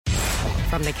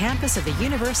From the campus of the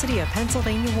University of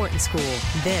Pennsylvania Wharton School,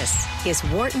 this is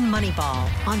Wharton Moneyball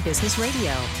on Business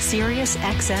Radio, Sirius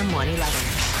XM 111.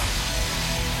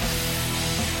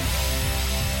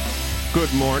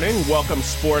 Good morning. Welcome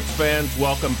sports fans,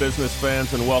 welcome business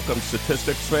fans, and welcome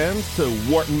statistics fans to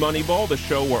Wharton Moneyball, the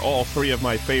show where all three of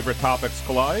my favorite topics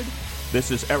collide. This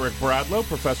is Eric Bradlow,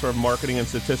 professor of marketing and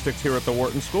statistics here at the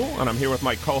Wharton School, and I'm here with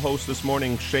my co-host this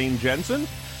morning, Shane Jensen.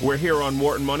 We're here on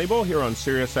Wharton Moneyball, here on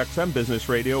Sirius XM Business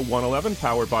Radio 111,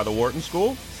 powered by the Wharton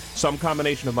School. Some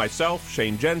combination of myself,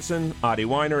 Shane Jensen, Adi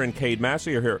Weiner, and Cade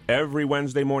Massey are here every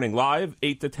Wednesday morning live,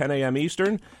 8 to 10 a.m.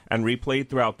 Eastern, and replayed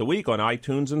throughout the week on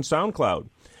iTunes and SoundCloud.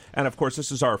 And, of course,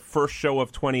 this is our first show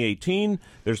of 2018.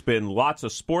 There's been lots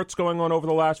of sports going on over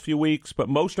the last few weeks, but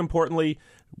most importantly,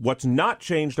 what's not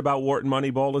changed about Wharton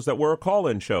Moneyball is that we're a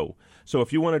call-in show. So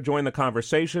if you want to join the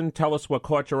conversation, tell us what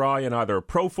caught your eye in either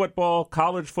pro football,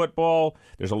 college football.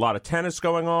 There's a lot of tennis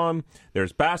going on.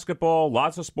 There's basketball,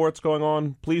 lots of sports going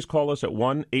on. Please call us at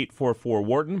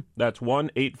 1-844-WHARTON. That's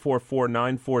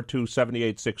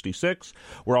 1-844-942-7866.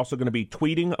 We're also going to be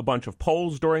tweeting a bunch of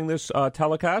polls during this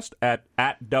telecast at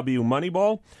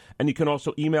WMoneyball. And you can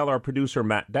also email our producer,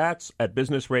 Matt Datz, at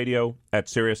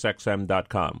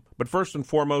businessradio@SiriusXM.com. But first and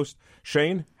foremost,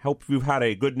 Shane, hope you've had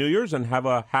a good New Year's and have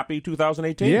a happy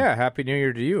 2018. Yeah, happy New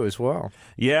Year to you as well.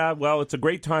 Yeah, well, it's a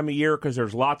great time of year because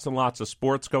there's lots and lots of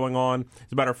sports going on.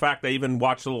 As a matter of fact, I even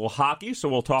watched a little hockey, so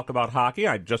we'll talk about hockey.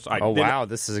 Wow,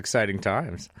 this is exciting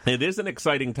times. It is an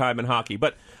exciting time in hockey,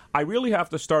 but I really have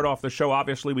to start off the show.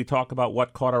 Obviously, we talk about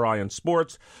what caught our eye in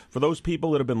sports. For those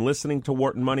people that have been listening to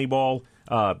Wharton Moneyball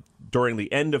during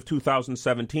the end of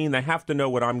 2017, they have to know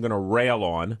what I'm going to rail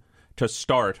on to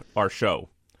start our show.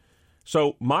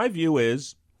 So my view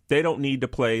is they don't need to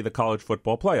play the college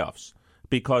football playoffs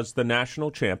because the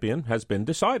national champion has been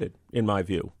decided, in my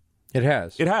view. It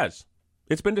has. It has.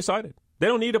 It's been decided. They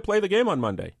don't need to play the game on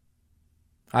Monday.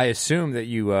 I assume that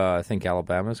you think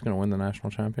Alabama is going to win the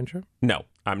national championship? No,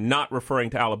 I'm not referring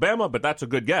to Alabama, but that's a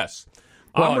good guess.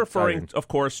 Well, I'm referring, of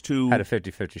course, to... Had a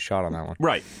 50-50 shot on that one.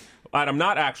 Right. And I'm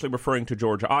not actually referring to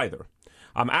Georgia either.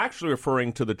 I'm actually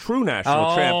referring to the true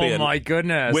national champion. Oh, my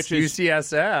goodness. Which is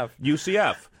UCSF.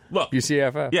 UCF. Look.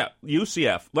 UCFF. Yeah,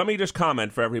 UCF. Let me just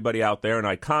comment for everybody out there, and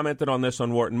I commented on this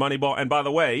on Wharton Moneyball. And by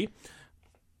the way,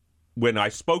 when I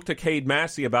spoke to Cade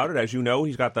Massey about it, as you know,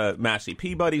 he's got the Massey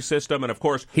Peabody system, and of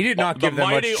course, he did not give them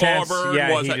much chance. The mighty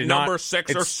Auburn was at number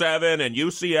 6 or 7, and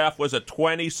UCF was at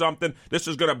 20-something. This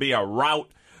is going to be a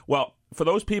rout. Well, for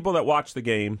those people that watch the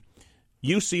game,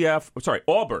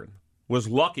 Auburn was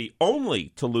lucky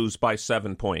only to lose by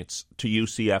 7 points to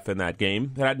UCF in that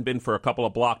game. It hadn't been for a couple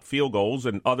of blocked field goals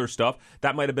and other stuff.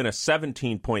 That might have been a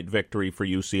 17-point victory for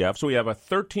UCF. So we have a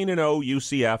 13-0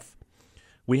 UCF.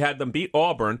 We had them beat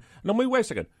Auburn. And then wait a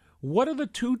second. What are the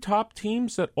two top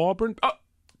teams that Auburn... Oh,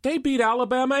 they beat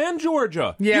Alabama and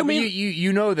Georgia. Yeah,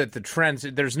 you know that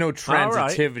there's no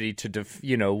transitivity to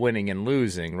winning and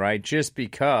losing, right? Just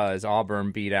because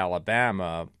Auburn beat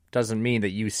Alabama doesn't mean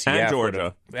that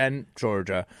UCF and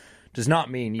Georgia does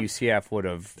not mean UCF would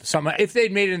have if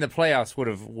they'd made it in the playoffs would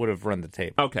have run the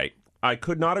table. Okay. I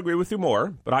could not agree with you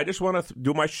more, but I just want to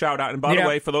do my shout-out. And by the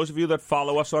way, for those of you that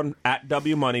follow us on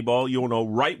 @WMoneyball, you'll know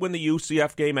right when the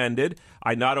UCF game ended,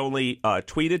 I not only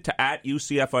tweeted to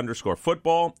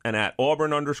 @UCF_football and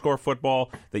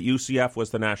 @Auburn_football that UCF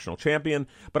was the national champion,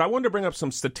 but I wanted to bring up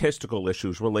some statistical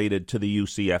issues related to the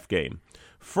UCF game.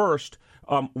 First,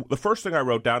 the first thing I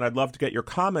wrote down, I'd love to get your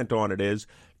comment on it, is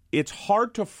it's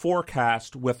hard to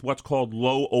forecast with what's called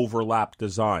low overlap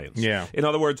designs. Yeah. In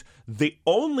other words, the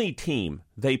only team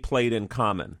they played in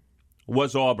common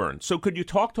was Auburn. So could you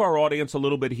talk to our audience a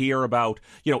little bit here about,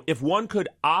 if one could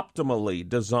optimally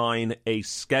design a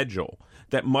schedule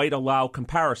that might allow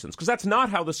comparisons? Because that's not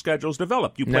how the schedule's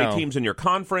developed. You play teams in your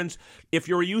conference. If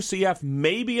you're a UCF,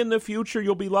 maybe in the future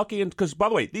you'll be lucky. Because, by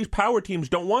the way, these power teams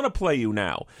don't want to play you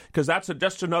now because that's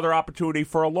just another opportunity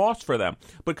for a loss for them.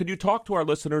 But could you talk to our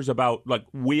listeners about,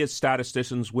 we as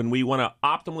statisticians, when we want to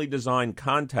optimally design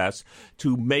contests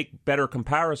to make better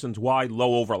comparisons, why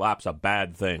low overlap's a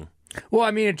bad thing? Well,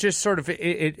 I mean, it just sort of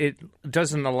it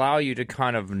doesn't allow you to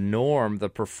kind of norm the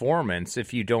performance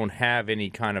if you don't have any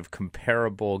kind of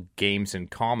comparable games in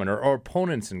common or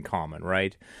opponents in common,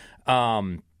 right? I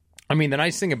mean, the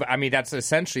nice thing that's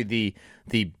essentially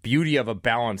the beauty of a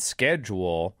balanced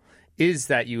schedule is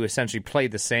that you essentially play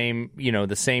the same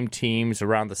teams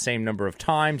around the same number of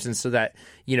times, and so that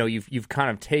you've kind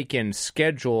of taken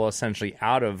schedule essentially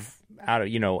out of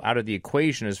out of the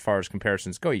equation as far as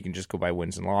comparisons go. You can just go by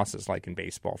wins and losses, like in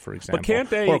baseball, for example. But can't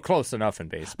they, or close enough in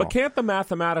baseball. But can't the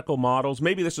mathematical models,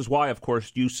 maybe this is why, of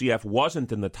course, UCF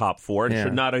wasn't in the top 4 and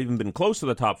should not have even been close to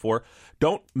the top 4.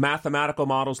 Don't mathematical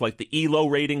models like the ELO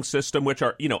rating system, which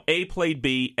are, A played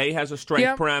B, A has a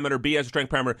strength parameter, B has a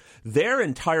strength parameter, they're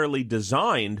entirely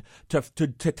designed to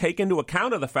take into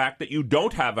account of the fact that you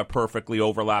don't have a perfectly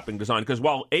overlapping design. Because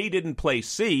while A didn't play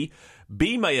C,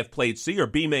 B may have played C, or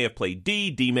B may have played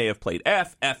D, D may have played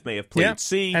F, F may have played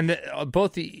C. And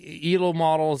both the ELO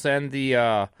models and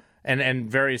the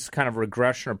and various kind of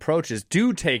regression approaches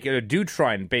do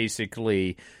try and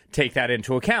basically take that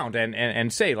into account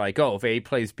and say, like, if A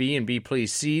plays B and B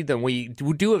plays C, then we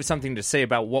do have something to say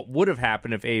about what would have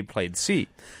happened if A played C.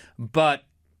 But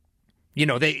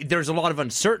there's a lot of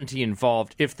uncertainty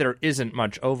involved if there isn't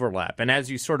much overlap. And as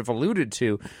you sort of alluded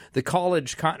to, the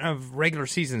college kind of regular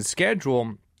season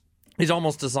schedule is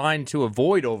almost designed to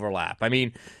avoid overlap. I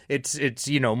mean, it's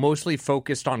mostly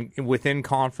focused on within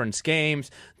conference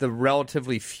games. The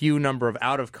relatively few number of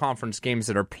out of conference games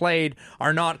that are played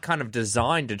are not kind of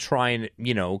designed to try and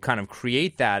kind of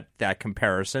create that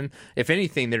comparison. If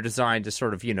anything, they're designed to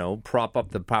sort of prop up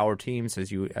the power teams,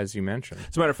 as you mentioned.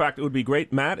 As a matter of fact, it would be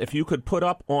great, Matt, if you could put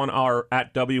up on our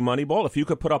 @W Moneyball, if you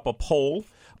could put up a poll.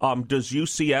 Does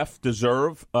UCF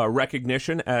deserve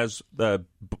recognition as the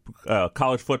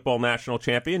college football national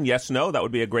champion? Yes, no, that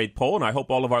would be a great poll, and I hope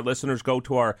all of our listeners go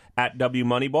to our @W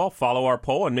Moneyball, follow our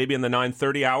poll, and maybe in the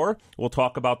 9:30 hour, we'll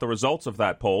talk about the results of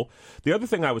that poll. The other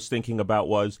thing I was thinking about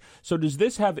was, so does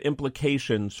this have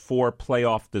implications for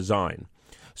playoff design?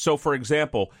 So, for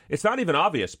example, it's not even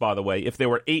obvious, by the way, if there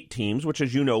were 8 teams, which,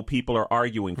 as you know, people are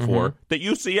arguing for, that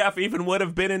UCF even would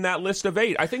have been in that list of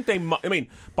 8. I think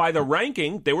by the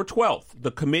ranking, they were 12th.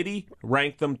 The committee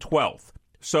ranked them 12th.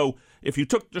 So if you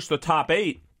took just the top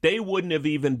 8, they wouldn't have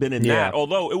even been in that,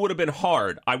 although it would have been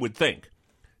hard, I would think,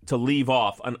 to leave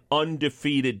off an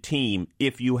undefeated team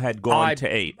if you had gone to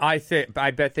 8.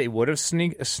 I bet they would have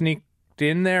sneaked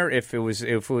in there if it was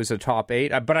a top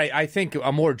 8. But I think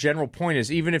a more general point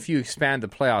is, even if you expand the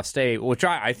playoff stay, which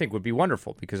I think would be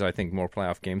wonderful because I think more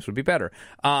playoff games would be better.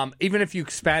 Even if you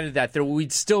expanded that,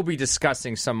 we'd still be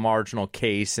discussing some marginal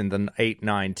case in the 8,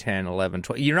 9, 10, 11,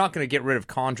 12. You're not going to get rid of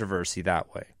controversy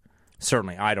that way.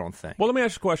 Certainly, I don't think. Well, let me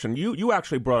ask you a question. You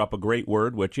actually brought up a great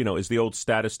word, which, is the old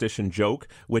statistician joke,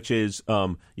 which is,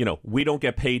 we don't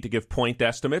get paid to give point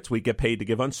estimates. We get paid to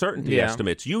give uncertainty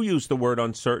estimates. You used the word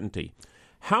uncertainty.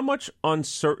 How much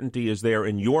uncertainty is there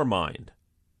in your mind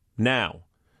now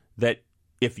that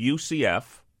if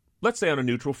UCF, let's say on a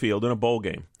neutral field in a bowl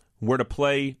game, were to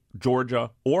play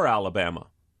Georgia or Alabama,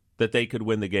 that they could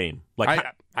win the game?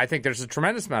 I think there's a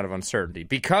tremendous amount of uncertainty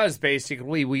because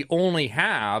basically we only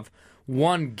have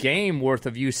one game worth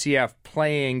of UCF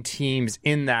playing teams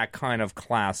in that kind of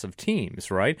class of teams,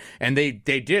 right? And they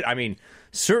did. I mean,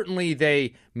 certainly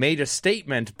they made a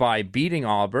statement by beating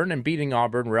Auburn and beating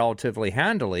Auburn relatively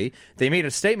handily. They made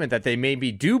a statement that they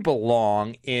maybe do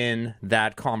belong in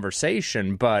that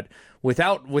conversation, but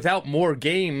without more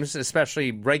games,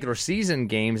 especially regular season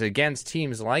games against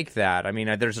teams like that, I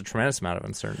mean, there's a tremendous amount of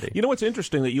uncertainty. You know what's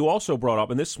interesting that you also brought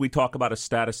up, and this we talk about as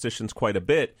statisticians quite a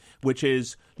bit, which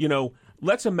is,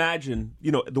 let's imagine,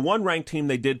 the one ranked team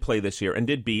they did play this year and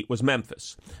did beat was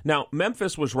Memphis. Now,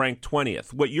 Memphis was ranked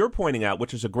 20th. What you're pointing out,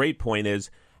 which is a great point,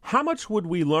 is how much would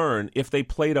we learn if they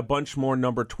played a bunch more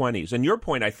number 20s? And your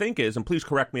point, I think, is, and please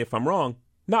correct me if I'm wrong,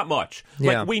 not much.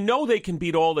 Yeah. We know they can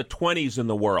beat all the 20s in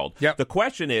the world. Yep. The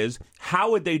question is,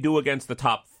 how would they do against the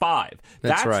top 5?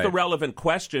 That's right. The relevant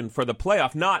question for the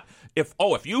playoff, not if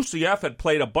UCF had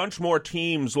played a bunch more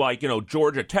teams like,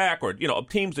 Georgia Tech or,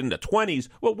 teams in the 20s.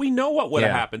 Well, we know what would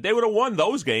have happened. They would have won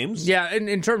those games. Yeah,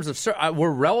 in terms of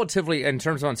in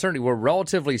terms of uncertainty, we're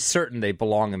relatively certain they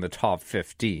belong in the top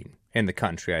 15. In the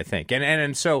country, I think.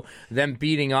 And so them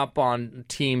beating up on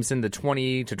teams in the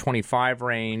 20 to 25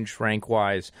 range,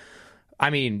 rank-wise, I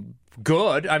mean,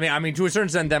 good. I mean, to a certain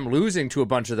extent, them losing to a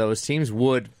bunch of those teams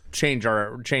would change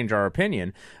our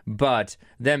opinion. But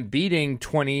them beating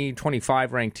 20,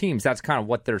 25 ranked teams, that's kind of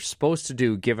what they're supposed to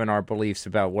do given our beliefs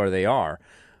about where they are.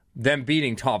 Them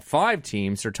beating top 5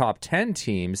 teams or top 10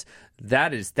 teams,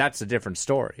 that's a different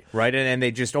story, right? And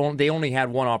they only had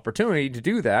one opportunity to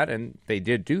do that, and they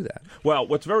did do that. Well,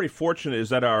 what's very fortunate is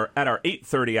that at our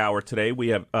 8:30 hour today, we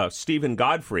have Stephen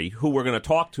Godfrey, who we're going to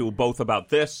talk to both about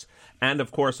this and,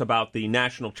 of course, about the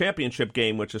national championship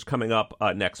game, which is coming up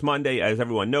next Monday. As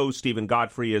everyone knows, Stephen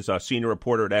Godfrey is a senior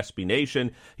reporter at SB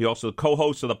Nation. He also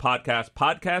co-hosts of the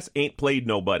podcast Ain't Played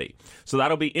Nobody. So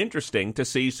that'll be interesting to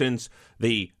see, since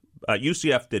the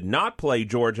UCF did not play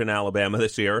Georgia and Alabama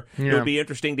this year. It would be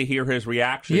interesting to hear his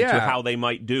reaction to how they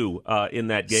might do in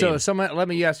that game. So let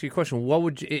me ask you a question. What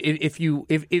would you,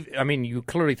 if I mean, you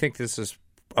clearly think this is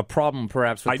a problem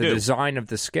perhaps with the design of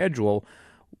the schedule.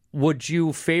 Would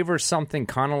you favor something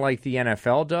kind of like the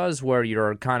NFL does, where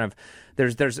you're kind of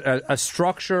there's a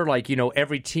structure, like, you know,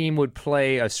 every team would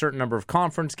play a certain number of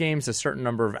conference games, a certain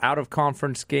number of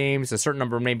out-of-conference games, a certain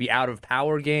number of maybe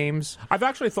out-of-power games? I've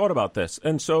actually thought about this,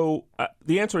 and so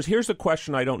the answer is, here's the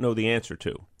question I don't know the answer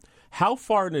to. How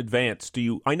far in advance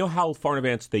I know how far in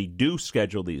advance they do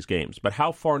schedule these games, but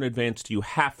how far in advance do you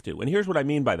have to? And here's what I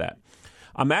mean by that.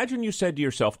 Imagine you said to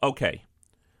yourself, okay,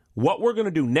 what we're going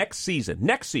to do next season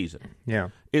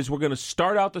is we're going to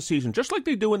start out the season just like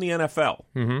they do in the NFL.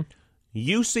 Mm-hmm.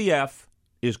 UCF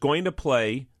is going to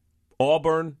play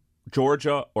Auburn,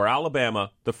 Georgia, or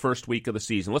Alabama the first week of the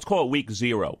season. Let's call it week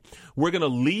 0. We're going to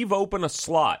leave open a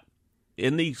slot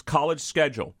in the college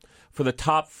schedule for the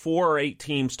top 4 or 8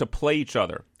 teams to play each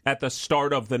other at the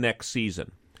start of the next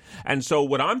season. And so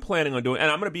what I'm planning on doing,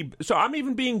 and I'm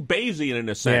even being Bayesian in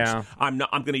a sense. Yeah. I'm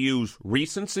going to use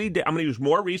recency. I'm going to use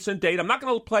more recent data. I'm not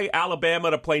going to play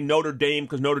Alabama to play Notre Dame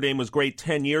because Notre Dame was great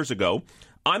 10 years ago.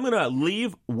 I'm going to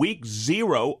leave week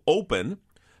 0 open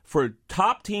for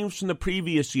top teams from the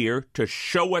previous year to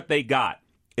show what they got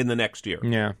in the next year.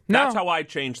 Yeah, that's how I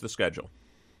change the schedule.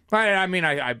 I mean,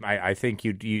 I think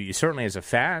you certainly, as a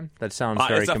fan, that sounds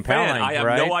very compelling. Fan, I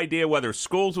have no idea whether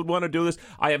schools would want to do this.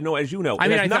 I have no, as you know,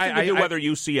 it has nothing to do whether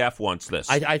UCF wants this.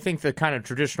 I think the kind of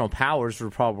traditional powers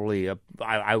would probably,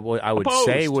 I would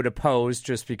say, would oppose,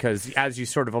 just because, as you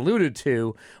sort of alluded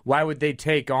to, why would they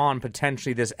take on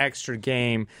potentially this extra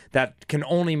game that can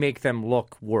only make them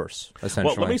look worse,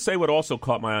 essentially? Well, let me say what also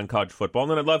caught my eye on college football,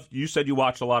 and then you said you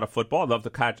watched a lot of football. I'd love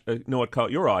to know what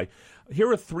caught your eye. Here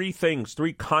are 3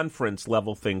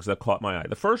 conference-level things that caught my eye.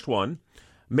 The first one,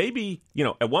 maybe, you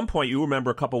know, at one point, you remember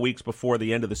a couple weeks before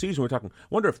the end of the season, we were talking,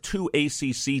 wonder if 2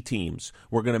 ACC teams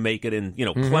were going to make it in, you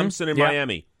know, Clemson and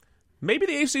Miami. Maybe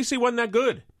the ACC wasn't that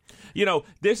good. You know,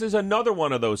 this is another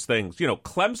one of those things. You know,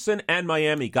 Clemson and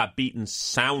Miami got beaten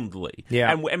soundly. Yeah.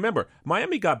 And remember,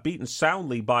 Miami got beaten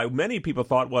soundly by many people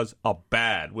thought was a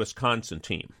bad Wisconsin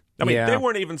team. I mean, they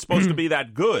weren't even supposed to be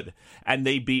that good, and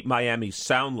they beat Miami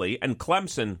soundly, and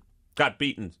Clemson got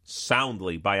beaten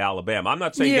soundly by Alabama. I'm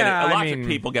not saying lots of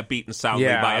people get beaten soundly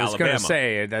by Alabama. I was going to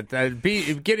say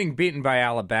that getting beaten by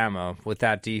Alabama with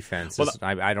that defense is,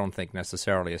 I don't think,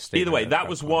 necessarily a statement. Either way, that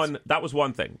was one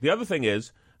thing. The other thing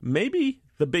is, maybe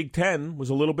the Big Ten was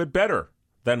a little bit better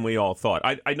than we all thought.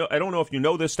 I don't know if you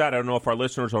know this stat. I don't know if our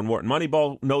listeners on Wharton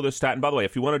Moneyball know this stat. And by the way,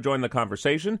 if you want to join the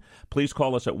conversation, please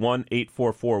call us at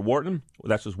 1-844-WHARTON.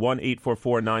 That's just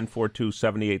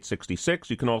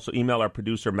 1-844-942-7866. You can also email our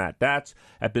producer, Matt Datz,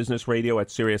 at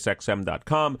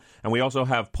businessradio@SiriusXM.com. And we also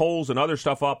have polls and other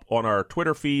stuff up on our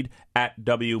Twitter feed at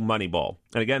WMoneyball.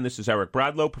 And again, this is Eric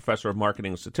Bradlow, professor of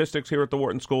marketing and statistics here at the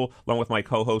Wharton School, along with my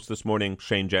co-host this morning,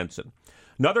 Shane Jensen.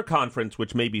 Another conference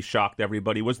which maybe shocked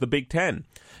everybody was the Big Ten.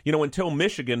 You know, until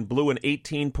Michigan blew an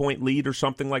 18-point lead or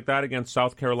something like that against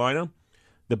South Carolina,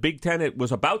 the Big Ten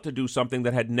was about to do something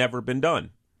that had never been done.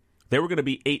 They were going to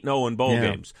be 8-0 in bowl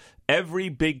games. Every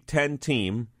Big Ten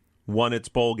team won its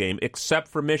bowl game, except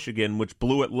for Michigan, which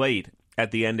blew it late at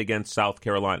the end against South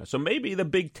Carolina. So maybe the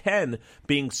Big Ten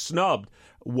being snubbed,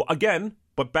 again,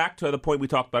 but back to the point we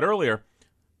talked about earlier,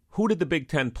 who did the Big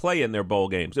Ten play in their bowl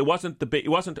games? It wasn't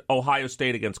Ohio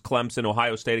State against Clemson,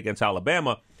 Ohio State against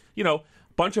Alabama. You know, a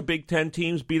bunch of Big Ten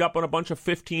teams beat up on a bunch of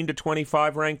 15 to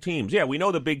 25 ranked teams. Yeah, we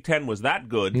know the Big Ten was that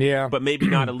good, but maybe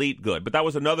not elite good. But that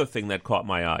was another thing that caught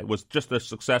my eye, was just the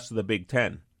success of the Big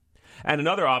Ten. And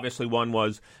another, obviously, one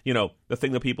was, you know, the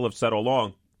thing that people have said all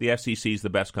along, the SEC is the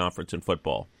best conference in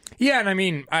football. Yeah, and I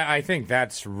mean, I think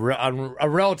that's a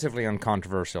relatively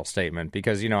uncontroversial statement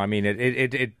because, you know, I mean,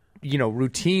 it you know,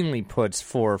 routinely puts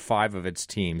 4 or 5 of its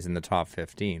teams in the top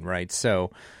 15, right? So,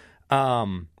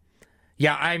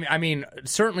 yeah, I mean,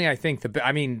 certainly I think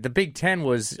the Big Ten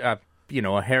was, you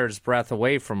know, a hair's breadth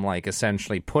away from, like,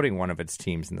 essentially putting one of its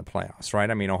teams in the playoffs, right?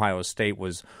 I mean, Ohio State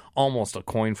was almost a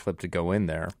coin flip to go in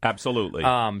there. Absolutely.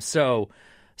 So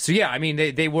yeah, I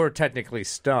mean, they were technically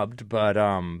snubbed, but,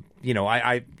 you know,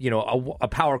 a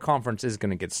power conference is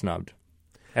going to get snubbed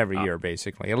every year,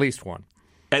 basically, at least one.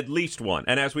 At least one.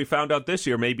 And as we found out this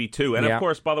year, maybe 2. And, of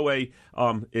course, by the way,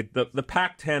 the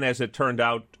Pac-10, as it turned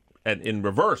out, and in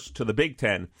reverse to the Big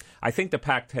Ten, I think the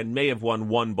Pac-10 may have won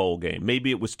one bowl game. Maybe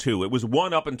it was two. It was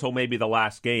one up until maybe the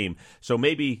last game. So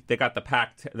maybe they got the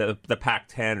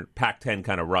Pac-10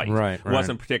 kind of right. Right. It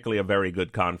wasn't particularly a very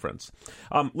good conference.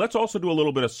 Let's also do a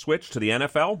little bit of switch to the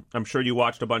NFL. I'm sure you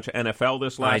watched a bunch of NFL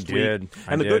this last week. I did.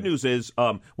 And the good news is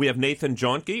we have Nathan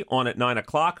Jahnke on at 9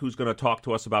 o'clock who's going to talk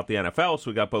to us about the NFL.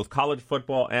 So we got both college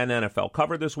football and NFL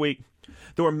covered this week.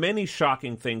 There were many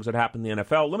shocking things that happened in the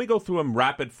NFL. Let me go through them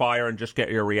rapid fire and just get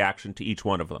your reaction to each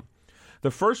one of them.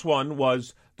 The first one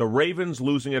was the Ravens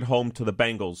losing at home to the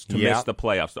Bengals to miss the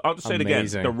playoffs. I'll just say it again.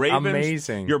 The Ravens,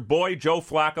 your boy Joe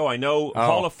Flacco, I know,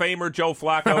 Hall of Famer Joe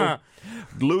Flacco,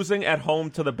 losing at home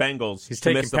to the Bengals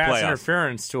to miss the playoffs. He's taking pass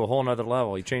interference to a whole other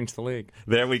level. He changed the league.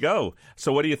 There we go.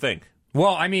 So what do you think?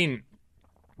 Well, I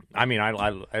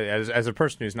as a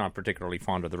person who's not particularly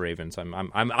fond of the Ravens,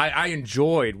 I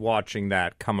enjoyed watching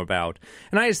that come about,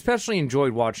 and I especially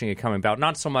enjoyed watching it come about.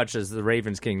 Not so much as the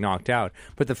Ravens getting knocked out,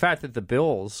 but the fact that the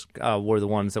Bills were the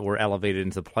ones that were elevated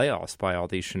into the playoffs by all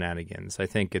these shenanigans. I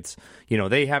think it's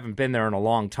they haven't been there in a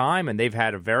long time, and they've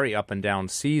had a very up and down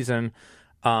season.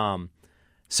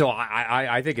 So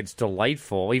I think it's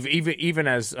delightful, even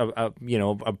as a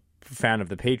fan of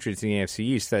the Patriots in the AFC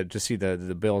East, to see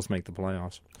the Bills make the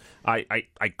playoffs.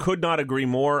 I could not agree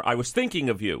more. I was thinking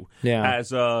of you as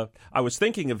the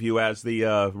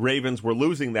Ravens were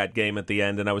losing that game at the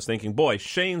end, and I was thinking, boy,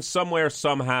 Shane somewhere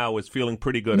somehow is feeling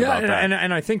pretty good about that.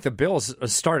 And I think the Bills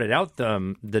started out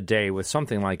the day with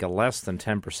something like a less than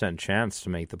 10% chance to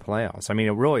make the playoffs. I mean,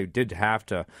 it really did have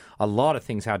to. A lot of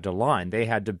things had to line. They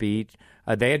had to beat.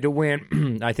 They had to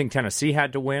win. I think Tennessee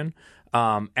had to win.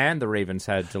 And the Ravens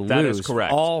had to lose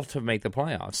all to make the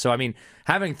playoffs. So, I mean,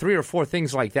 having 3 or 4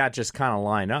 things like that just kind of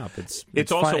line up, it's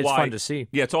fun to see.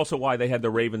 Yeah, it's also why they had the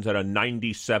Ravens at a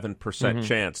 97%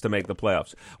 chance to make the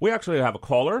playoffs. We actually have a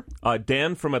caller,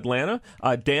 Dan from Atlanta.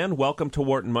 Dan, welcome to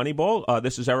Wharton Moneyball.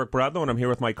 This is Eric Bradlow, and I'm here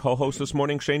with my co-host this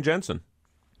morning, Shane Jensen.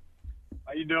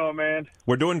 How you doing, man?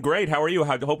 We're doing great. How are you?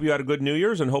 I hope you had a good New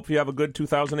Year's, and hope you have a good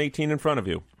 2018 in front of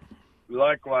you.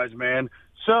 Likewise, man.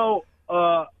 So,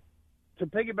 to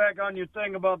piggyback on your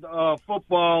thing about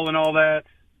football and all that,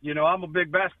 I'm a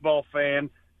big basketball fan,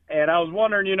 and I was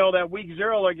wondering, that week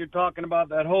 0, like you're talking about,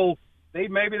 that whole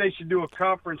maybe they should do a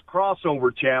conference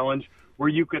crossover challenge where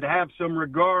you could have some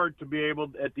regard to be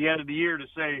able at the end of the year to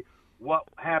say what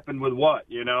happened with what,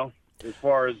 as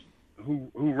far as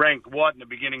who ranked what in the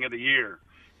beginning of the year.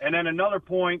 And then another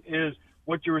point is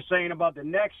what you were saying about the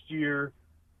next year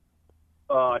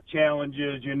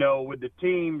challenges, with the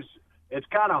teams. It's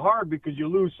kind of hard because you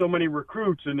lose so many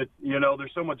recruits, and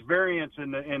there's so much variance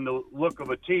in the look of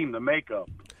a team, the makeup.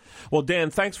 Well,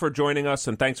 Dan, thanks for joining us,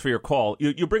 and thanks for your call.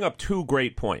 You bring up 2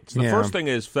 great points. The first thing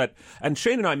is that, and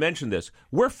Shane and I mentioned this,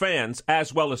 we're fans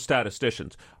as well as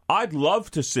statisticians. I'd love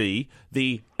to see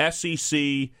the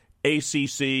SEC,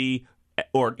 ACC,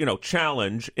 or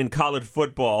challenge in college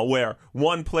football where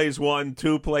 1 plays 1,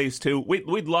 2 plays 2.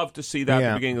 We'd love to see that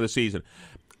at the beginning of the season.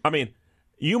 I mean,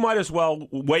 you might as well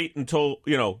wait until,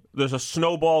 there's a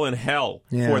snowball in hell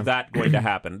for that going to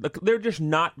happen. They're just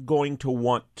not going to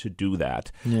want to do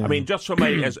that. Yeah. I mean, just from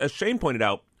as Shane pointed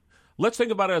out, let's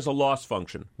think about it as a loss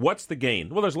function. What's the gain?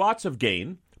 Well, there's lots of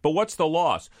gain, but what's the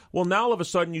loss? Well, now all of a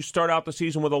sudden you start out the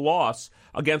season with a loss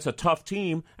against a tough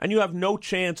team, and you have no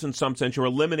chance in some sense. You're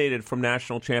eliminated from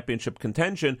national championship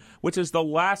contention, which is the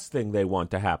last thing they want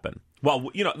to happen.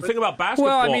 Well, the thing about basketball...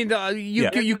 Well, I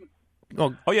mean,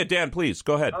 Oh, yeah, Dan, please,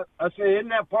 go ahead. I say, isn't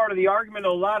that part of the argument?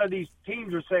 A lot of these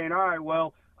teams are saying, all right,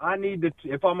 well, I need to,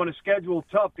 if I'm going to schedule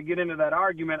tough to get into that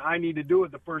argument, I need to do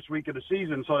it the first week of the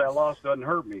season so that loss doesn't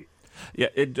hurt me. Yeah,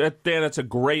 Dan, that's a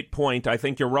great point. I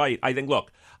think you're right. I think,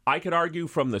 look, I could argue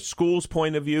from the school's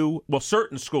point of view, well,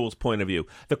 certain schools' point of view.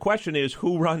 The question is,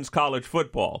 who runs college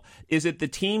football? Is it the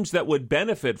teams that would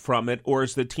benefit from it, or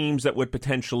is the teams that would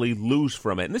potentially lose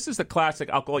from it? And this is the classic,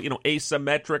 I'll call it,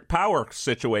 asymmetric power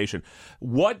situation.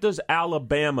 What does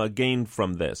Alabama gain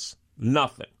from this?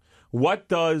 Nothing. What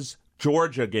does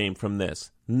Georgia gain from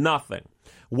this? Nothing.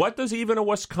 What does even a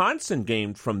Wisconsin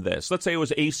gain from this? Let's say it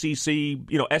was ACC,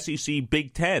 SEC,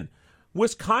 Big Ten.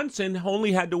 Wisconsin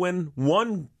only had to win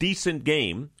 1 decent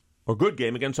game or good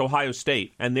game against Ohio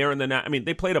State, and they're in the.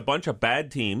 They played a bunch of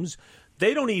bad teams.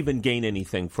 They don't even gain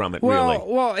anything from it, really.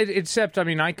 Well, except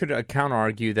I could counter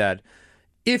argue that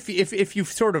if you've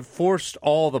sort of forced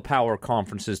all the power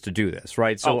conferences to do this,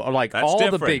 right? So all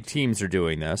different. The big teams are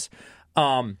doing this.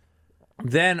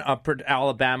 Then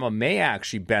Alabama may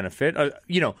actually benefit.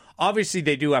 Obviously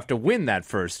they do have to win that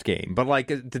first game, but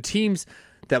the teams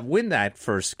that win that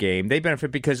first game, they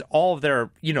benefit because all of their,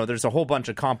 there's a whole bunch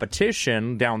of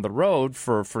competition down the road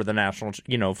for the national,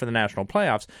 for the national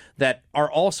playoffs that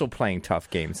are also playing tough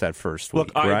games that first week.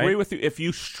 Look, I right? agree with you. If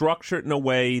you structure it in a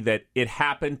way that it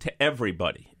happened to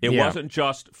everybody, it wasn't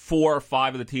just 4 or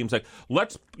 5 of the teams. Like,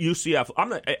 let's UCF. I'm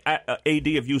the AD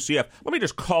of UCF. Let me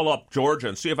just call up Georgia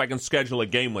and see if I can schedule a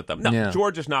game with them. No,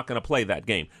 Georgia's not going to play that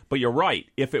game. But you're right.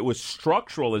 If it was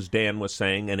structural, as Dan was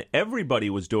saying, and everybody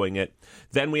was doing it,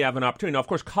 then we have an opportunity. Now, of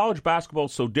course, college basketball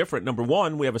is so different. Number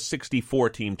one, we have a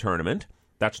 64-team tournament.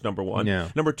 That's number one. Yeah.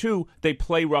 Number two, they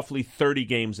play roughly 30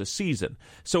 games a season.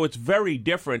 So it's very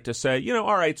different to say,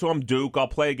 all right, so I'm Duke. I'll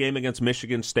play a game against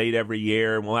Michigan State every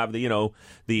year, and we'll have the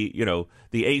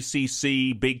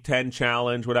ACC, Big Ten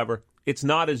Challenge, whatever. It's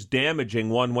not as damaging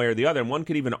one way or the other. And one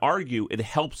could even argue it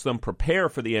helps them prepare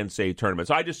for the NCAA tournaments.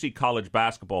 I just see college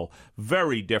basketball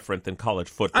very different than college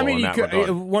football in that regard.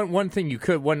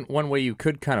 One way you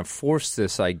could kind of force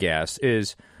this, I guess,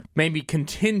 is maybe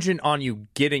contingent on you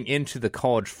getting into the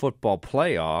college football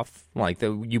playoff, like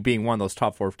you being one of those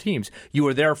top 4 teams. You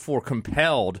are therefore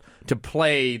compelled to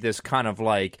play this kind of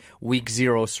like week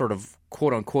 0 sort of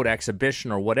quote-unquote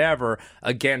exhibition or whatever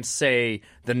against, say,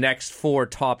 the next 4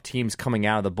 top teams coming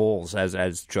out of the bowls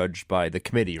as judged by the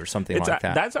committee or something like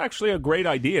that. That's actually a great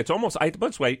idea. It's almost like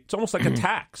a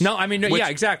tax. No, I mean,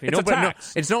 exactly. It's a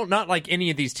tax. It's not like any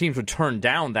of these teams would turn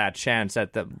down that chance to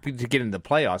get into the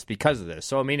playoffs because of this.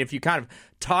 So, I mean, if you kind of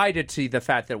tied it to the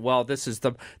fact that, well, this is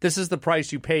the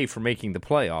price you pay for making the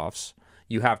playoffs,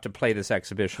 you have to play this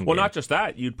exhibition game. Well, not just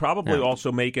that. You'd probably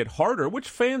also make it harder, which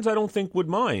fans I don't think would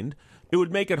mind. It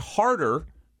would make it harder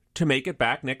to make it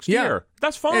back next year.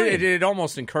 That's fine. It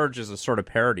almost encourages a sort of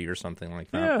parity or something like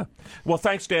that. Yeah. Well,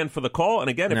 thanks, Dan, for the call. And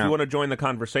again, if you want to join the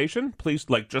conversation, please,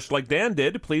 just like Dan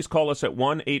did, please call us at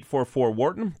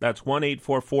 1-844-WHARTON. That's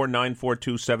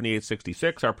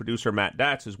 1-844-942-7866. Our producer, Matt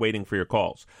Datz, is waiting for your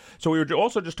calls. So we were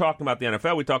also just talking about the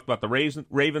NFL. We talked about the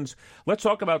Ravens. Let's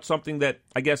talk about something that,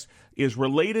 I guess, is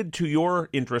related to your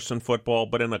interest in football,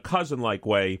 but in a cousin-like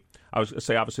way. I was going to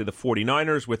say, obviously, the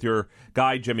 49ers with your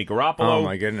guy, Jimmy Garoppolo. Oh,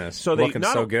 my goodness. Looking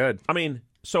so good. I mean,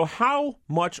 so how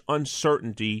much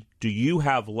uncertainty do you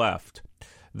have left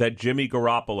that Jimmy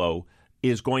Garoppolo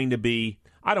is going to be,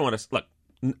 I don't want to, look,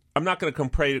 I'm not going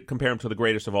to compare him to the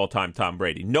greatest of all time, Tom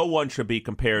Brady. No one should be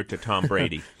compared to Tom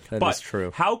Brady. That is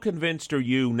true. How convinced are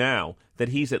you now that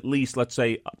he's at least, let's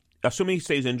say, assuming he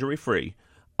stays injury-free,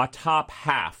 a top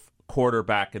half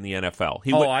quarterback in the NFL?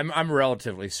 I'm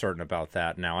relatively certain about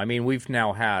that now. I mean, we've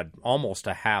now had almost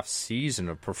a half season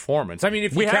of performance. I mean,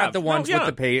 if you count the ones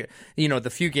with the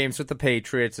few games with the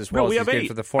Patriots as well as he's been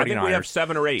for the 49ers. I think we have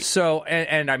 7 or 8. So,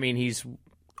 and I mean, he's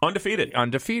undefeated.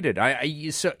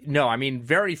 I mean,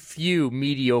 very few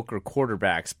mediocre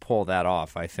quarterbacks pull that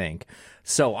off, I think.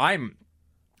 So I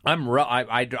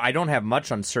don't have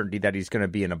much uncertainty that he's going to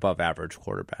be an above average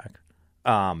quarterback.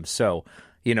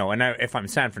 If I'm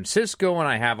San Francisco and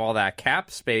I have all that cap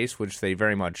space, which they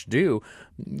very much do,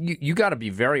 you got to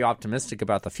be very optimistic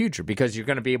about the future because you're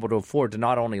going to be able to afford to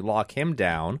not only lock him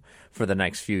down for the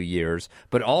next few years,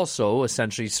 but also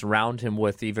essentially surround him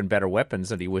with even better weapons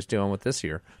that he was doing with this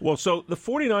year. Well, so the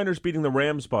 49ers beating the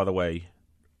Rams, by the way,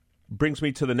 brings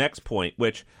me to the next point,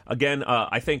 which, again,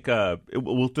 I think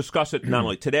we'll discuss it not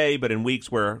only today, but in weeks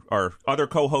where our other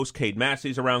co-host, Cade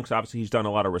Massey's around, because obviously he's done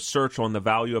a lot of research on the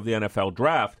value of the NFL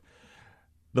draft.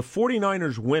 The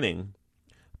 49ers winning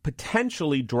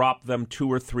potentially dropped them 2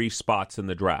 or 3 spots in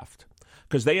the draft,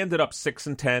 because they ended up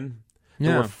 6-10.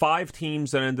 There were 5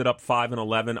 teams that ended up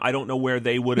 5-11. I don't know where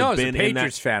they would have been. As a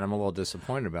Patriots fan, I'm a little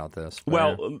disappointed about this.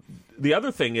 Well, the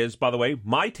other thing is, by the way,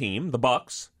 my team, the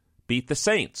Bucs, beat the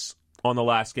Saints on the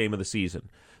last game of the season.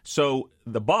 So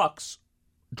the Bucs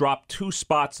dropped 2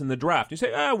 spots in the draft. You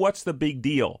say, what's the big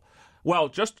deal? Well,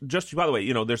 just by the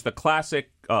way, there's the classic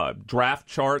draft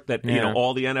chart that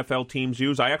all the NFL teams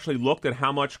use. I actually looked at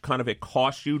how much kind of it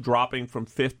costs you dropping from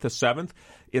 5th to 7th.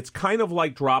 It's kind of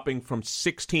like dropping from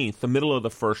 16th, the middle of the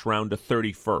first round, to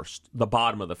 31st, the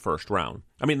bottom of the first round.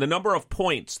 I mean, the number of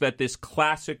points that this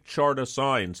classic chart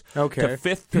assigns to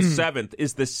 5th to 7th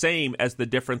is the same as the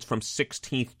difference from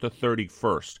 16th to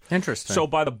 31st. Interesting. So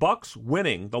by the Bucs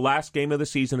winning the last game of the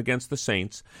season against the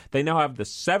Saints, they now have the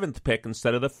 7th pick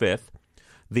instead of the 5th.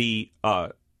 The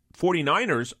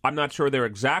 49ers, I'm not sure their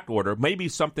exact order, maybe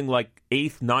something like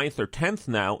 8th, 9th, or 10th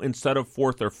now instead of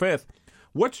 4th or 5th.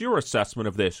 What's your assessment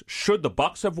of this? Should the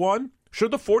Bucs have won?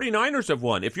 Should the 49ers have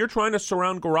won? If you're trying to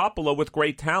surround Garoppolo with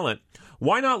great talent,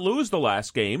 why not lose the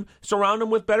last game? Surround him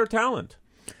with better talent.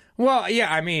 Well, yeah,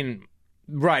 I mean,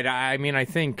 right. I mean, I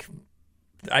think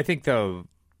you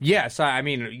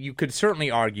could certainly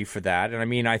argue for that. And I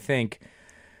mean, I think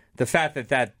the fact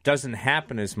that doesn't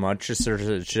happen as much is sort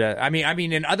of, I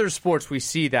mean, in other sports we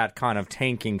see that kind of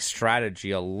tanking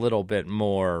strategy a little bit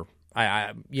more.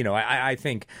 I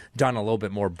think done a little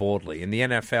bit more boldly. In the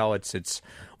NFL,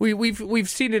 we've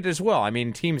seen it as well. I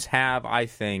mean, teams have, I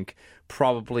think,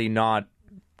 probably not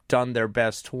done their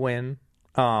best to win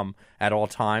at all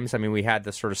times. I mean, we had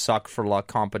the sort of suck for luck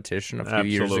competition a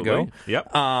few years ago.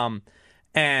 Yep.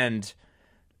 And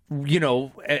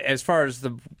as far as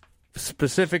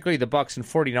specifically the Bucs and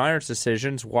 49ers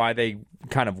decisions, why they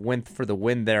kind of went for the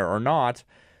win there or not,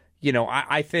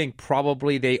 I think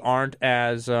probably they aren't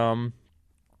as,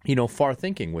 far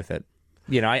thinking with it.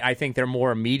 I think they're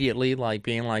more immediately like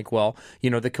being like, well,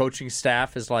 the coaching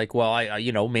staff is like, well,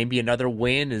 maybe another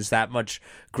win is that much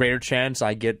greater chance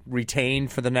I get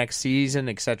retained for the next season,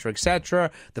 et cetera, et cetera.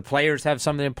 The players have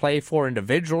something to play for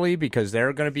individually because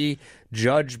they're going to be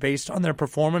judged based on their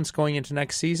performance going into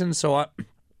next season. So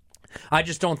I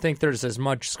just don't think there's as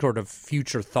much sort of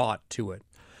future thought to it.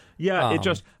 Yeah, it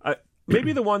just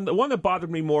maybe the one that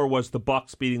bothered me more was the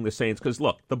Bucs beating the Saints, because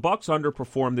look, the Bucs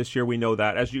underperformed this year. We know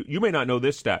that. As you may not know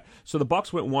this stat. So the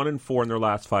Bucs went 1-4 in their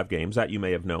last 5 games. That you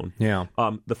may have known. Yeah.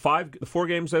 The 4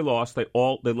 games they lost, they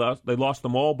lost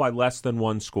them all by less than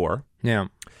 1 score. Yeah.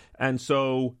 And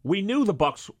so we knew the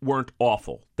Bucs weren't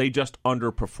awful. They just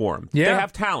underperformed. Yeah. They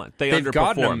have talent. They've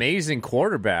got an amazing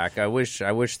quarterback. I wish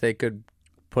they could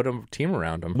put a team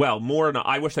around him. Well,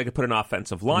 I wish they could put an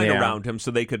offensive line around him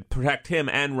so they could protect him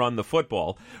and run the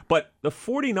football. But the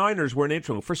 49ers were an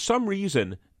interesting. For some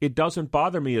reason, it doesn't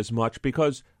bother me as much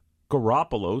because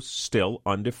Garoppolo's still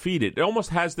undefeated. It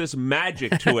almost has this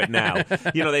magic to it now.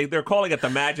 They're calling it the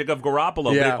magic of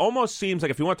Garoppolo. Yeah. But it almost seems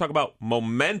like if you want to talk about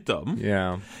momentum,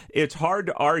 it's hard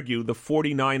to argue the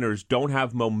 49ers don't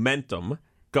have momentum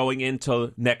going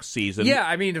into next season. Yeah,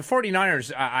 I mean, the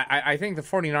 49ers, I think the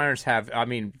 49ers have, I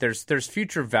mean, there's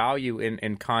future value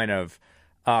in kind of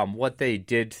what they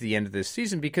did to the end of this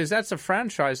season, because that's a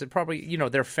franchise that probably,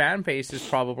 their fan base is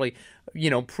probably,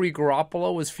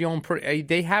 pre-Garoppolo was feeling pretty,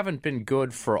 they haven't been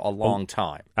good for a long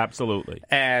time. Absolutely.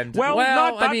 And, they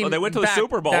went to the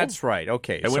Super Bowl. That's right,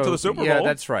 okay. They went to the Super Bowl. Yeah,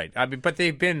 that's right. I mean, but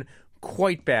they've been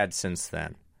quite bad since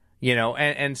then,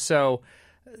 and so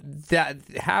that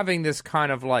having this kind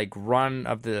of like run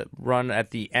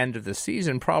at the end of the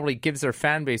season probably gives their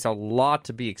fan base a lot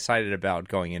to be excited about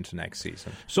going into next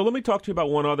season. So let me talk to you about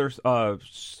one other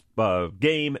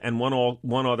game and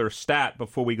one other stat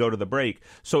before we go to the break.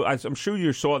 So I'm sure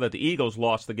you saw that the Eagles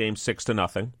lost the game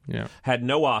 6-0. Yeah, had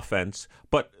no offense,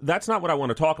 but that's not what I want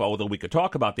to talk about. Although we could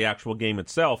talk about the actual game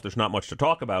itself, there's not much to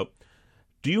talk about.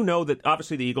 Do you know that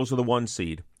obviously the Eagles are the 1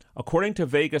 seed? According to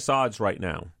Vegas odds right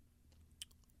now,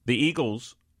 the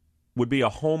Eagles would be a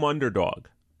home underdog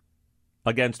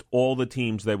against all the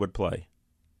teams they would play.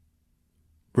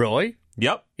 Really?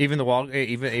 Yep. Even the wild,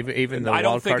 even the I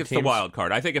don't wild think card it's teams? the wild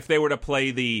card. I think if they were to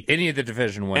play any of the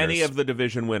division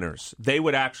winners, they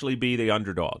would actually be the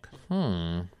underdog.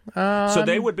 So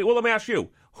they would be. Well, let me ask you: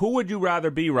 who would you rather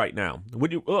be right now?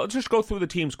 Let's just go through the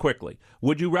teams quickly.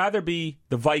 Would you rather be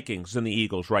the Vikings than the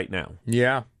Eagles right now?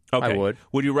 Yeah, okay. I would.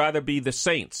 Would you rather be the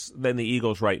Saints than the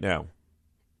Eagles right now?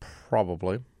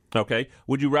 Probably. Okay.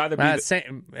 Would you rather be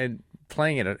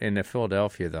playing it in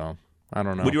Philadelphia, though? I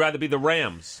don't know. Would you rather be the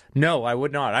Rams? No, I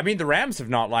would not. I mean, the Rams have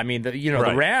not. I mean, the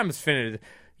Rams finished.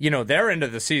 Their end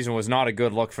of the season was not a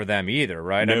good look for them either,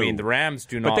 right? No. I mean, the Rams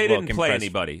do not. But they look didn't play impressive.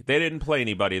 anybody. They didn't play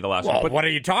anybody the last. Well, one. what are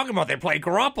you talking about? They played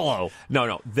Garoppolo.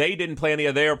 No, they didn't play any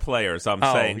of their players. I'm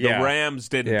saying the Rams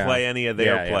didn't play any of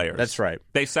their players. That's right.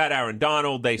 They sat Aaron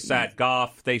Donald. They sat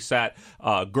Goff. They sat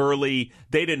Gurley.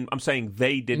 They didn't. I'm saying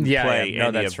they didn't play any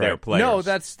of their players. No,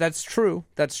 that's true.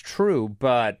 That's true.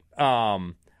 But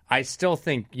I still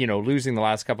think, losing the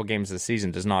last couple games of the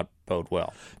season does not bode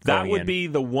well. That would be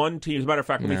the one team. As a matter of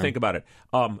fact, let me think about it.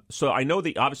 So I know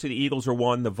obviously the Eagles are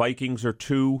 1, the Vikings are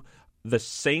 2, the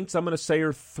Saints I'm going to say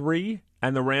are 3,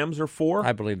 and the Rams are 4.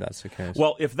 I believe that's the case.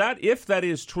 Well, if that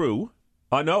is true.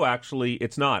 No, actually,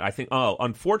 it's not. I think,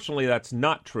 unfortunately, that's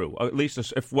not true. At least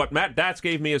if what Matt Datz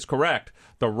gave me is correct,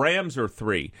 the Rams are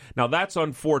 3. Now, that's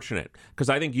unfortunate, because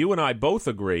I think you and I both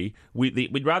agree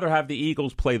we'd rather have the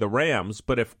Eagles play the Rams,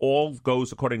 but if all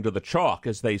goes according to the chalk,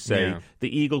 as they say,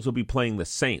 the Eagles will be playing the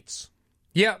Saints.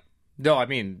 Yeah. No, I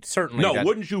mean, certainly. No,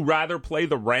 wouldn't you rather play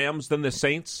the Rams than the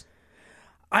Saints?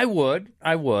 I would.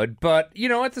 But,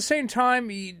 at the same time,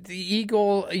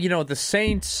 the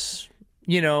Saints...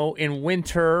 in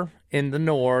winter in the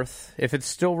north, if it's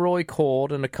still really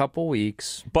cold in a couple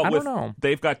weeks, I don't know.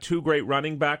 They've got 2 great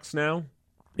running backs now.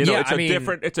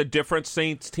 It's a different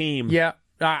Saints team. Yeah,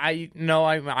 I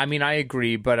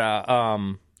agree, but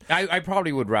I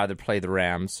probably would rather play the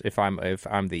Rams if I'm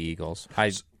the Eagles.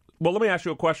 Well, let me ask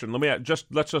you a question.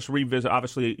 Let's just revisit.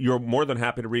 Obviously, you're more than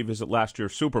happy to revisit last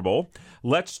year's Super Bowl.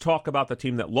 Let's talk about the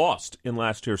team that lost in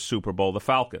last year's Super Bowl, the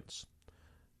Falcons.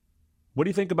 What do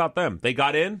you think about them? They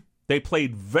got in. They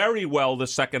played very well the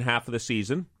second half of the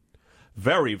season.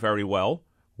 Very, very well.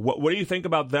 What do you think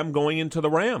about them going into the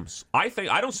Rams? I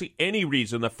don't see any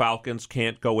reason the Falcons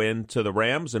can't go into the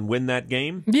Rams and win that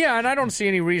game. Yeah, and I don't see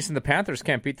any reason the Panthers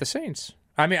can't beat the Saints.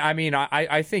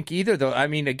 I think either, though. I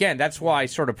mean, again, that's why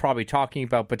sort of probably talking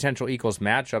about potential Eagles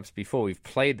matchups before we've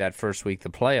played that first week, the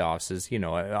playoffs, is,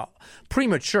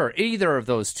 premature. Either of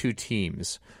those two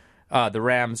teams, the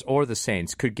Rams or the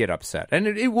Saints, could get upset. And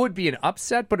it would be an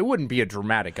upset, but it wouldn't be a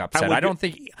dramatic upset.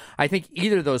 I think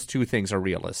either of those two things are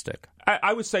realistic.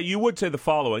 I would say you would say the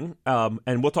following,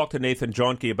 and we'll talk to Nathan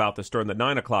Jahnke about this during the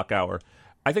 9 o'clock hour.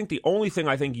 I think the only thing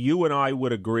I think you and I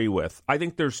would agree with, I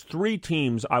think there's 3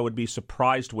 teams I would be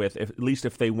surprised with, at least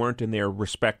if they weren't in their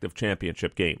respective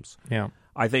championship games. Yeah.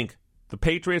 I think the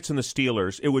Patriots and the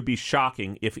Steelers, it would be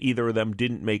shocking if either of them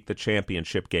didn't make the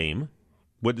championship game.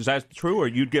 Is that true, or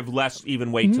you'd give less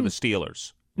even weight to the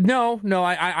Steelers? No,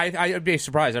 I'd be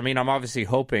surprised. I mean, I'm obviously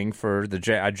hoping for the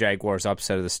Jaguars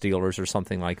upset of the Steelers or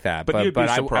something like that. But you'd be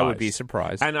surprised. I would be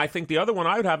surprised. And I think the other one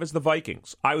I would have is the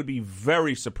Vikings. I would be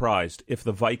very surprised if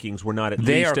the Vikings were not at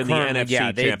least in the NFC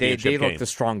Championship game. They look the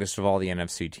strongest of all the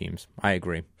NFC teams. I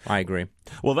agree.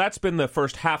 Well, that's been the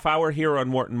first half hour here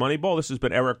on Wharton Moneyball. This has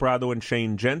been Eric Bradlow and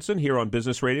Shane Jensen here on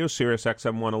Business Radio, Sirius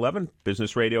XM 111,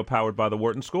 Business Radio powered by the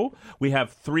Wharton School. We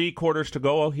have 3 quarters to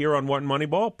go here on Wharton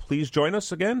Moneyball. Please join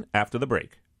us again after the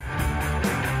break. On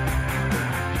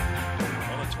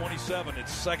the 27,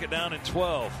 it's second down and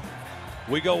 12.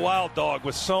 We go wild dog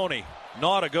with Sony.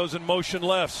 Nauta goes in motion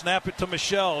left. Snap it to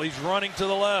Michelle. He's running to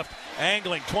the left.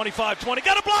 Angling. 25-20.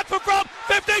 Got a block for Fromm.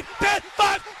 50, 10,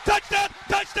 5. Touchdown.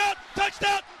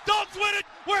 Dogs win it.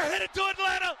 We're headed to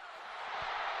Atlanta.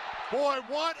 Boy,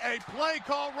 what a play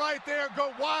call right there.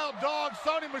 Go wild dog.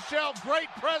 Sony Michel, great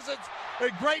presence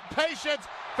and great patience.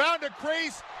 Found a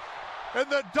crease. And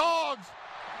the Dogs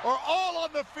are all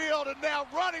on the field and now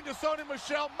running to Sony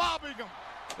Michel, mobbing him.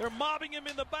 They're mobbing him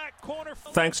in the back corner.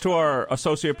 Thanks to our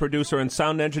associate producer and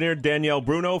sound engineer, Danielle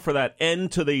Bruno, for that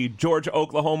end to the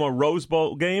Georgia-Oklahoma Rose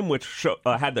Bowl game, which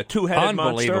had the two-headed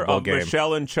monster of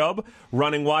Michelle and Chubb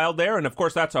running wild there. And, of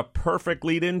course, that's a perfect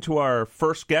lead-in to our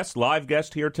first guest, live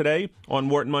guest here today on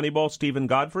Wharton Moneyball, Stephen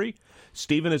Godfrey.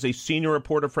 Stephen is a senior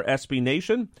reporter for SB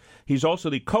Nation. He's also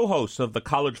the co-host of the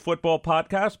college football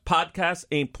podcast, Podcast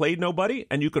Ain't Played Nobody,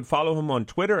 and you can follow him on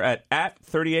Twitter at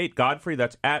 38Godfrey.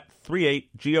 That's at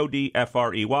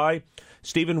 38GODFREY.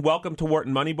 Stephen, welcome to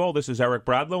Wharton Moneyball. This is Eric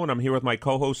Bradlow, and I'm here with my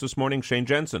co-host this morning, Shane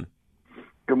Jensen.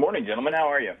 Good morning, gentlemen.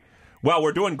 How are you? Well,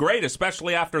 we're doing great,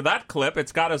 especially after that clip.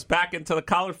 It's got us back into the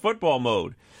college football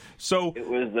mode. So it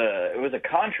was a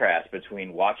contrast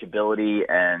between watchability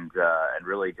and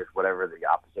really just whatever the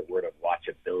opposite word of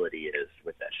watchability is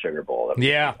with that Sugar Bowl.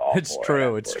 Yeah, it's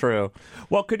true. It's true.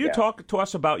 Well, could you talk to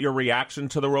us about your reaction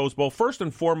to the Rose Bowl? First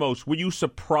and foremost, were you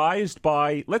surprised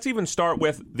by, let's even start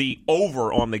with the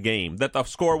over on the game, that the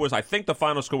score was, I think the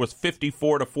final score was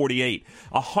 54-48,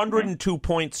 102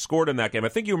 points scored in that game. I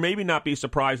think you maybe not be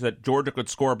surprised that Georgia could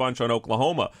score a bunch on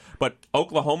Oklahoma, but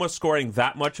Oklahoma scoring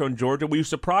that much on Georgia, were you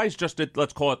surprised just at,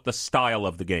 let's call it, the style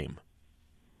of the game?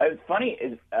 It's funny,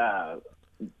 the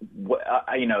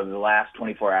last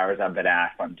 24 hours I've been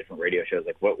asked on different radio shows,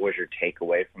 like, what was your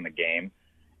takeaway from the game?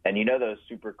 And those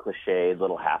super cliched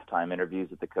little halftime interviews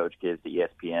that the coach gives to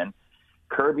ESPN?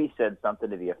 Kirby said something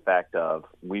to the effect of,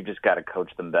 we've just got to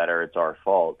coach them better, it's our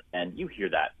fault. And you hear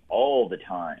that all the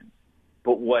time.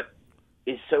 But what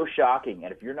is so shocking,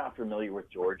 and if you're not familiar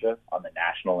with Georgia on the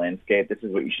national landscape, this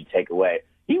is what you should take away.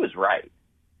 He was right.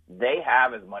 They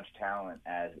have as much talent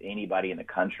as anybody in the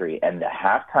country, and the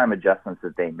halftime adjustments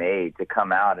that they made to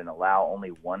come out and allow only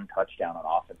 1 touchdown on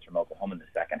offense from Oklahoma in the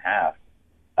second half,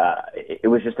 it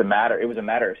was just a matter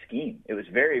of scheme. It was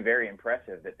very, very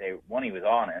impressive that one, he was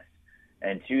honest,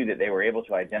 and 2, that they were able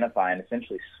to identify and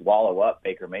essentially swallow up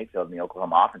Baker Mayfield in the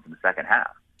Oklahoma offense in the second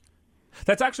half.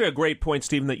 That's actually a great point,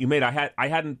 Stephen, that you made. I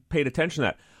hadn't paid attention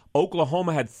to that.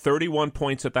 Oklahoma had 31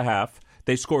 points at the half.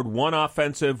 They scored 1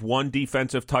 offensive, 1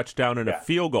 defensive touchdown, and a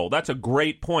field goal. That's a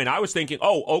great point. I was thinking,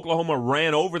 Oklahoma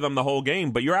ran over them the whole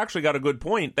game, but you actually got a good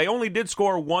point. They only did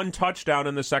score 1 touchdown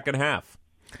in the second half.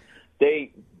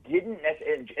 They didn't,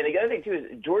 and the other thing, too,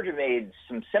 is Georgia made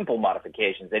some simple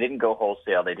modifications. They didn't go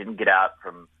wholesale. They didn't get out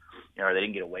from, or they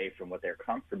didn't get away from what they're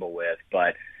comfortable with,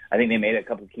 but I think they made a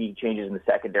couple of key changes in the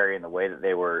secondary and the way that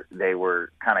they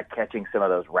were kind of catching some of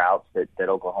those routes that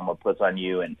Oklahoma puts on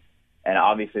you, and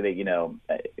obviously,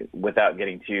 without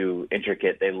getting too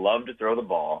intricate, they love to throw the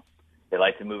ball. They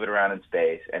like to move it around in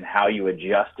space, and how you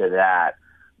adjust to that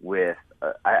with,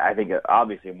 I think,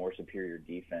 obviously a more superior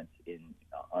defense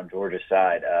on Georgia's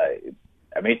side.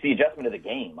 It's the adjustment of the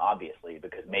game, obviously,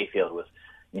 because Mayfield was,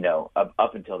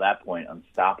 up until that point,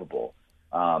 unstoppable.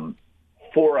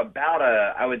 For about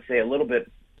I would say a little bit,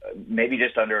 maybe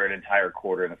just under an entire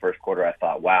quarter in the first quarter, I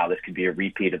thought, wow, this could be a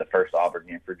repeat of the first Auburn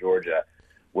game for Georgia,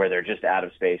 where they're just out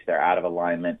of space, they're out of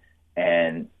alignment,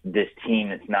 and this team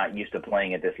that's not used to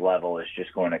playing at this level is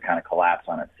just going to kind of collapse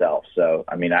on itself. So,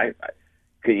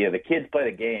 the kids play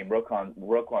the game.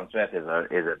 Roquan Smith is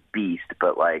a beast,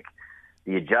 but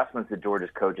the adjustments that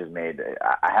Georgia's coaches made,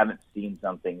 I haven't seen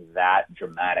something that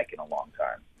dramatic in a long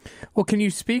time. Well, can you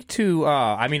speak to?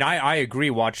 I agree.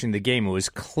 Watching the game, it was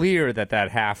clear that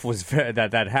half was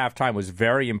that halftime was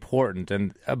very important,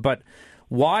 but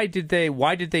why did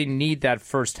they need that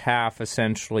first half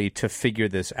essentially to figure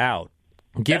this out?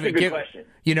 That's a good question.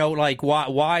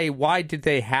 Why did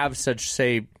they have such,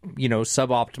 say,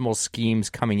 suboptimal schemes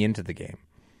coming into the game?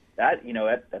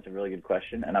 That's a really good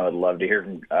question, and I would love to hear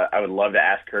from. I would love to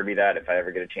ask Kirby that if I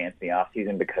ever get a chance in the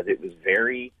offseason, because it was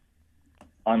very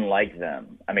unlike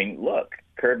them. Look,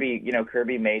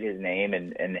 Kirby made his name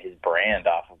and his brand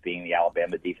off of being the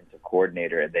Alabama defensive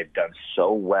coordinator, and they've done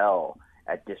so well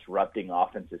at disrupting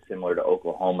offenses similar to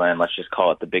Oklahoma, and let's just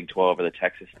call it the Big 12 or the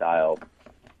Texas style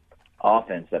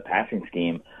offense, that passing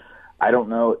scheme. I don't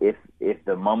know if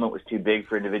the moment was too big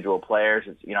for individual players.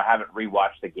 It's, I haven't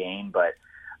rewatched the game, but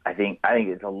I think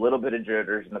it's a little bit of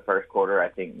jitters in the first quarter. I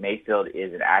think Mayfield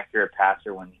is an accurate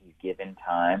passer when he's given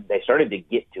time. They started to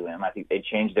get to him. I think they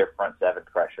changed their front seven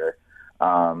pressure.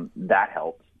 That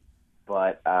helped.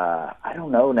 But I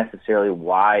don't know necessarily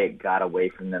why it got away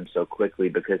from them so quickly,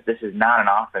 because this is not an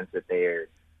offense that they are,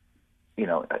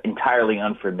 entirely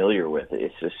unfamiliar with.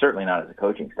 It's certainly not as a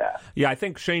coaching staff. Yeah, I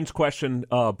think Shane's question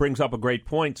brings up a great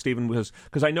point, Stephen,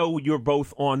 because I know you're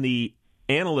both on the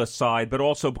analyst side, but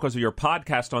also because of your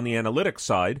podcast on the analytics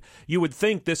side, you would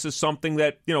think this is something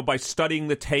that, by studying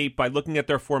the tape, by looking at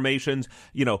their formations,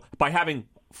 by having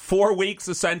 4 weeks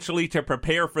essentially to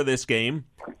prepare for this game,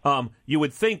 you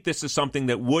would think this is something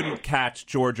that wouldn't catch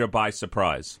Georgia by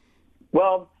surprise.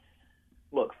 Well,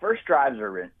 look, first drives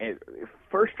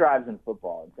in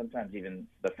football, and sometimes even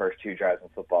the first 2 drives in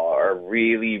football, are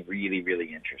really, really,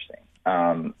 really interesting.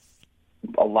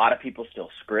 A lot of people still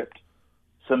script.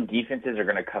 Some defenses are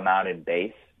going to come out in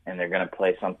base, and they're going to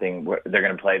play they're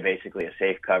going to play basically a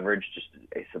safe coverage just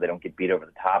so they don't get beat over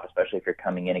the top, especially if you're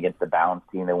coming in against a balanced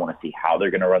team. They want to see how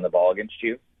they're going to run the ball against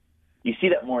you. You see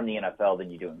that more in the NFL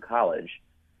than you do in college,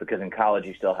 because in college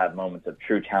you still have moments of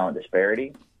true talent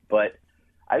disparity. But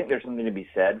I think there's something to be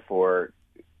said for,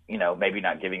 maybe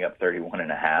not giving up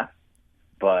 31.5,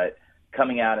 but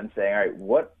coming out and saying, all right,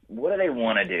 what do they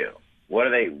want to do? What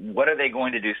are they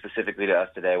going to do specifically to us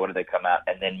today? What do they come out?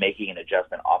 And then making an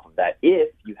adjustment off of that, if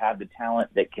you have the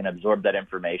talent that can absorb that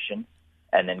information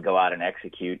and then go out and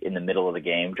execute in the middle of the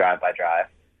game, drive by drive.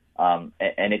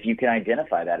 And if you can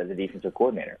identify that as a defensive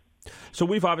coordinator. So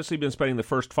we've obviously been spending the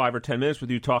first 5 or 10 minutes with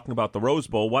you talking about the Rose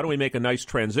Bowl. Why don't we make a nice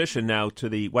transition now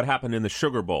to what happened in the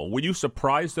Sugar Bowl? Were you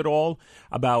surprised at all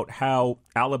about how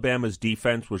Alabama's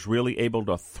defense was really able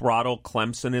to throttle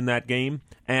Clemson in that game?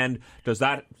 And does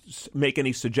that make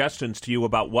any suggestions to you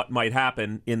about what might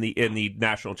happen in the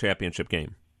national championship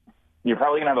game? You're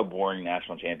probably going to have a boring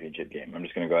national championship game. I'm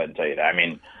just going to go ahead and tell you that.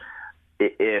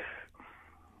 If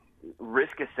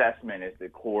risk assessment is the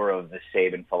core of the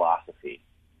Saban philosophy,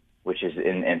 which is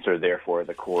and sort of therefore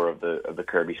the core of the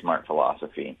Kirby Smart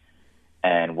philosophy.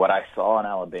 And what I saw in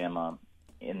Alabama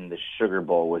in the Sugar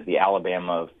Bowl was the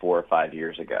Alabama of 4 or 5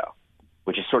 years ago,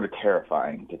 which is sort of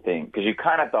terrifying to think, because you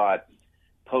kind of thought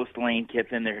post Lane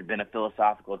Kiffin there had been a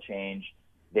philosophical change.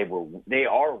 They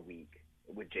are weak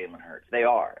with Jalen Hurts. They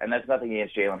are, and that's nothing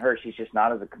against Jalen Hurts. He's just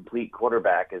not as a complete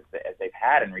quarterback as they've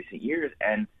had in recent years,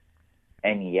 and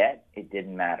yet it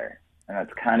didn't matter. And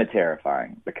that's kind of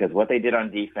terrifying, because what they did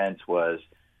on defense was,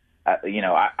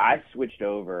 I switched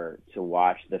over to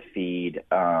watch the feed,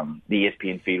 the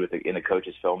ESPN feed in the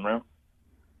coaches' film room.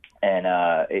 And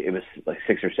it was like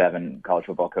 6 or 7 college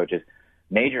football coaches.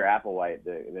 Major Applewhite,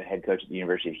 the head coach at the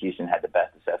University of Houston, had the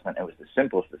best assessment. It was the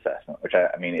simplest assessment, which,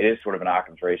 it is sort of an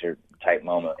Occam's razor type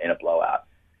moment in a blowout.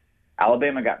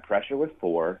 Alabama got pressure with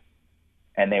 4.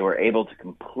 And they were able to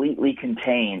completely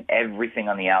contain everything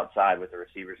on the outside with the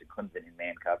receivers at Clemson in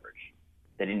man coverage.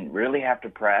 They didn't really have to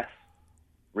press.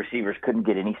 Receivers couldn't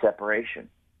get any separation.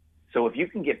 So if you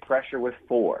can get pressure with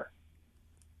 4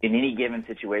 in any given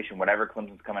situation, whatever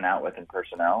Clemson's coming out with in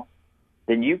personnel,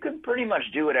 then you can pretty much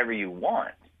do whatever you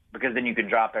want, because then you can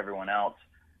drop everyone else,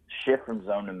 shift from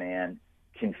zone to man,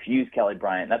 confuse Kelly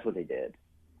Bryant. That's what they did.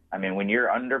 I mean, when you're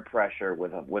under pressure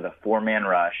with a 4-man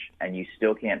rush and you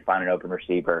still can't find an open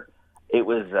receiver, it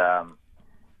was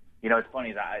it's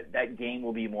funny that game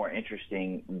will be more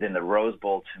interesting than the Rose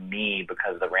Bowl to me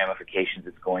because of the ramifications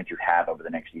it's going to have over the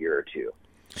next year or two.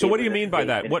 So what do you mean by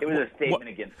that? It was a statement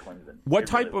against Clemson. What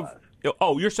type of –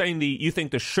 oh, you're saying you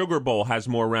think the Sugar Bowl has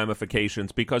more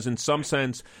ramifications because in some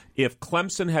sense, if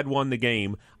Clemson had won the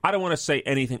game, I don't want to say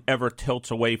anything ever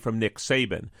tilts away from Nick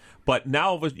Saban. But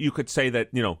now you could say that,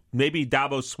 maybe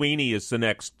Dabo Swinney is the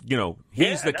next,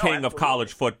 he's the king of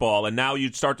college football, and now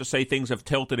you'd start to say things have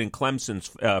tilted in Clemson's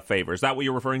favor. Is that what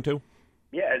you're referring to?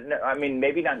 Yeah, no, I mean,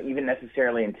 maybe not even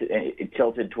necessarily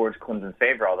tilted towards Clemson's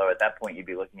favor, although at that point you'd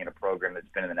be looking at a program that's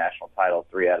been in the national title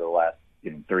 3 out of the last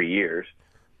 3 years.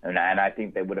 And I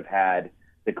think they would have had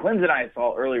 – the Clemson I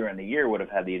saw earlier in the year would have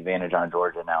had the advantage on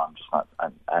Georgia. Now I'm just not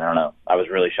 – I don't know. I was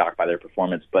really shocked by their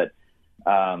performance. But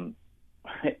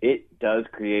it does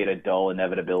create a dull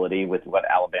inevitability with what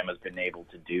Alabama's been able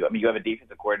to do. I mean, you have a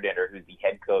defensive coordinator who's the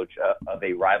head coach of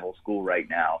a rival school right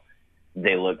now.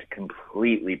 They looked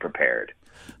completely prepared.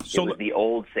 So it was the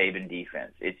old Saban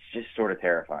defense. It's just sort of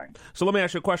terrifying. So let me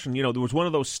ask you a question. There was one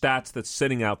of those stats that's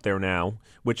sitting out there now,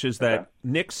 which is that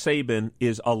Nick Saban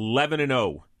is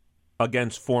 11-0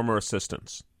 against former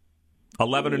assistants.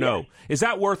 11-0. Is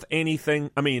that worth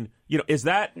anything? I mean, is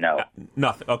that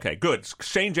nothing? Okay, good.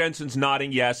 Shane Jensen's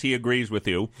nodding. Yes, he agrees with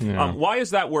you. Yeah. Why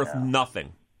is that worth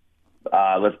nothing?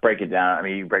 Let's break it down. I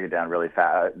mean, you break it down really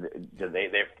fast.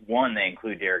 They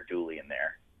include Derek Dooley in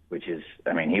there, which is,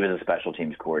 I mean, he was a special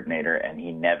teams coordinator, and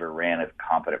he never ran a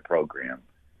competent program.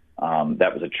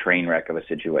 That was a train wreck of a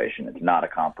situation. It's not a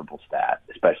comparable stat,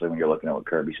 especially when you're looking at what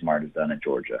Kirby Smart has done at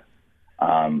Georgia.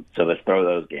 So let's throw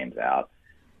those games out.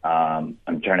 I'm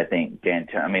trying to think.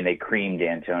 They creamed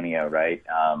D'Antonio, right?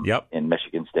 In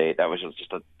Michigan State. That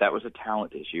was a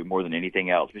talent issue more than anything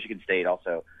else. Michigan State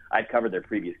also. I'd covered their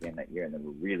previous game that year, and they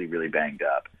were really, really banged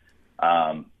up.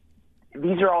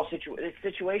 These are all it's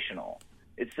situational.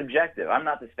 It's subjective. I'm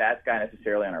not the stats guy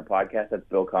necessarily on our podcast. That's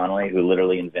Bill Connolly, who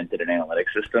literally invented an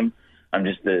analytics system. I'm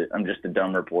just a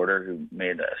dumb reporter who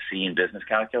made a C in business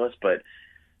calculus. But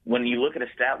when you look at a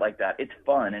stat like that, it's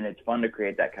fun, and it's fun to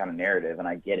create that kind of narrative, and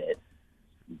I get it.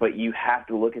 But you have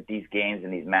to look at these games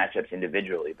and these matchups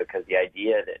individually, because the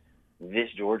idea that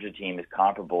this Georgia team is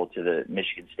comparable to the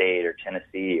Michigan State or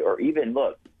Tennessee, or even,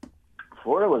 look,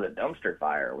 Florida was a dumpster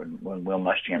fire when Will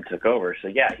Muschamp took over. So,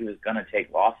 yeah, he was going to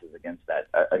take losses against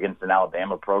an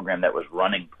Alabama program that was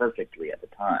running perfectly at the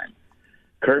time.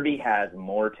 Kirby has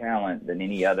more talent than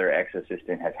any other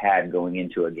ex-assistant has had going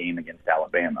into a game against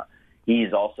Alabama. He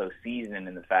is also seasoned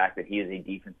in the fact that he is a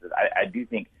defensive – I do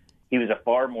think he was a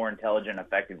far more intelligent,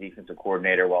 effective defensive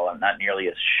coordinator, while I'm not nearly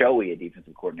as showy a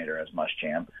defensive coordinator as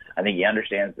Muschamp. I think he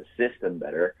understands the system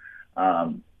better.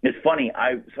 It's funny.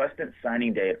 I spent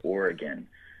signing day at Oregon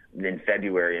in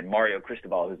February, and Mario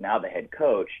Cristobal, who's now the head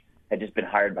coach, had just been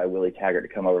hired by Willie Taggart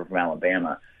to come over from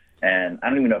Alabama. And I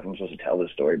don't even know if I'm supposed to tell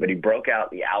this story, but he broke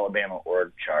out the Alabama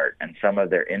org chart and some of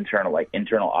their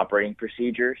internal operating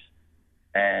procedures.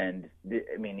 And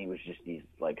he was just these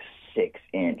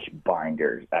 6-inch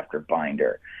binders after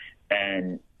binder.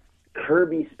 And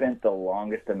Kirby spent the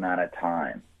longest amount of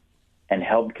time and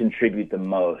helped contribute the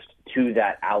most to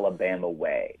that Alabama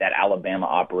way, that Alabama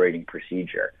operating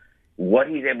procedure. What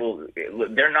he's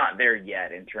they're not there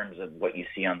yet in terms of what you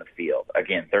see on the field.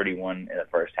 Again, 31 in the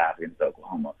first half against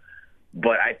Oklahoma.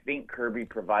 But I think Kirby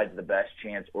provides the best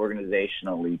chance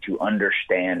organizationally to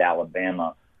understand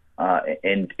Alabama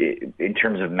in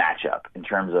terms of matchup, in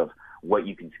terms of what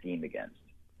you can scheme against.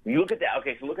 You look at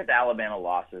look at the Alabama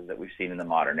losses that we've seen in the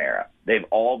modern era. They've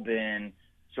all been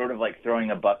sort of like throwing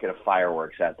a bucket of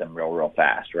fireworks at them real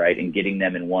fast, right, and getting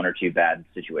them in one or two bad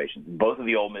situations. Both of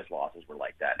the Ole Miss losses were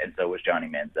like that, and so was Johnny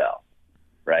Manziel,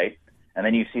 right? And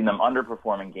then you've seen them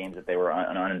underperforming games that they were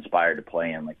uninspired to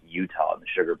play in, like Utah in the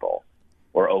Sugar Bowl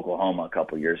or Oklahoma a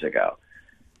couple years ago.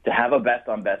 To have a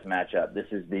best-on-best matchup, this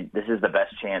is the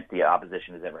best chance the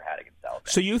opposition has ever had against Alabama.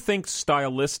 So you think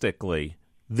stylistically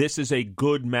this is a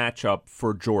good matchup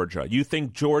for Georgia? You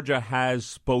think Georgia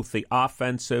has both the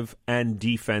offensive and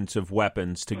defensive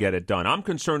weapons to get it done? I'm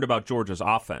concerned about Georgia's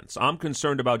offense. I'm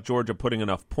concerned about Georgia putting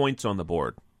enough points on the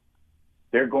board.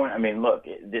 They're going. I mean, look,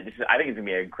 I think it's going to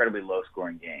be an incredibly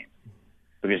low-scoring game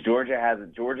because Georgia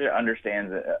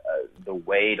understands the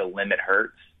way to limit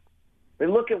Hurts. But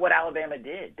look at what Alabama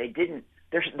did. They didn't.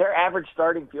 Their average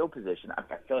starting field position. I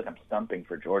feel like I'm stumping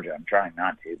for Georgia. I'm trying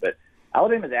not to, but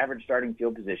Alabama's average starting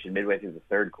field position midway through the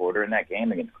third quarter in that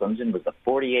game against Clemson was the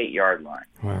 48-yard line.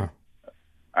 Wow.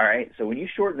 All right, so when you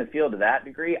shorten the field to that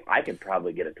degree, I could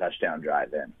probably get a touchdown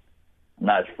drive in. I'm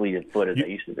not as fleet-footed as I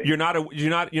used to be. You're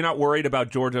not worried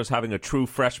about Georgia's having a true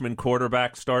freshman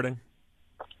quarterback starting?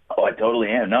 Oh, I totally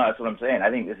am. No, that's what I'm saying. I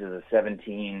think this is a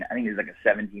 17. I think it's like a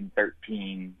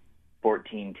 17-13,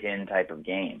 14-10 type of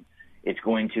game. It's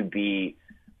going to be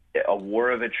a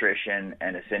war of attrition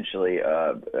and essentially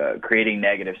creating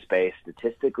negative space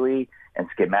statistically and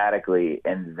schematically,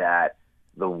 and that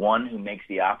the one who makes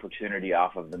the opportunity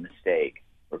off of the mistake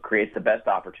or creates the best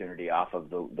opportunity off of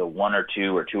the one or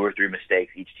two or three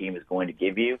mistakes each team is going to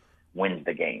give you wins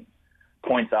the game.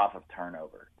 Points off of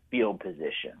turnover, field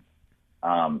position,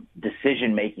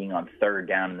 decision-making on third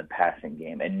down in the passing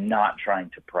game, and not trying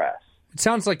to press. It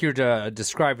sounds like you're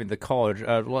describing the college,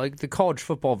 like the college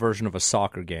football version of a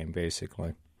soccer game,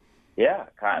 basically. Yeah,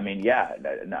 I mean, yeah.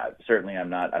 No, certainly, I'm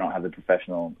not. I don't have the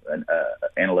professional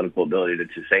analytical ability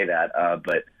to say that,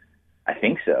 but I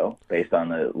think so, based on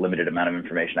the limited amount of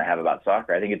information I have about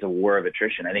soccer. I think it's a war of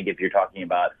attrition. I think if you're talking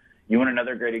about, you want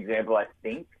another great example, I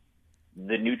think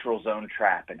the neutral zone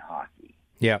trap in hockey.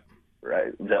 Yeah.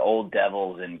 Right. The old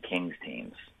Devils and Kings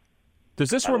teams. Does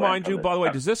this remind you, by the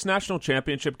way, does this national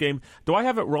championship game, do I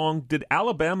have it wrong? Did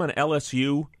Alabama and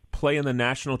LSU play in the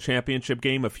national championship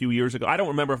game a few years ago? I don't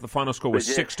remember if the final score was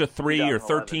 6-3 or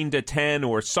 13-10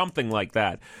 or something like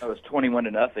that. It was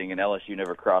 21-0, and LSU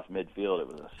never crossed midfield. It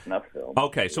was a snuff film.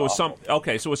 Okay, so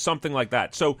it was something like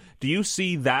that. So do you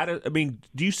see that? I mean,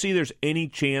 do you see there's any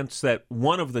chance that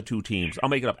one of the two teams, I'll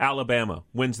make it up, Alabama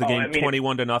wins the game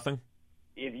 21-0?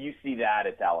 If you see that,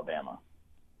 it's Alabama.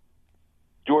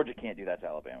 Georgia can't do that to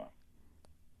Alabama.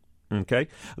 Okay.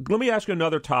 Let me ask you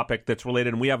another topic that's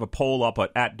related, and we have a poll up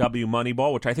at W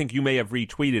Moneyball, which I think you may have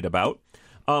retweeted about.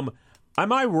 Am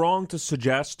I wrong to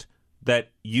suggest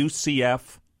that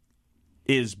UCF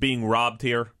is being robbed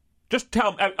here? Just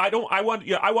tell me.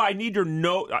 I need your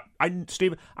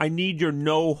Steve. I need your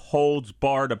no holds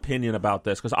barred opinion about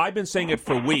this, because I've been saying it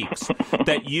for weeks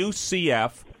that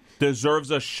UCF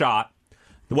deserves a shot.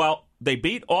 Well, they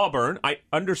beat Auburn. I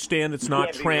understand it's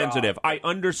not transitive.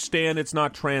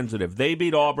 They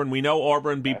beat Auburn. We know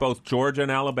Auburn beat both Georgia and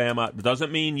Alabama. It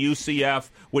doesn't mean UCF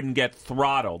wouldn't get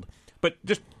throttled. But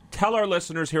just tell our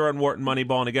listeners here on Wharton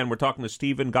Moneyball, and again, we're talking to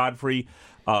Stephen Godfrey.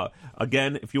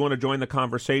 Again, if you want to join the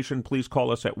conversation, please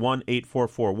call us at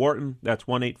 1-844-WHARTON. That's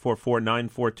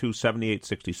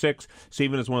 1-844-942-7866.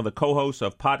 Stephen is one of the co-hosts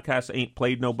of Podcasts Ain't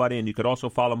Played Nobody, and you could also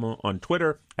follow him on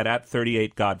Twitter at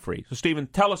 38Godfrey. So, Stephen,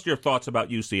 tell us your thoughts about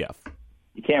UCF.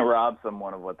 You can't rob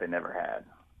someone of what they never had.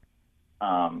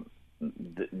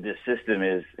 The system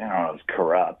is, I don't know, it's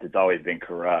corrupt. It's always been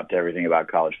corrupt. Everything about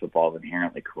college football is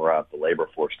inherently corrupt. The labor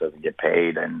force doesn't get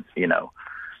paid, and,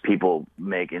 people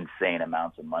make insane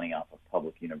amounts of money off of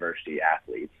public university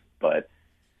athletes. But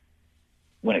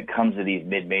when it comes to these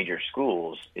mid-major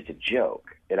schools, it's a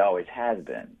joke. It always has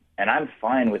been. And I'm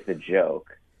fine with the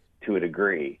joke to a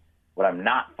degree. What I'm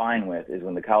not fine with is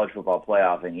when the College Football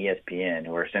Playoff and ESPN,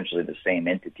 who are essentially the same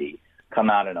entity,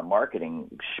 come out in a marketing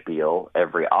spiel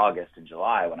every August and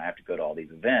July when I have to go to all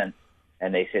these events,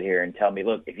 and they sit here and tell me,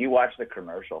 look, if you watch the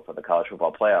commercial for the College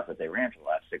Football Playoff that they ran for the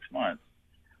last 6 months,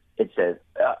 it says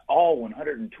all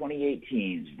 128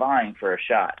 teams vying for a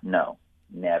shot. No,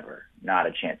 never, not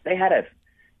a chance. They had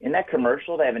in that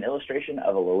commercial, they have an illustration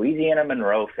of a Louisiana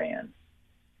Monroe fan,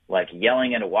 like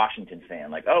yelling at a Washington fan,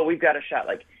 like, oh, we've got a shot.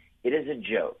 Like, it is a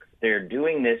joke. They're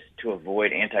doing this to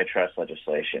avoid antitrust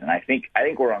legislation. And I think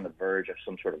we're on the verge of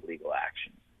some sort of legal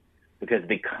action, because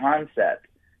the concept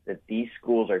that these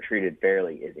schools are treated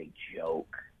fairly is a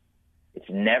joke. It's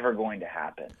never going to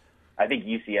happen. I think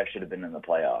UCF should have been in the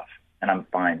playoff, and I'm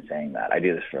fine saying that. I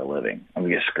do this for a living. I'm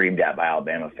going to get screamed at by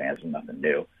Alabama fans with nothing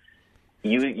new.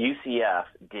 UCF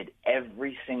did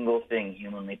every single thing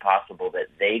humanly possible that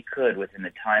they could within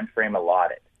the time frame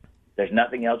allotted. There's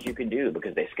nothing else you can do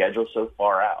because they schedule so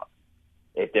far out.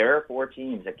 If there are 4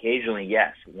 teams, occasionally,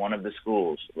 yes, one of the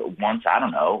schools, once, I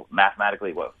don't know,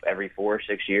 mathematically, every 4 or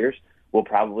 6 years, will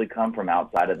probably come from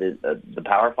outside of the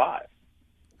Power 5.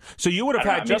 So you would have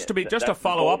had, just to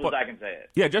follow up. I can say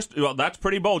it. Yeah, that's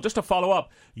pretty bold. Just to follow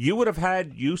up, you would have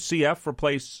had UCF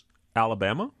replace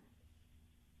Alabama?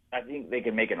 I think they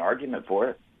can make an argument for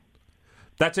it.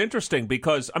 That's interesting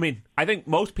because, I think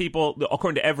most people,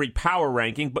 according to every power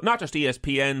ranking, but not just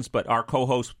ESPN's, but our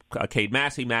co-host, Cade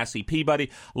Massey Peabody,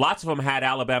 lots of them had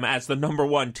Alabama as the number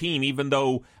 1 team, even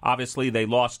though, obviously, they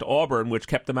lost to Auburn, which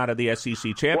kept them out of the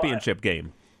SEC championship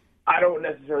game. I don't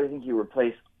necessarily think you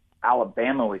replace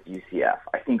Alabama with UCF.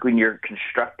 I think when you're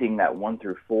constructing that 1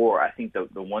 through 4, I think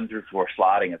the 1 through 4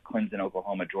 slotting of Clemson,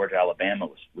 Oklahoma, Georgia, Alabama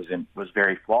was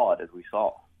very flawed, as we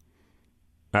saw.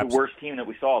 The worst team that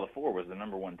we saw the 4 was the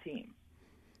number 1 team.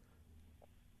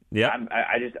 Yeah.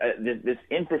 This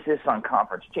emphasis on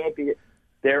conference champion,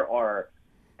 there are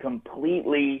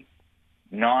completely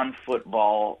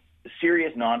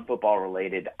serious non-football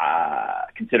related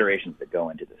considerations that go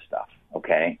into this stuff,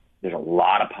 okay? There's a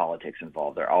lot of politics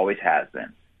involved. There always has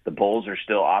been. The Bulls are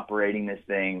still operating this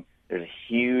thing. There's a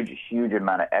huge, huge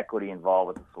amount of equity involved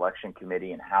with the selection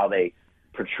committee and how they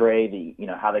portray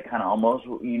how they kind of almost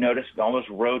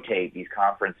rotate these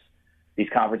conferences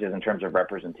in terms of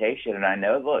representation. And I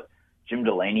know, look, Jim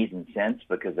Delaney's incensed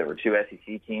because there were 2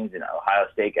 SEC teams and Ohio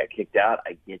State got kicked out.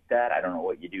 I get that. I don't know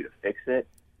what you do to fix it.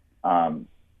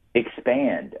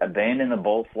 Abandon the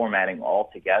bowl formatting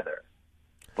altogether.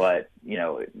 But,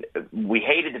 we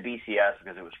hated the BCS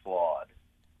because it was flawed.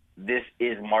 This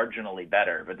is marginally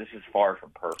better, but this is far from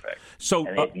perfect. So,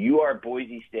 and if you are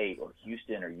Boise State or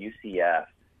Houston or UCF,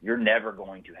 you're never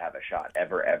going to have a shot,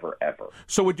 ever, ever, ever.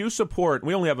 So would you support,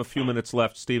 we only have a few minutes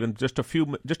left, Stephen, just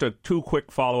 2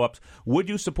 quick follow-ups. Would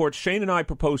you support, Shane and I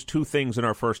proposed 2 things in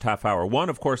our first half hour. One,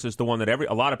 of course, is the one that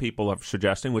a lot of people are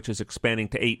suggesting, which is expanding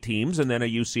to 8 teams, and then a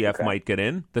UCF might get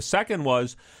in. The second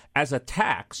was, as a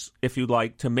tax, if you'd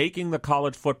like, to making the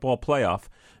college football playoff,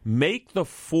 make the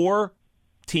 4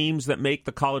 teams that make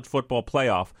the college football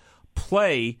playoff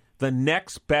play the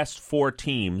next best 4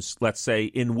 teams, let's say,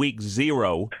 in week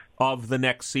 0 of the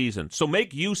next season. So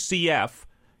make UCF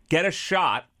get a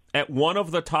shot at one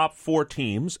of the top 4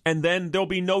 teams, and then there'll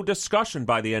be no discussion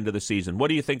by the end of the season. What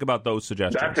do you think about those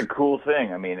suggestions? That's a cool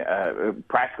thing. I mean,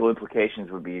 practical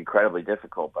implications would be incredibly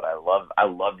difficult, but I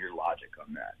love your logic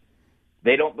on that.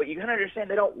 They don't, but you can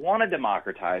understand they don't want to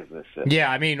democratize this system.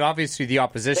 Yeah, I mean, obviously the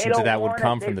opposition to that would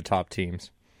come from the top teams.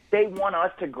 They want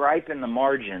us to gripe in the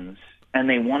margins, and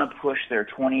they want to push their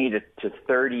 20 to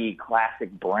 30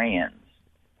 classic brands.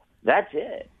 That's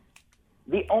it.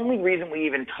 The only reason we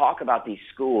even talk about these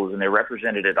schools and they're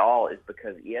represented at all is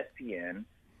because ESPN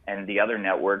and the other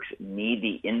networks need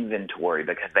the inventory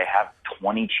because they have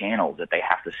 20 channels that they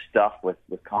have to stuff with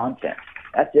content.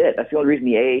 That's it. That's the only reason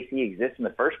the AAC exists in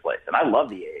the first place. And I love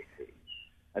the AAC.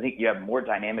 I think you have more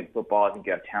dynamic football. I think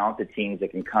you have talented teams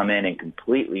that can come in and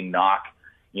completely knock,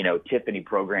 Tiffany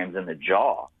programs in the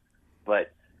jaw.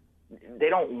 But they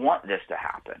don't want this to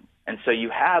happen. And so you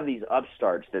have these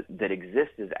upstarts that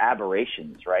exist as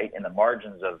aberrations, right, in the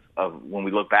margins of when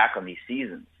we look back on these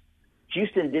seasons.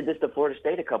 Houston did this to Florida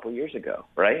State a couple years ago,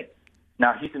 right?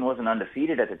 Now, Houston wasn't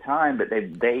undefeated at the time, but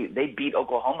they beat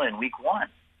Oklahoma in week 1.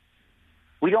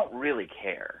 We don't really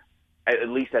care, at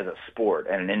least as a sport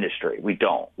and an industry. We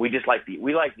don't. We just like the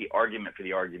argument for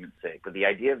the argument's sake. But the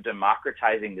idea of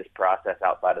democratizing this process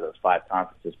outside of those 5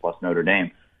 conferences plus Notre Dame,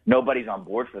 nobody's on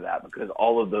board for that because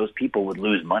all of those people would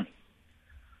lose money.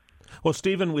 Well,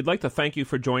 Stephen, we'd like to thank you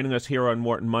for joining us here on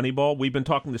Wharton Moneyball. We've been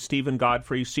talking to Stephen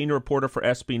Godfrey, senior reporter for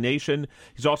SB Nation.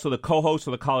 He's also the co-host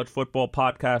of the College Football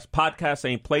Podcast. Podcast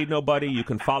Ain't Played Nobody. You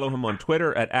can follow him on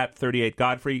Twitter at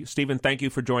 38Godfrey. Stephen, thank you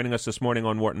for joining us this morning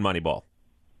on Wharton Moneyball.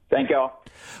 Thank y'all.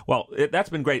 Well, that's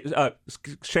been great.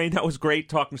 Shane, that was great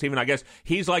talking to Stephen. I guess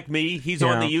he's like me. He's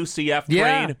on the UCF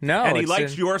train. And he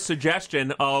likes your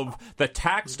suggestion of the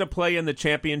tax to play in the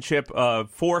championship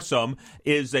foursome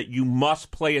is that you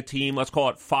must play a team, let's call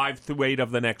it 5 through 8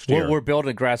 of the next year. We're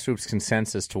building a grassroots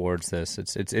consensus towards this.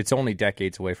 It's only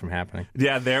decades away from happening.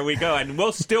 Yeah, there we go. And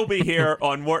we'll still be here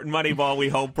on Wharton Moneyball, we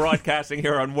hope, broadcasting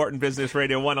here on Wharton Business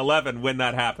Radio 111 when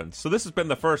that happens. So this has been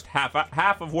the first half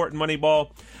of Wharton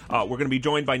Moneyball. We're going to be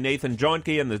joined by Nathan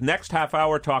Jahnke in the next half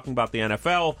hour talking about the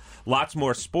NFL. Lots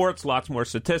more sports, lots more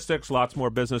statistics, lots more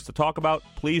business to talk about.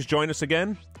 Please join us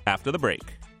again after the break.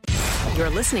 You're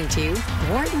listening to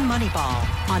Wharton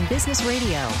Moneyball on Business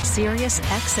Radio, Sirius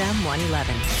XM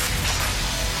 111.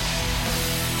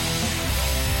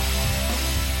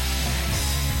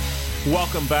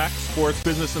 Welcome back, sports,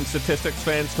 business, and statistics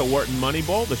fans, to Wharton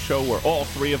Moneyball, the show where all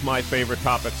 3 of my favorite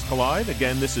topics collide.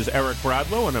 Again, this is Eric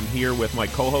Bradlow, and I'm here with my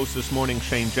co-host this morning,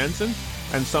 Shane Jensen,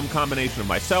 and some combination of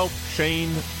myself,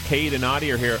 Shane, Kate, and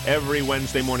Adi are here every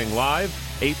Wednesday morning live,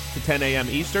 8 to 10 a.m.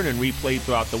 Eastern, and replayed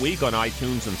throughout the week on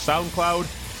iTunes and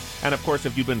SoundCloud. And, of course,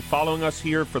 if you've been following us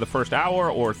here for the first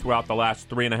hour or throughout the last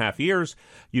 3.5 years,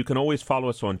 you can always follow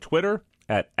us on Twitter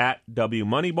at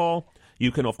WMoneyball.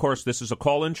 You can, of course, this is a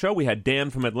call-in show. We had Dan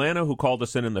from Atlanta who called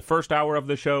us in the first hour of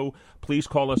the show. Please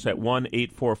call us at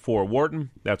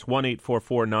 1-844-WHARTON. That's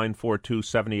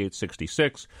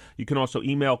 1-844-942-7866. You can also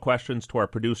email questions to our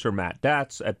producer, Matt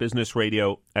Datz, at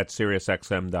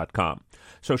businessradio@SiriusXM.com.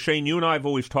 So, Shane, you and I have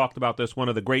always talked about this. One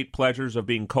of the great pleasures of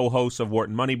being co-hosts of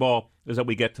Wharton Moneyball is that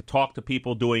we get to talk to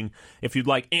people doing, if you'd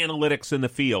like, analytics in the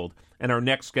field. And our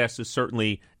next guest is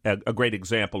certainly a great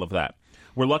example of that.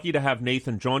 We're lucky to have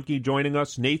Nathan Jahnke joining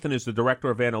us. Nathan is the Director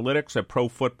of Analytics at Pro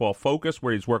Football Focus,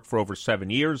 where he's worked for over 7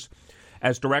 years.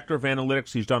 As Director of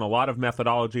Analytics, he's done a lot of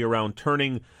methodology around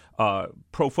turning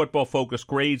Pro Football Focus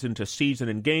grades into season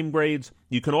and game grades.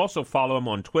 You can also follow him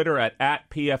on Twitter at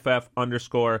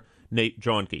 @PFF_Nate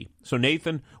Jahnke. So,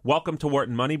 Nathan, welcome to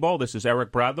Wharton Moneyball. This is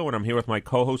Eric Bradlow, and I'm here with my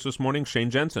co-host this morning,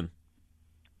 Shane Jensen.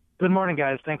 Good morning,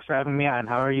 guys. Thanks for having me on.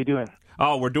 How are you doing?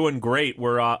 Oh, we're doing great.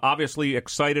 We're obviously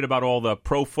excited about all the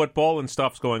pro football and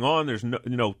stuff's going on. There's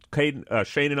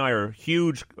Shane and I are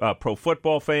huge pro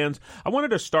football fans. I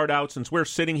wanted to start out, since we're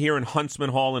sitting here in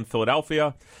Huntsman Hall in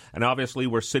Philadelphia, and obviously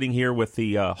we're sitting here with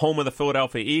the home of the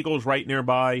Philadelphia Eagles right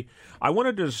nearby. I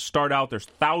wanted to start out, there's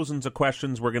thousands of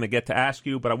questions we're going to get to ask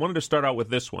you, but I wanted to start out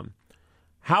with this one.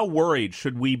 How worried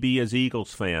should we be as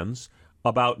Eagles fans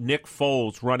about Nick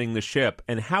Foles running the ship,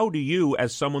 and how do you,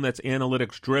 as someone that's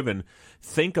analytics-driven,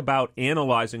 think about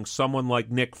analyzing someone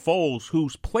like Nick Foles,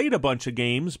 who's played a bunch of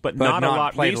games, but not a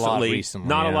lot recently?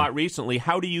 Not a lot recently.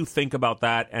 How do you think about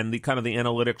that and the kind of the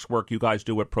analytics work you guys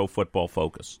do at Pro Football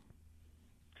Focus?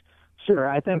 Sure.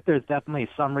 I think there's definitely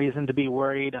some reason to be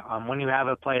worried. When you have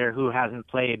a player who hasn't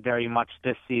played very much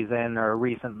this season or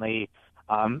recently,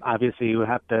 obviously, you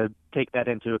have to take that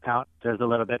into account. There's a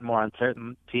little bit more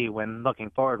uncertainty when looking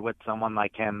forward with someone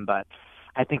like him, but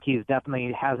I think he's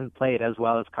definitely hasn't played as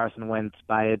well as Carson Wentz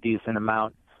by a decent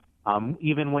amount.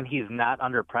 Even when he's not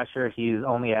under pressure, he's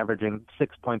only averaging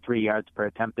 6.3 yards per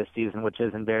attempt this season, which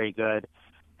isn't very good.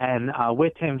 And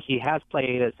with him, he has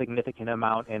played a significant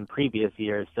amount in previous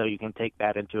years, so you can take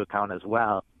that into account as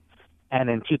well. And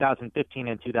in 2015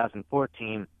 and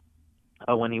 2014,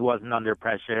 when he wasn't under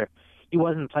pressure, he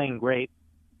wasn't playing great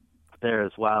there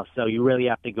as well. So you really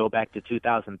have to go back to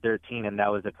 2013, and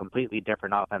that was a completely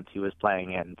different offense he was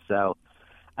playing in. So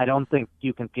I don't think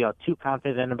you can feel too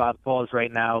confident about Foles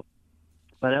right now,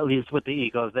 but at least with the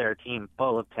Eagles, they're a team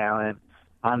full of talent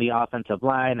on the offensive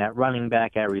line, at running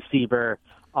back, at receiver,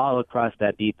 all across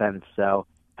that defense. So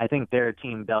I think they're a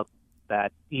team built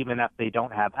that even if they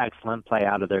don't have excellent play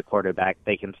out of their quarterback,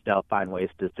 they can still find ways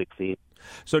to succeed.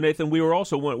 So, Nathan, we were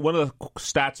also, one of the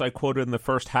stats I quoted in the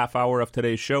first half hour of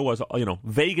today's show was,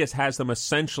 Vegas has them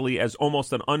essentially as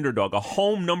almost an underdog, a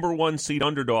home number 1 seed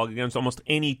underdog against almost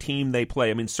any team they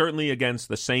play. I mean, certainly against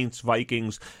the Saints,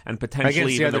 Vikings, and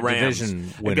potentially even the Rams.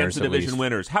 Against the division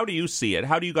winners. How do you see it?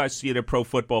 How do you guys see it at Pro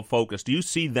Football Focus? Do you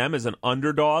see them as an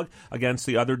underdog against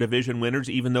the other division winners,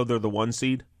 even though they're the 1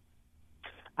 seed?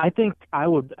 I think I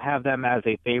would have them as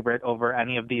a favorite over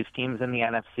any of these teams in the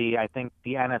NFC. I think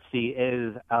the NFC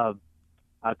is a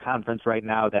conference right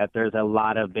now that there's a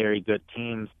lot of very good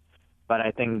teams, but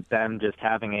I think them just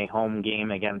having a home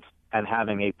game against and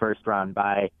having a first-round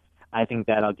bye, I think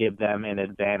that'll give them an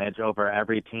advantage over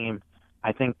every team.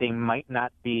 I think they might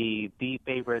not be the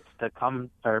favorites to come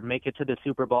or make it to the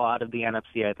Super Bowl out of the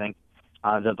NFC. I think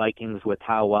the Vikings, with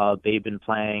how well they've been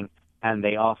playing, and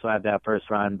they also have that first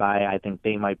round bye, I think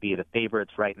they might be the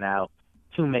favorites right now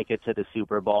to make it to the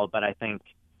Super Bowl. But I think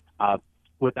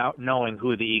without knowing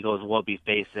who the Eagles will be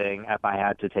facing, if I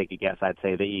had to take a guess, I'd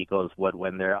say the Eagles would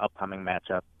win their upcoming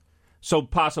matchup. So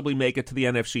possibly make it to the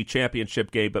NFC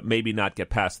Championship game, but maybe not get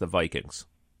past the Vikings.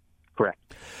 Correct.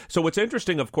 So what's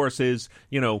interesting, of course, is,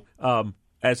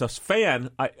 as a fan,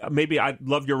 I'd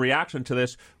love your reaction to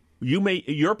this.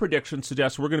 Your prediction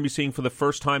suggests we're going to be seeing for the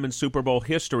first time in Super Bowl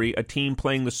history a team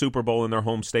playing the Super Bowl in their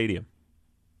home stadium.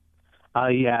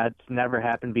 Yeah, it's never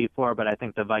happened before, but I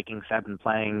think the Vikings have been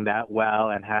playing that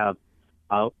well and have,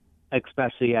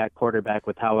 especially at quarterback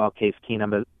with how well Case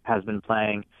Keenum has been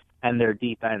playing, and their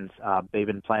defense, they've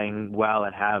been playing well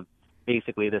and have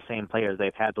basically the same players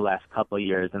they've had the last couple of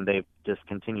years, and they've just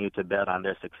continued to build on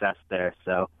their success there.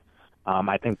 So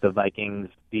I think the Vikings,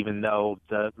 even though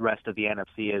the rest of the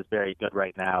NFC is very good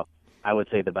right now, I would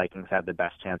say the Vikings have the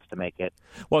best chance to make it.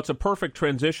 Well, it's a perfect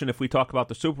transition if we talk about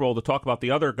the Super Bowl to talk about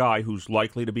the other guy who's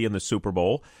likely to be in the Super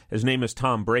Bowl. His name is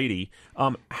Tom Brady.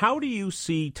 How do you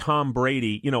see Tom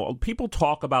Brady? People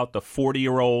talk about the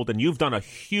 40-year-old, and you've done a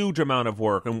huge amount of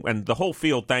work, and the whole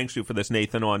field thanks you for this,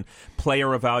 Nathan, on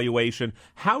player evaluation.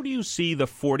 How do you see the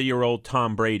 40-year-old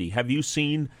Tom Brady? Have you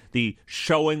seen the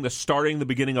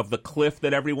beginning of the cliff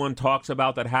that everyone talks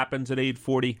about that happens at age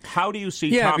 40? How do you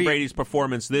see Tom Brady's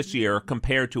performance this year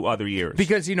compared to other years?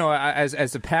 Because,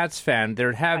 as a Pats fan,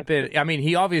 there have been,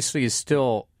 he obviously is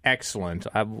still excellent.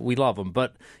 We love him.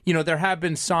 But, there have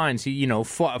been signs,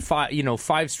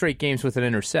 5 straight games with an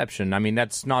interception.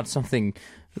 That's not something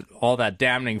all that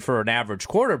damning for an average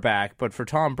quarterback, but for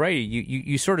Tom Brady,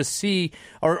 you sort of see,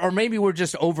 or maybe we're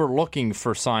just overlooking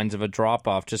for signs of a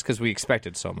drop-off just because we expect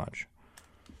it so much.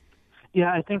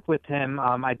 Yeah, I think with him,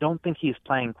 I don't think he's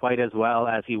playing quite as well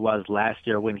as he was last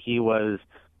year when he was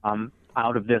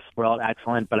out of this world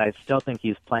excellent, but I still think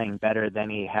he's playing better than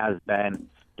he has been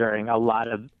during a lot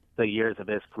of the years of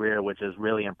his career, which is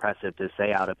really impressive to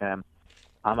say out of him.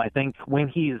 I think when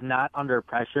he's not under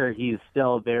pressure, he's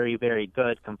still very, very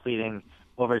good, completing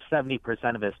over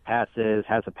 70% of his passes,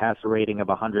 has a passer rating of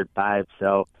 105.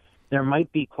 So there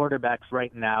might be quarterbacks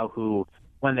right now who,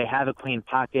 when they have a clean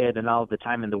pocket and all the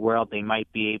time in the world, they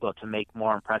might be able to make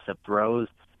more impressive throws.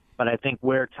 But I think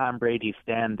where Tom Brady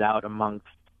stands out amongst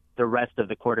the rest of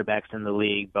the quarterbacks in the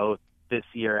league, both this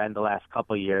year and the last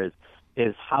couple of years,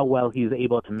 is how well he's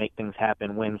able to make things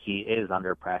happen when he is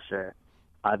under pressure.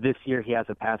 This year he has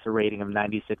a passer rating of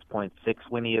 96.6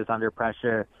 when he is under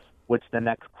pressure, which the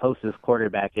next closest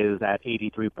quarterback is at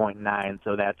 83.9.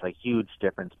 So that's a huge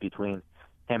difference between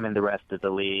him and the rest of the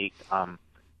league.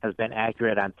 Has been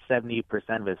accurate on 70%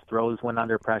 of his throws when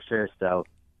under pressure. So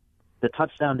the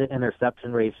touchdown to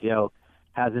interception ratio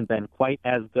hasn't been quite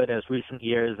as good as recent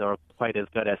years or quite as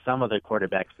good as some other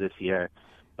quarterbacks this year.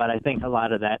 But I think a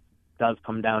lot of that does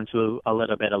come down to a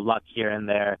little bit of luck here and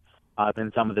there.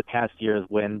 In some of the past years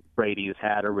when Brady's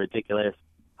had a ridiculous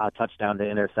touchdown to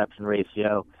interception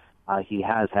ratio, he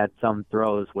has had some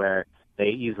throws where they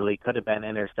easily could have been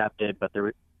intercepted, but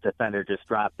the defender just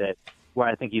dropped it, where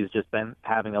I think he's just been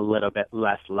having a little bit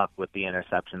less luck with the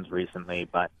interceptions recently.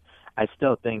 But I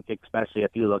still think, especially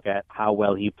if you look at how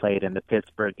well he played in the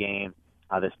Pittsburgh game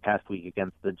this past week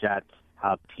against the Jets,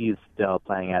 he's still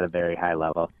playing at a very high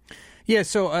level. Yeah,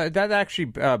 so that actually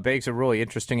begs a really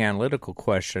interesting analytical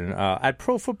question. At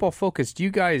Pro Football Focus, do you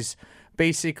guys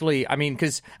basically, I mean,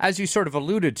 because as you sort of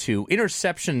alluded to,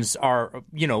 interceptions are,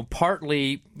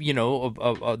 partly,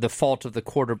 the fault of the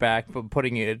quarterback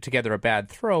putting together a bad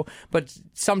throw, but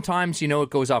sometimes, it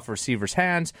goes off a receiver's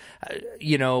hands,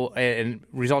 and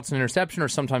results in interception, or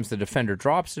sometimes the defender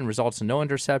drops and results in no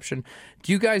interception.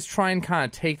 Do you guys try and kind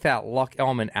of take that luck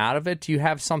element out of it? Do you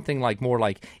have something more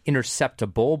like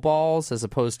interceptable balls as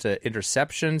opposed to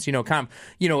interceptions?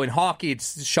 In hockey,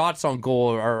 it's shots on goal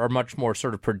are much more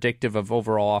sort of predictive of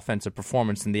overall offensive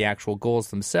performance than the actual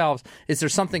goals themselves. Is there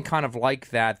something kind of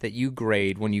like that you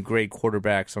grade when you grade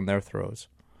quarterbacks on their throws?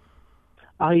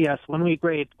 Yes. When we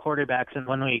grade quarterbacks and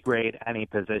when we grade any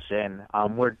position,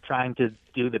 we're trying to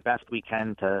do the best we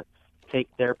can to take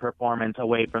their performance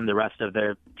away from the rest of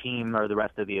their team or the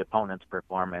rest of the opponent's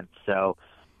performance. So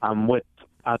with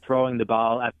throwing the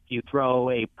ball, if you throw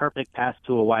a perfect pass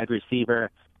to a wide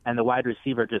receiver and the wide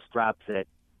receiver just drops it,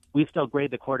 we still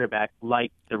grade the quarterback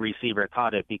like the receiver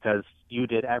caught it because you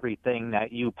did everything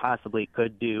that you possibly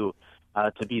could do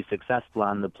to be successful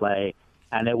on the play,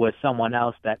 and it was someone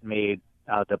else that made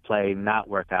the play not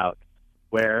work out.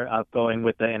 Where going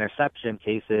with the interception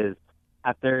cases,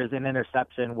 if there's an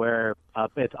interception where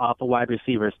it's off a wide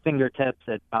receiver's fingertips,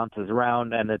 it bounces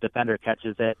around, and the defender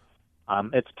catches it,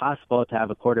 it's possible to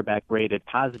have a quarterback graded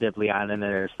positively on an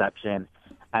interception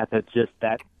if it's just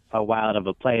that a wild of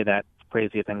a play that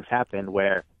crazy things happen,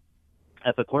 where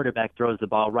if a quarterback throws the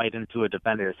ball right into a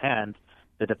defender's hand,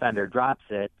 the defender drops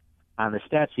it. On the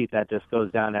stat sheet, that just goes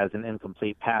down as an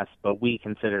incomplete pass, but we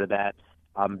consider that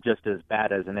just as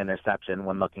bad as an interception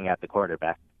when looking at the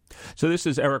quarterback. So this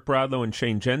is Eric Bradlow and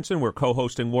Shane Jensen. We're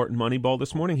co-hosting Wharton Moneyball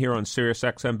this morning here on Sirius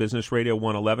XM Business Radio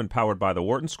 111, powered by the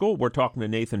Wharton School. We're talking to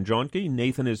Nathan Jahnke.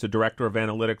 Nathan is the Director of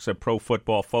Analytics at Pro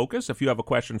Football Focus. If you have a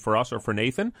question for us or for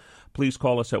Nathan, please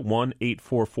call us at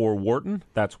 1-844-WHARTON.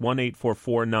 That's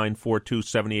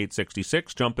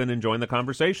 1-844-942-7866. Jump in and join the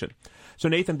conversation. So,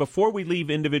 Nathan, before we leave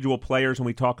individual players and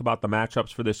we talk about the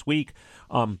matchups for this week,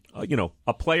 a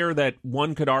player that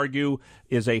one could argue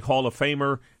is a Hall of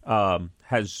Famer,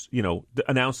 has,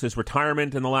 announced his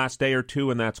retirement in the last day or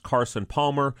two, and that's Carson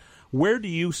Palmer. Where do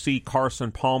you see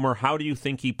Carson Palmer? How do you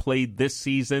think he played this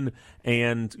season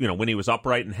and, when he was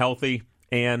upright and healthy?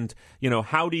 And,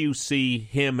 how do you see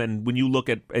him? And when you look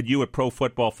at you at Pro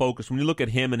Football Focus, when you look at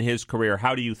him and his career,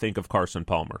 how do you think of Carson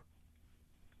Palmer?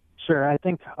 Sure. I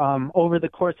think over the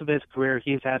course of his career,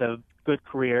 he's had a good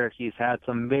career. He's had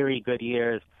some very good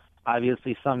years.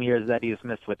 Obviously, some years that he's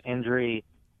missed with injury.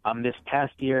 This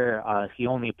past year, he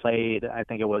only played, I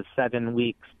think it was 7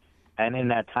 weeks. And in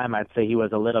that time, I'd say he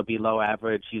was a little below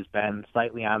average. He's been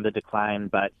slightly on the decline.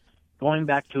 But going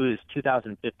back to his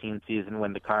 2015 season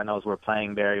when the Cardinals were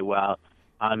playing very well,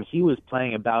 he was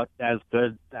playing about as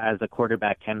good as a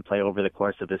quarterback can play over the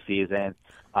course of the season,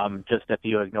 just if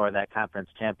you ignore that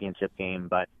conference championship game.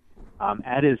 But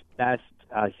at his best,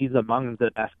 he's among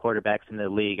the best quarterbacks in the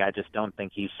league. I just don't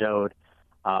think he showed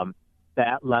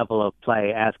that level of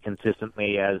play as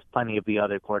consistently as plenty of the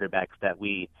other quarterbacks that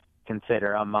we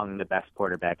consider among the best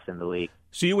quarterbacks in the league.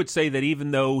 So you would say that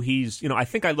even though he's, I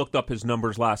think I looked up his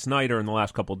numbers last night or in the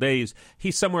last couple of days,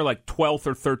 he's somewhere like 12th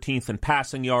or 13th in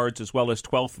passing yards as well as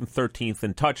 12th and 13th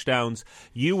in touchdowns.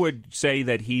 You would say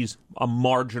that he's a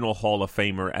marginal Hall of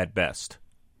Famer at best.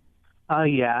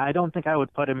 Yeah, I don't think I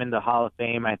would put him in the Hall of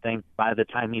Fame. I think by the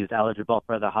time he's eligible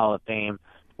for the Hall of Fame,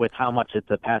 with how much it's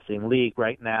a passing league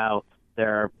right now,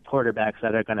 there are quarterbacks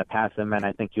that are going to pass him, and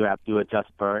I think you have to adjust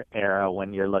for era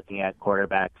when you're looking at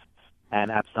quarterbacks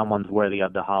and if someone's worthy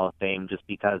of the Hall of Fame just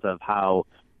because of how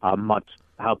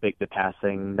big the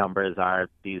passing numbers are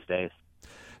these days.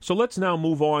 So let's now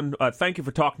move on. Thank you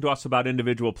for talking to us about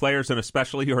individual players and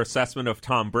especially your assessment of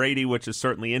Tom Brady, which is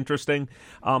certainly interesting.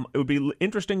 It would be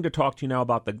interesting to talk to you now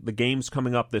about the games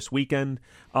coming up this weekend.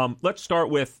 Let's start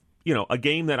with a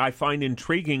game that I find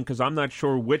intriguing because I'm not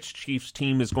sure which Chiefs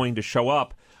team is going to show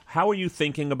up. How are you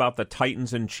thinking about the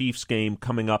Titans and Chiefs game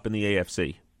coming up in the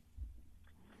AFC?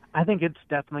 I think it's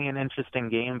definitely an interesting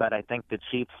game, but I think the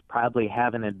Chiefs probably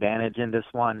have an advantage in this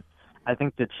one. I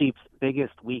think the Chiefs'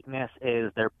 biggest weakness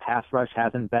is their pass rush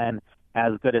hasn't been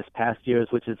as good as past years,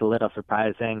 which is a little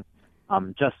surprising.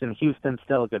 Justin Houston's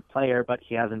still a good player, but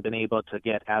he hasn't been able to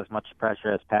get as much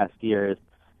pressure as past years.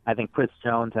 I think Chris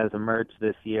Jones has emerged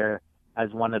this year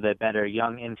as one of the better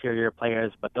young interior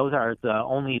players, but those are the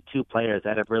only two players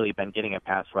that have really been getting a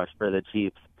pass rush for the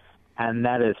Chiefs. And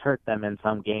that has hurt them in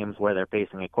some games where they're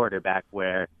facing a quarterback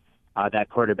where that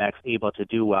quarterback's able to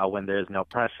do well when there's no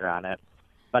pressure on it.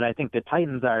 But I think the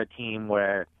Titans are a team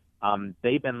where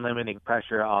they've been limiting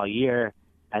pressure all year.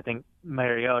 I think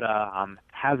Mariota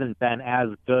hasn't been as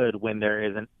good when there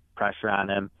isn't pressure on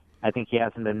him. I think he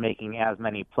hasn't been making as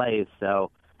many plays.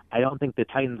 So I don't think the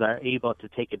Titans are able to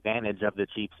take advantage of the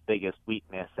Chiefs' biggest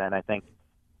weakness. And I think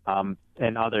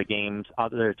in other games,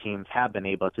 other teams have been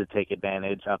able to take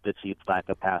advantage of the Chiefs' lack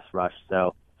of pass rush.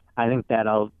 So I think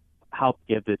that'll help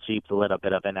give the Chiefs a little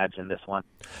bit of an edge in this one.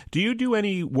 Do you do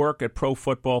any work at Pro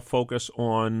Football Focus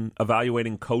on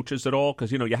evaluating coaches at all?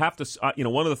 Because, you have to,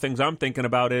 one of the things I'm thinking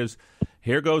about is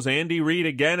here goes Andy Reid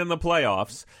again in the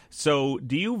playoffs. So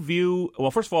do you view,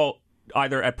 well, first of all,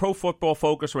 either at Pro Football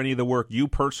Focus or any of the work you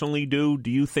personally do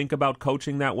you think about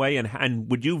coaching that way?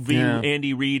 And would you view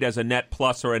Andy Reid as a net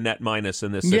plus or a net minus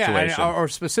in this situation? Yeah, or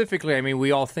specifically,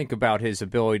 we all think about his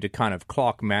ability to kind of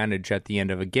clock manage at the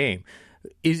end of a game.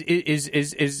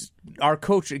 Is our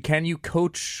coach, can you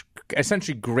coach,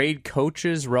 essentially grade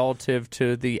coaches relative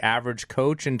to the average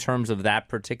coach in terms of that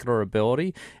particular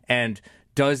ability? And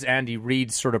does Andy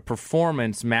Reid's sort of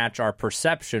performance match our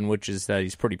perception, which is that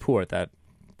he's pretty poor at that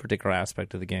particular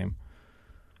aspect of the game?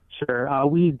 Sure.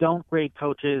 We don't grade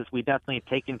coaches. We definitely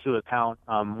take into account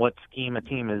what scheme a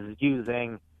team is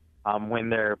using when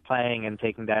they're playing and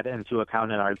taking that into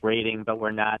account in our grading, but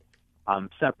we're not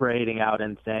separating out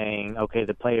and saying, okay,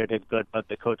 the player did good, but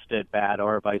the coach did bad,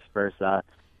 or vice versa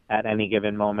at any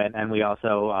given moment. And we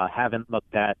also haven't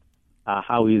looked at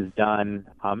how he's done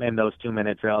in those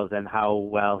 2-minute drills and how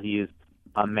well he's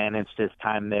managed his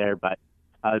time there. But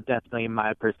definitely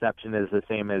my perception is the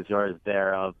same as yours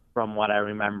there from what I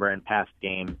remember in past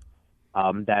games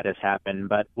that has happened.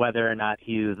 But whether or not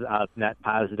he's net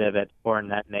positive or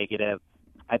net negative,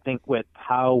 I think with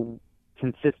how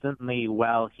consistently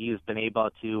well he's been able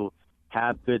to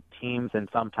have good teams and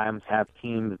sometimes have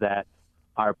teams that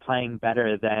are playing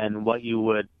better than what you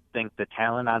would think the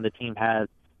talent on the team has,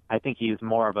 I think he's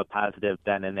more of a positive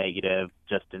than a negative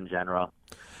just in general.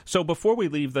 So before we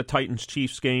leave the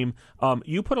Titans-Chiefs game,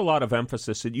 you put a lot of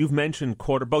emphasis. You've mentioned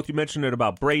both. You mentioned it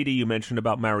about Brady. You mentioned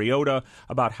about Mariota,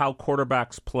 about how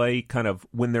quarterbacks play kind of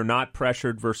when they're not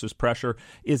pressured versus pressure.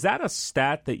 Is that a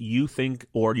stat that you think,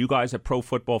 or you guys at Pro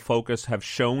Football Focus have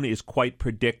shown is quite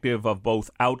predictive of both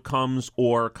outcomes,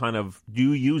 or kind of do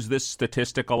you use this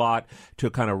statistic a lot to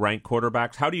kind of rank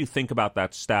quarterbacks? How do you think about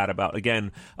that stat? About,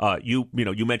 again, you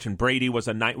mentioned Brady was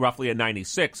roughly a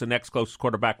 96. The next closest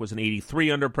quarterback was an 83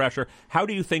 under pressure. How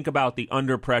do you think about the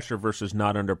under pressure versus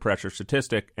not under pressure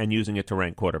statistic and using it to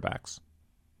rank quarterbacks?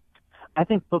 I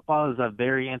think football is a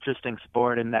very interesting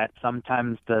sport in that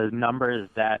sometimes the numbers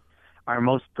that are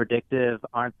most predictive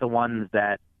aren't the ones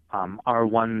that are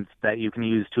ones that you can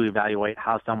use to evaluate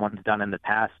how someone's done in the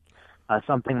past.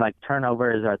 Something like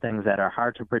turnovers are things that are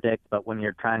hard to predict, but when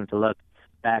you're trying to look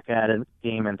back at a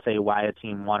game and say why a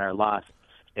team won or lost,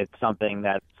 it's something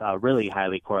that's really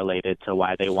highly correlated to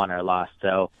why they won or lost.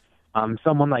 So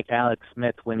someone like Alex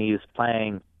Smith, when he's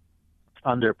playing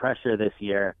under pressure this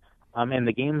year, in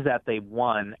the games that they've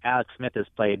won, Alex Smith has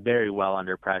played very well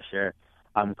under pressure,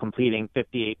 completing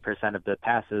 58% of the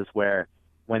passes, where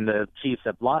when the Chiefs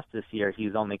have lost this year,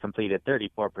 he's only completed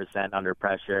 34% under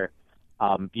pressure.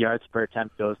 Yards per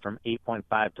attempt goes from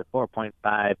 8.5 to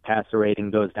 4.5. Passer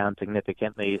rating goes down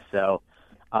significantly. So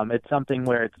it's something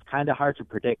where it's kind of hard to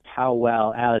predict how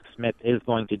well Alex Smith is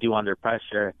going to do under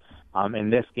pressure in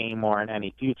this game or in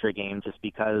any future game, just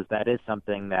because that is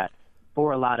something that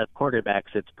for a lot of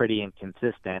quarterbacks it's pretty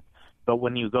inconsistent. But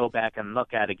when you go back and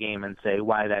look at a game and say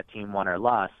why that team won or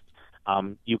lost,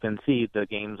 you can see the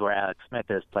games where Alex Smith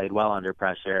has played well under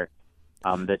pressure.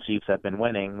 The Chiefs have been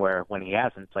winning, where when he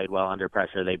hasn't played well under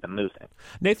pressure, they've been losing.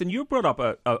 Nathan, you brought up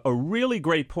a really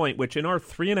great point, which in our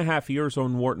 3.5 years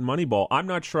on Wharton Moneyball, I'm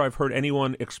not sure I've heard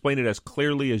anyone explain it as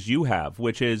clearly as you have,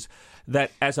 which is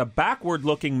that as a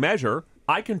backward-looking measure,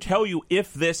 I can tell you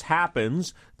if this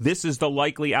happens, this is the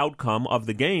likely outcome of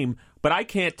the game, but I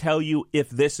can't tell you if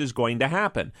this is going to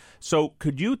happen. So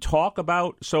could you talk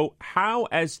about, how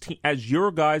as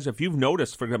your guys, if you've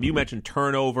noticed, for example, you mentioned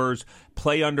turnovers,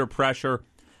 play under pressure,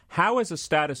 how as a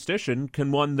statistician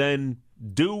can one then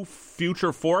do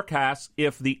future forecasts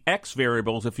if the X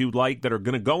variables, if you'd like, that are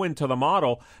going to go into the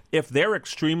model, if they're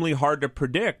extremely hard to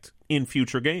predict in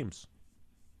future games?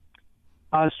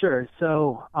 Sure.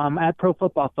 So at Pro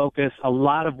Football Focus, a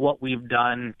lot of what we've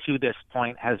done to this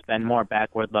point has been more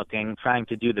backward-looking, trying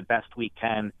to do the best we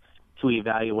can to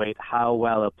evaluate how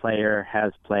well a player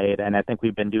has played. And I think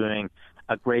we've been doing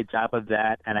a great job of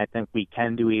that, and I think we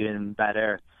can do even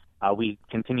better. We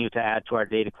continue to add to our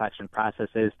data collection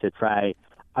processes to try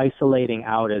isolating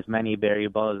out as many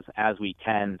variables as we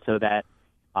can so that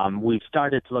we've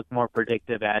started to look more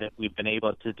predictive at it. We've been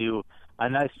able to do a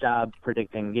nice job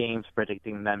predicting games,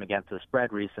 predicting them against the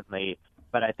spread recently,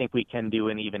 but I think we can do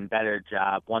an even better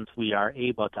job once we are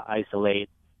able to isolate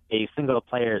a single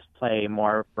player's play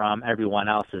more from everyone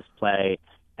else's play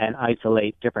and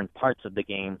isolate different parts of the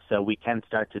game, so we can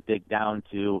start to dig down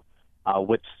to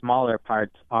which smaller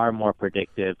parts are more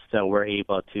predictive, so we're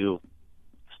able to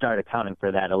start accounting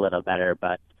for that a little better.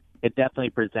 But it definitely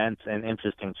presents an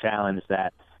interesting challenge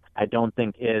that I don't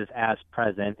think is as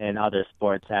present in other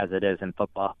sports as it is in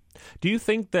football. Do you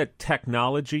think that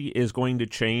technology is going to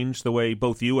change the way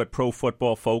both you at Pro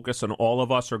Football Focus and all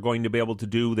of us are going to be able to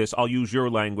do this? I'll use your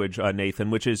language,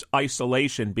 Nathan, which is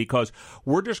isolation, because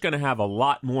we're just going to have a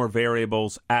lot more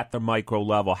variables at the micro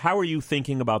level. How are you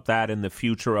thinking about that in the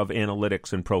future of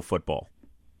analytics in pro football?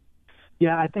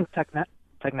 Yeah, I think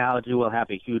technology will have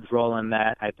a huge role in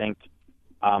that. I think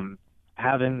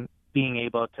being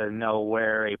able to know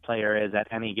where a player is at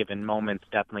any given moment is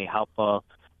definitely helpful.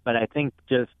 But I think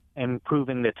just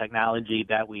improving the technology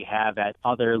that we have at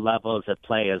other levels of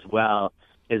play as well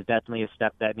is definitely a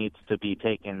step that needs to be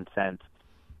taken, since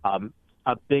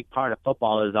a big part of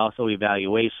football is also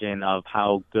evaluation of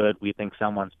how good we think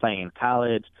someone's playing in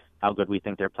college, how good we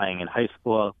think they're playing in high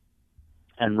school.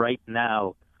 And right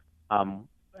now,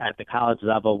 at the college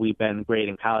level, we've been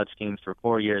grading college games for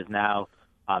 4 years now.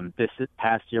 This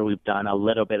past year, we've done a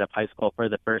little bit of high school for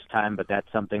the first time, but that's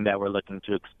something that we're looking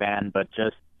to expand. But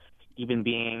just even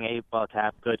being able to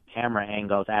have good camera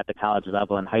angles at the college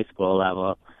level and high school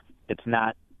level, it's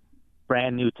not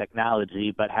brand new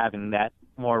technology, but having that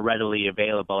more readily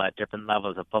available at different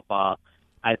levels of football,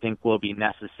 I think will be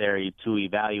necessary to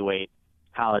evaluate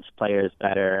college players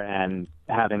better and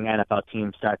having NFL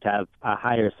teams start to have a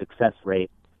higher success rate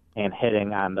in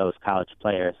hitting on those college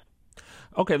players.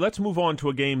 Okay, let's move on to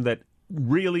a game that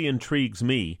really intrigues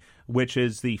me, which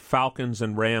is the Falcons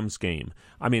and Rams game.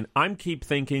 I mean, I keep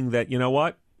thinking that, you know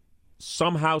what,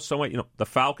 somehow, someway, the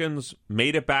Falcons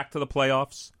made it back to the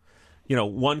playoffs.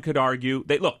 One could argue,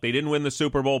 they didn't win the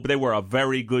Super Bowl, but they were a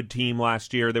very good team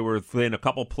last year. They were within a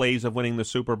couple plays of winning the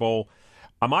Super Bowl.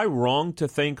 Am I wrong to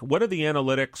think, what are the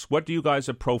analytics? What do you guys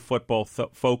at Pro Football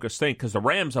Focus think? Because the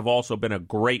Rams have also been a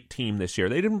great team this year.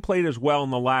 They didn't play as well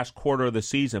in the last quarter of the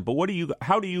season, but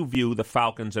how do you view the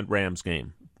Falcons and Rams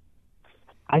game?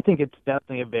 I think it's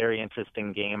definitely a very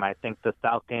interesting game. I think the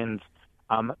Falcons,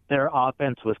 their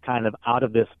offense was kind of out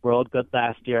of this world good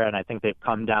last year, and I think they've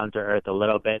come down to earth a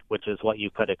little bit, which is what you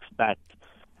could expect.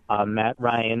 Matt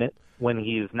Ryan, when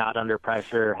he's not under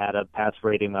pressure, had a pass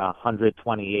rating of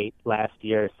 128 last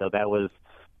year, so that was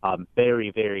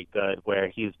very, very good, where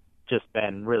he's just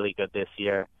been really good this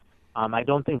year. I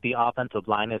don't think the offensive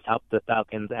line has helped the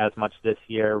Falcons as much this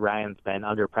year. Ryan's been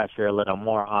under pressure a little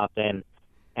more often,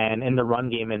 and in the run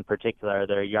game in particular,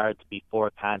 their yards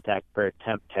before contact per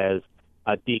attempt has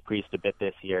decreased a bit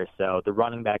this year, so the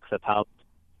running backs have helped.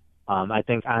 I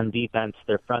think on defense,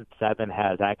 their front seven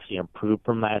has actually improved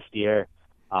from last year.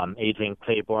 Adrian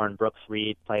Claiborne, Brooks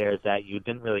Reed, players that you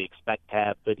didn't really expect to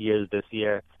have good years this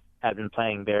year, have been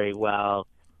playing very well.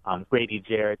 Grady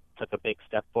Jarrett took a big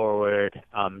step forward.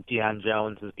 Deion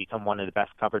Jones has become one of the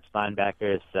best coverage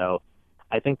linebackers. So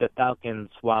I think the Falcons,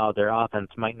 while their offense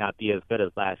might not be as good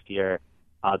as last year,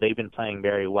 they've been playing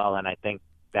very well, and I think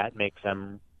that makes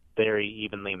them very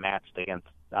evenly matched against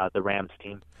the Rams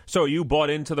team. So you bought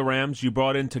into the Rams, you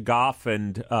bought into Goff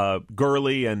and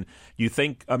Gurley, and you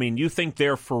think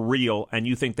they're for real, and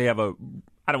you think they have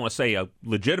I don't want to say a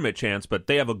legitimate chance, but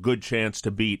they have a good chance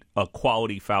to beat a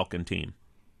quality Falcon team.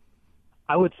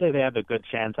 I would say they have a good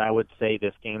chance. I would say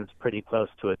this game's pretty close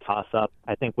to a toss-up.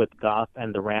 I think with Goff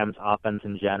and the Rams' offense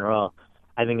in general,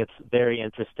 I think it's very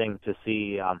interesting to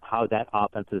see how that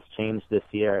offense has changed this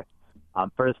year.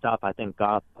 First off, I think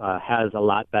Goff has a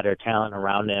lot better talent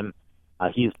around him.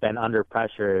 He's been under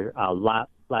pressure a lot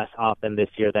less often this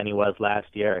year than he was last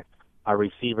year. Our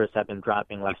receivers have been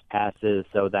dropping less passes,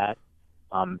 so that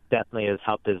definitely has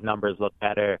helped his numbers look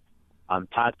better.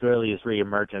 Todd Gurley's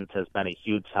reemergence has been a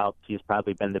huge help. He's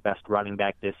probably been the best running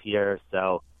back this year.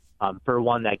 So for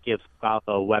one, that gives Goff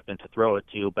a weapon to throw it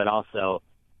to, but also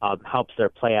helps their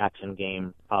play-action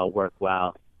game work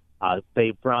well.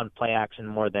 They've run play-action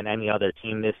more than any other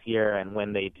team this year, and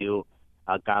when they do,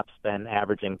 Goff's been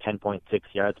averaging 10.6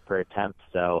 yards per attempt.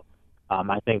 So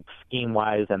I think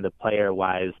scheme-wise and the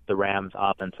player-wise, the Rams'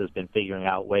 offense has been figuring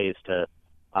out ways to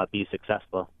be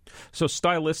successful. So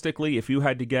stylistically, if you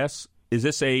had to guess, is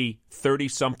this a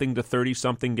 30-something to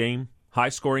 30-something game,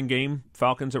 high-scoring game,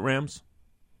 Falcons at Rams?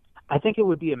 I think it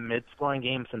would be a mid-scoring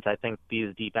game since I think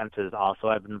these defenses also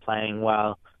have been playing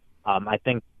well. I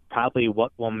think probably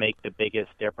what will make the biggest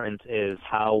difference is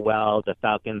how well the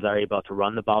Falcons are able to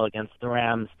run the ball against the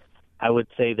Rams. I would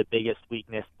say the biggest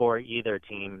weakness for either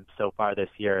team so far this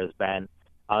year has been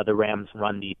the Rams'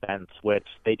 run defense, which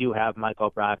they do have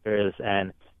Michael Brockers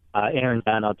and Aaron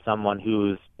Donald, someone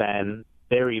who's been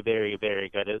very, very, very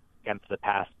good against the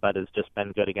pass, but has just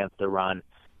been good against the run.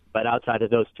 But outside of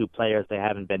those two players, they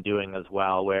haven't been doing as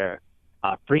well, where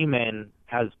Freeman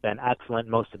has been excellent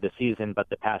most of the season, but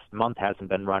the past month hasn't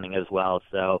been running as well.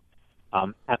 So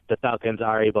if the Falcons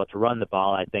are able to run the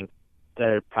ball, I think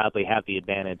they probably have the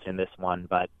advantage in this one.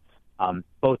 But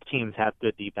both teams have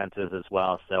good defenses as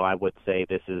well, so I would say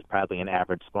this is probably an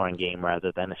average scoring game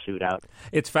rather than a shootout.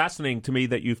 It's fascinating to me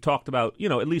that you've talked about,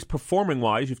 at least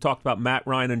performing-wise, you've talked about Matt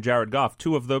Ryan and Jared Goff,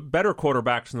 two of the better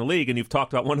quarterbacks in the league, and you've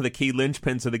talked about one of the key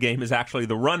linchpins of the game is actually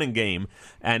the running game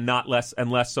and less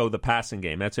so the passing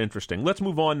game. That's interesting. Let's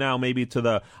move on now maybe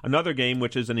to another game,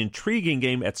 which is an intriguing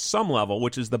game at some level,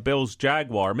 which is the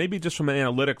Bills-Jaguar. Maybe just from an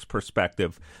analytics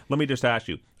perspective, let me just ask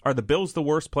you, are the Bills the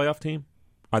worst playoff team?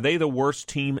 Are they the worst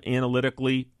team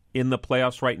analytically in the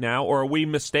playoffs right now, or are we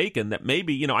mistaken that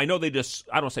maybe, I know they just,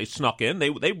 I don't say snuck in,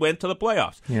 they went to the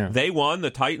playoffs. Yeah. They won, the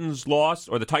Titans lost,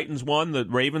 or the Titans won, the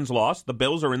Ravens lost, the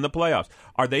Bills are in the playoffs.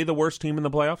 Are they the worst team in the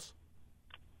playoffs?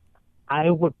 I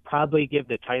would probably give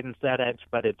the Titans that edge,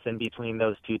 but it's in between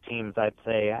those two teams, I'd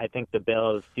say. I think the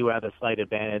Bills do have a slight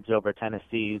advantage over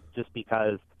Tennessee just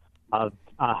because of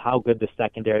how good the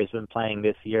secondary has been playing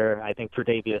this year. I think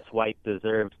Tre'Davious White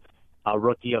deserves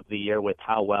Rookie of the Year with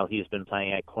how well he's been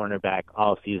playing at cornerback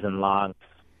all season long.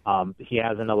 He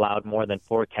hasn't allowed more than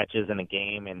 4 catches in a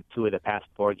game. In 2 of the past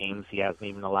 4 games, he hasn't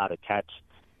even allowed a catch.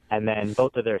 And then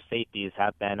both of their safeties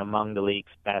have been among the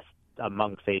league's best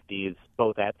among safeties,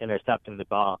 both at intercepting the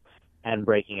ball and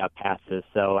breaking up passes.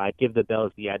 So I'd give the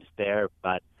Bills the edge there,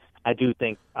 but I do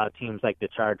think teams like the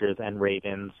Chargers and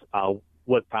Ravens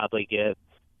would probably give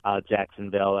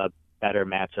Jacksonville a better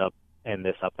matchup in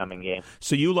this upcoming game.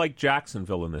 So you like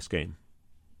Jacksonville in this game?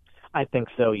 I think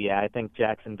so, yeah. I think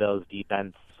Jacksonville's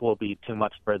defense will be too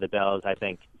much for the Bills. I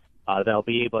think they'll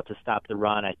be able to stop the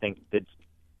run. I think that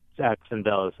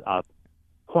Jacksonville's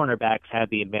cornerbacks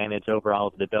have the advantage over all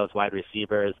of the Bills' wide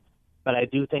receivers. But I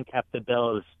do think if the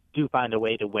Bills do find a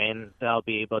way to win, they'll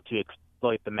be able to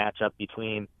exploit the matchup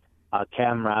between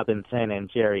Cam Robinson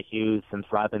and Jerry Hughes, since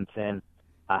Robinson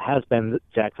has been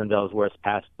Jacksonville's worst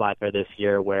pass blocker this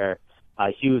year, where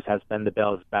Hughes has been the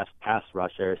Bills' best pass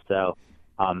rusher. So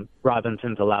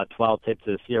Robinson's allowed 12 hits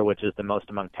this year, which is the most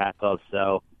among tackles.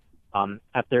 So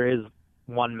if there is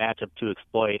one matchup to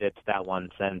exploit, it's that one,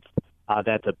 since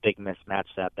that's a big mismatch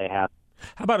that they have.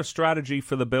 How about a strategy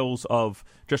for the Bills of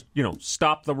just,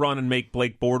 stop the run and make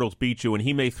Blake Bortles beat you, and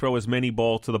he may throw as many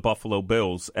balls to the Buffalo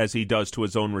Bills as he does to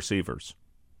his own receivers?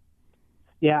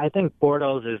 Yeah, I think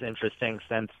Bortles is interesting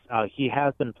since he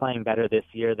has been playing better this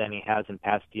year than he has in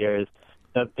past years.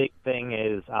 The big thing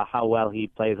is how well he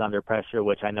plays under pressure,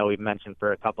 which I know we've mentioned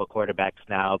for a couple of quarterbacks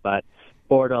now, but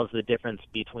Bortles, the difference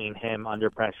between him under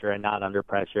pressure and not under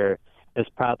pressure is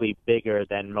probably bigger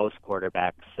than most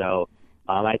quarterbacks. So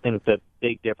I think the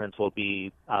big difference will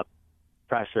be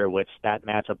pressure, which that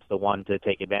matchup's the one to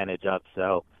take advantage of.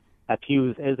 So if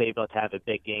Hughes is able to have a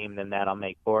big game, then that'll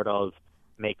make Bortles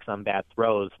make some bad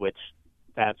throws, which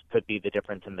that could be the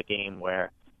difference in the game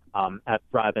where if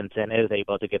Robinson is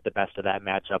able to get the best of that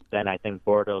matchup, then I think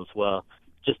Bortles will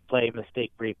just play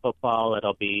mistake-free football.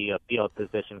 It'll be a field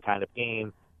position kind of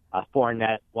game.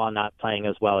 Fournette, while not playing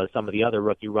as well as some of the other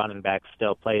rookie running backs,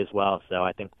 still plays well. So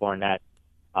I think Fournette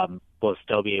will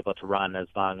still be able to run as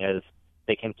long as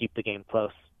they can keep the game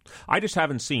close. I just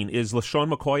haven't seen. Is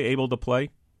LaShawn McCoy able to play?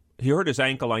 He hurt his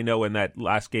ankle, I know, in that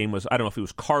last game. I don't know if he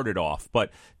was carted off,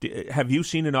 but have you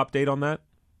seen an update on that?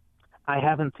 I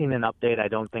haven't seen an update. I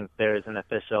don't think there's an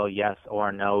official yes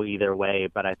or no either way,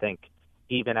 but I think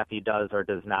even if he does or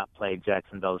does not play,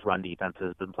 Jacksonville's run defense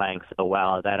has been playing so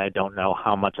well that I don't know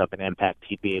how much of an impact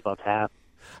he'd be able to have.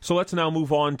 So let's now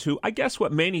move on to, I guess,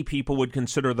 what many people would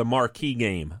consider the marquee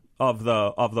game of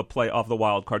the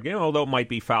wild card game, although it might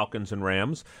be Falcons and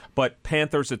Rams, but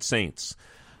Panthers at Saints.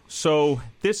 So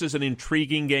this is an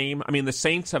intriguing game. I mean, the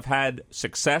Saints have had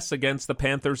success against the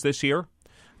Panthers this year,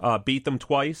 beat them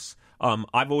twice.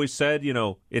 I've always said,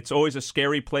 it's always a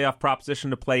scary playoff proposition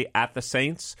to play at the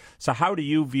Saints. So how do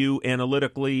you view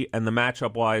analytically and the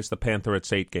matchup-wise the Panther at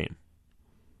Saints game?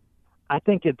 I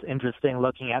think it's interesting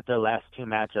looking at their last two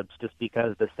matchups just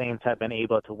because the Saints have been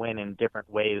able to win in different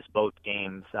ways both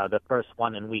games. The first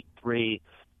one in Week 3,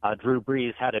 Drew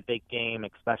Brees had a big game,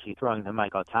 especially throwing to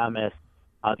Michael Thomas.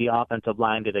 The offensive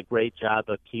line did a great job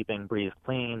of keeping Brees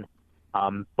clean.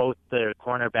 Both the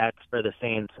cornerbacks for the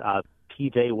Saints,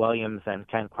 P.J. Williams and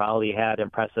Ken Crowley, had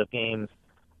impressive games.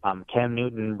 Cam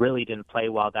Newton really didn't play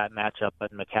well that matchup,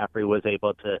 but McCaffrey was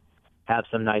able to have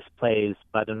some nice plays.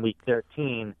 But in Week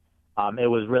 13, it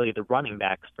was really the running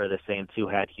backs for the Saints who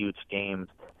had huge games.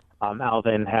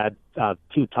 Alvin had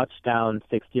 2 touchdowns,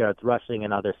 60 yards rushing,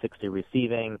 another 60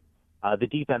 receiving. The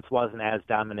defense wasn't as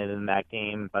dominant in that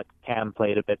game, but Cam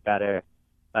played a bit better.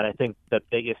 But I think the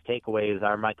biggest takeaways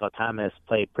are Michael Thomas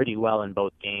played pretty well in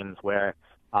both games, where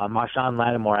Marshawn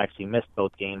Lattimore actually missed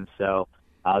both games, so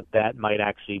that might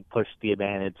actually push the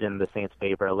advantage in the Saints'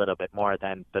 favor a little bit more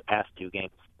than the past 2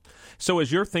 games. So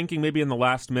as you're thinking, maybe in the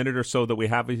last minute or so that we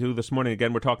have with you this morning,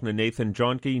 again, we're talking to Nathan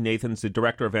Jahnke. Nathan's the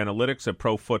Director of Analytics at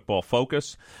Pro Football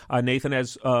Focus. Nathan,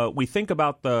 as we think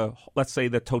about let's say,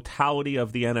 the totality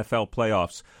of the NFL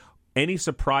playoffs, any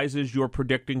surprises you're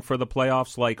predicting for the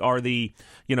playoffs? Like,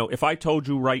 if I told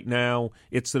you right now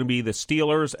it's going to be the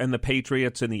Steelers and the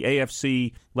Patriots in the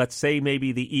AFC, let's say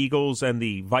maybe the Eagles and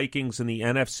the Vikings in the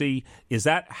NFC, is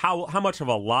that how much of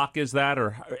a lock is that?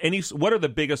 Or what are the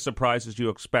biggest surprises you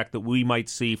expect that we might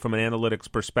see from an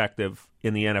analytics perspective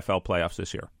in the NFL playoffs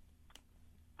this year?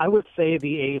 I would say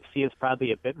the AFC is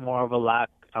probably a bit more of a lock.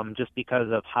 Just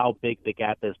because of how big the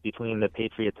gap is between the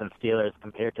Patriots and Steelers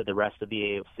compared to the rest of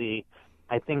the AFC.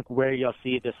 I think where you'll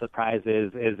see the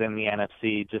surprises is in the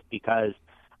NFC, just because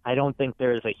I don't think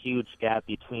there's a huge gap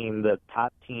between the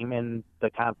top team in the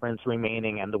conference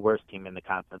remaining and the worst team in the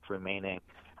conference remaining.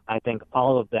 I think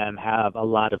all of them have a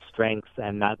lot of strengths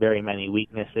and not very many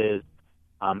weaknesses.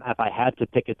 If I had to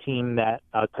pick a team that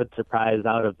could surprise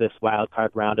out of this wild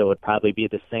card round, it would probably be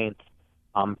the Saints.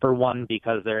 For one,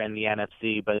 because they're in the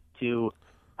NFC, but 2,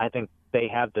 I think they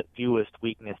have the fewest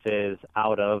weaknesses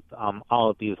out of all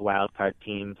of these wild card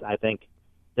teams. I think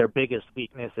their biggest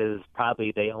weakness is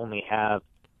probably they only have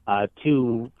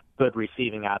 2 good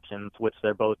receiving options, which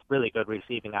they're both really good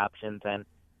receiving options, and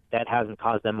that hasn't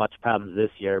caused them much problems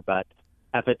this year. But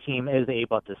if a team is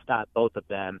able to stop both of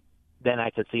them, then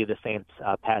I could see the Saints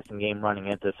passing game running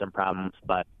into some problems.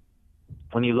 But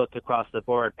when you look across the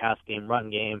board, pass game, run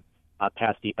game,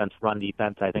 pass defense, run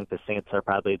defense, I think the Saints are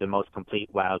probably the most complete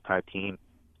wild card team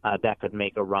that could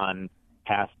make a run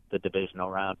past the divisional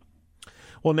round.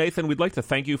 Well, Nathan, we'd like to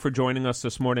thank you for joining us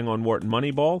this morning on Wharton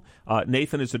Moneyball.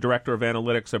 Nathan is the Director of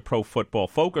Analytics at Pro Football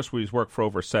Focus, where he's worked for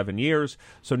over 7 years.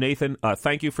 So, Nathan,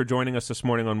 thank you for joining us this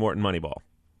morning on Wharton Moneyball.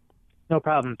 No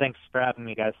problem. Thanks for having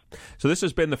me, guys. So this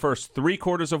has been the first 3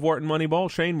 quarters of Wharton Moneyball.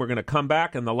 Shane, we're going to come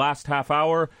back in the last half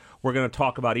hour. We're going to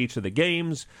talk about each of the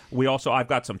games. I've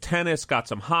got some tennis, got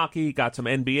some hockey, got some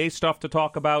NBA stuff to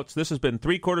talk about. So this has been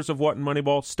 3 quarters of Wharton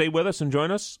Moneyball. Stay with us and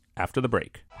join us after the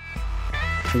break.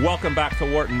 Welcome back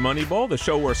to Wharton Moneyball, the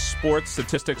show where sports,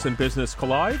 statistics, and business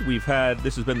collide.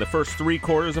 This has been the first 3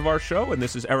 quarters of our show, and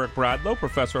this is Eric Bradlow,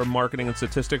 Professor of Marketing and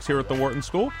Statistics here at the Wharton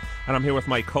School, and I'm here with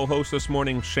my co-host this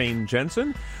morning, Shane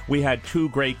Jensen. We had 2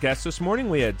 great guests this morning.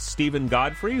 We had Stephen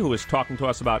Godfrey, who was talking to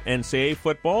us about NCAA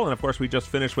football, and of course we just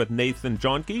finished with Nathan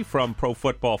Jahnke from Pro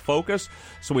Football Focus.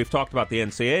 So we've talked about the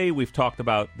NCAA, we've talked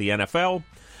about the NFL.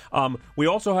 We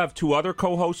also have 2 other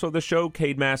co-hosts of the show,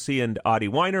 Cade Massey and Adi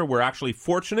Weiner. We're actually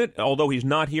fortunate, although he's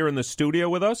not here in the studio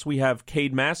with us, we have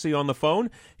Cade Massey on the phone.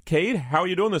 Cade, how are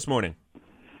you doing this morning?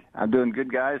 I'm doing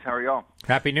good, guys. How are y'all?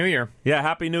 Happy New Year. Yeah,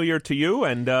 Happy New Year to you.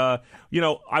 And, I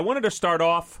wanted to start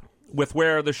off with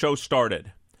where the show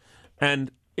started.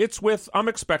 And it's with, I'm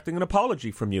expecting an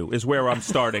apology from you, is where I'm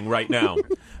starting right now.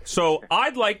 So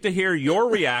I'd like to hear your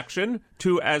reaction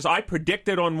to, as I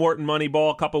predicted on Wharton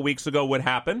Moneyball a couple weeks ago, would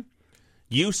happen.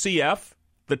 UCF,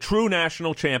 the true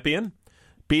national champion,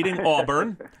 beating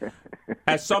Auburn.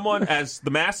 As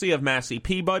the Massey of Massey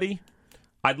Peabody,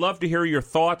 I'd love to hear your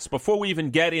thoughts before we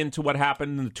even get into what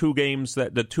happened in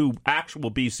the two actual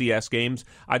BCS games.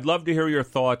 I'd love to hear your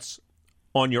thoughts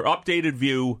on your updated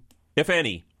view, if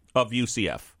any, of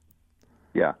UCF.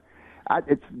 Yeah,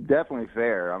 it's definitely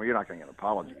fair. I mean, you're not going to get an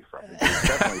apology from it. It's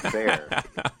definitely fair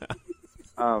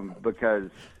because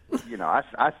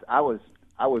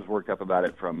I was worked up about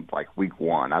it from like week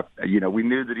one. We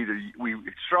knew that we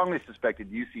strongly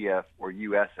suspected UCF or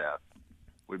USF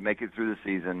would make it through the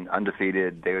season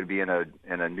undefeated. They would be in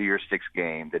a New Year's Six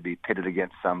game. They'd be pitted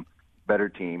against some better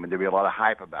team, and there'd be a lot of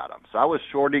hype about them. So I was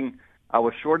shorting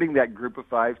that Group of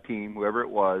Five team, whoever it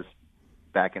was,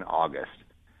 back in August,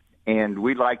 and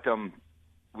we liked them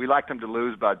to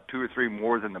lose about 2 or 3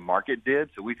 more than the market did.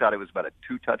 So we thought it was about a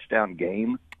 2-touchdown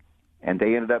game, and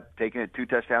they ended up taking it 2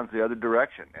 touchdowns the other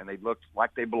direction, and they looked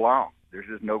like they belonged. There's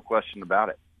just no question about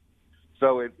it.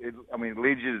 So it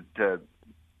leads you to.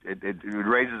 It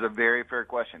raises a very fair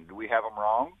question. Do we have them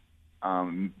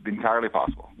wrong? Entirely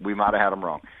possible. We might have had them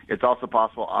wrong. It's also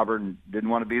possible Auburn didn't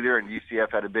want to be there, and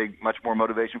UCF had much more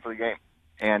motivation for the game.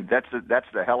 And that's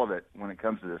the hell of it when it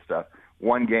comes to this stuff.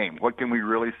 One game. What can we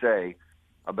really say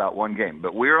about one game?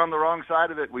 But we're on the wrong side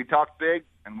of it. We talked big,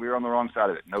 and we're on the wrong side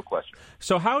of it. No question.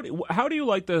 So how do you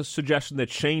like the suggestion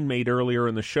that Shane made earlier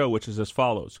in the show, which is as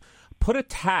follows? Put a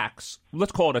tax,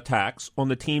 let's call it a tax, on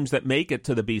the teams that make it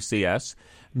to the BCS.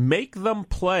 Make them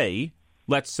play,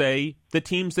 let's say, the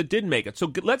teams that didn't make it.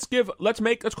 So let's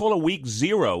call it week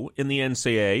 0 in the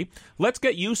NCAA. Let's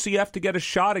get UCF to get a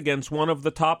shot against one of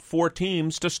the top 4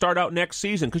 teams to start out next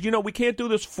season. Because, we can't do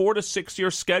this 4 to 6 year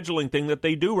scheduling thing that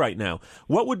they do right now.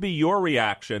 What would be your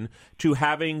reaction to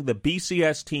having the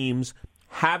BCS teams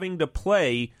having to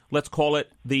play, let's call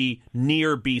it, the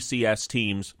near BCS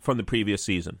teams from the previous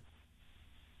season?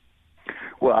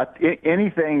 Well,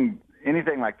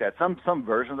 anything like that, some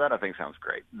version of that, I think sounds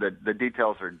great. The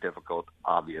details are difficult,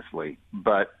 obviously,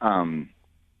 but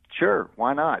sure,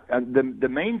 why not? The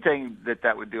main thing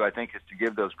that would do, I think, is to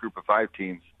give those Group of 5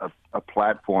 teams a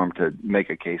platform to make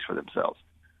a case for themselves.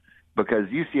 Because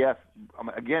UCF,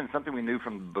 again, something we knew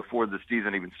from before the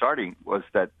season even starting was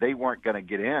that they weren't going to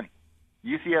get in.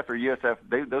 UCF or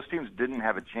USF, those teams didn't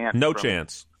have a chance. No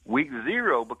chance. Week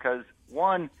 0 because,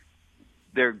 one,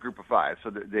 they're Group of 5,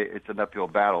 so it's an uphill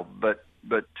battle. But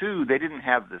 2, they didn't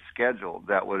have the schedule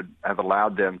that would have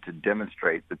allowed them to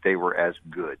demonstrate that they were as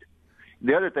good.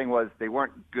 The other thing was they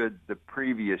weren't good the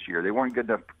previous year. They weren't good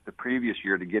enough the previous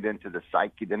year to get into the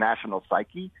national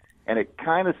psyche. And it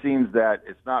kind of seems that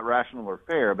it's not rational or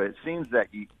fair, but it seems that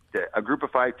a Group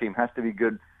of 5 team has to be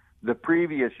good the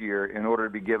previous year in order to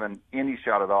be given any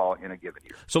shot at all in a given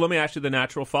year. So let me ask you the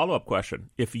natural follow-up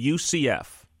question. If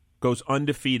UCF goes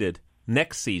undefeated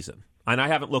next season, and I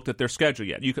haven't looked at their schedule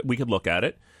yet. We could look at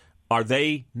it. Are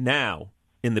they now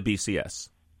in the BCS?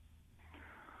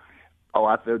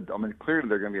 Oh, clearly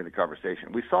they're going to be in the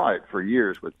conversation. We saw it for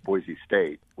years with Boise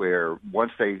State, where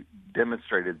once they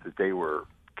demonstrated that they were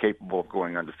capable of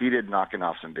going undefeated, knocking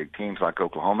off some big teams like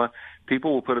Oklahoma,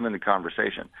 people will put them in the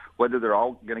conversation. Whether they're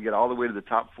all going to get all the way to the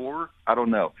top 4, I don't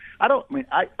know.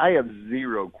 I have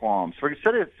zero qualms.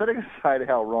 Setting aside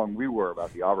how wrong we were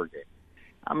about the Auburn game,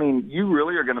 I mean, you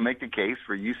really are going to make the case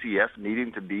for UCF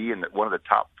needing to be in one of the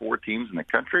top 4 teams in the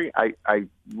country? I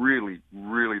really,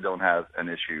 really don't have an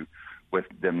issue with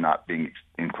them not being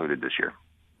included this year.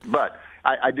 But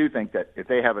I do think that if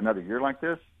they have another year like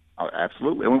this,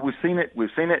 absolutely. And we've seen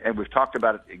it, and we've talked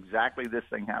about it, exactly this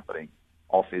thing happening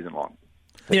all season long.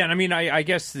 Yeah, and I mean, I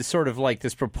guess this sort of like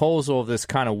this proposal of this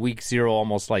kind of week 0,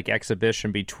 almost like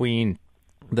exhibition between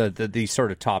these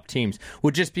sort of top teams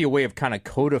would just be a way of kind of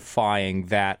codifying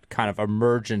that kind of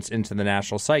emergence into the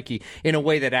national psyche in a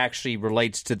way that actually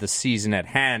relates to the season at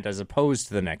hand as opposed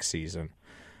to the next season.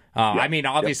 I mean,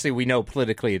 obviously we know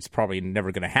politically it's probably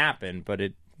never going to happen, but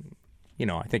I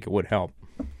think it would help.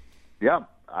 Yeah.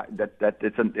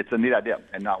 It's a neat idea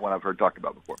and not one I've heard talked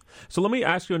about before. So let me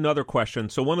ask you another question.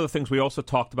 So one of the things we also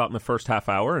talked about in the first half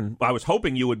hour, and I was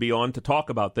hoping you would be on to talk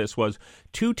about this, was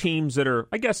 2 teams that are,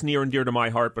 I guess, near and dear to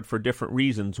my heart, but for different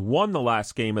reasons, won the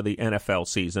last game of the NFL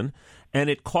season. and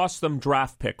it cost them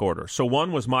draft pick order. So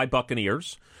one was my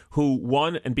Buccaneers, who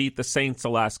won and beat the Saints the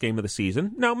last game of the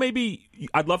season. Now, maybe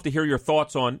I'd love to hear your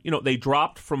thoughts on, they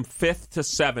dropped from 5th to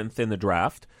 7th in the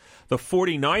draft. The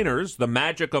 49ers, the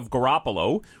magic of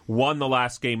Garoppolo, won the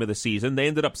last game of the season. They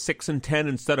ended up 6-10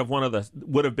 instead of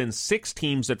would have been 6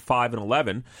 teams at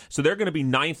 5-11. So they're going to be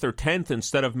 9th or 10th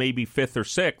instead of maybe 5th or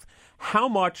 6th. How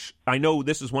much, I know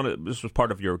this was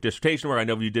part of your dissertation work. I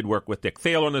know you did work with Dick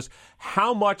Thaler on this.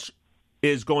 How much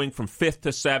is going from 5th to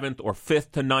 7th or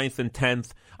 5th to 9th and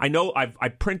 10th? I know I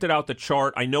printed out the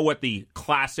chart. I know what the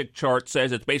classic chart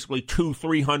says. It's basically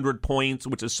 200-300 points,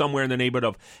 which is somewhere in the neighborhood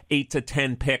of 8 to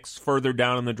 10 picks further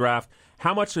down in the draft.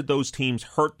 How much did those teams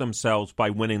hurt themselves by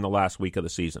winning the last week of the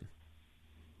season?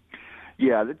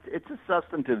 Yeah, it's a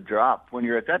substantive drop. When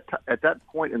you're at that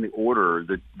point in the order,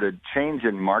 the change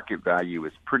in market value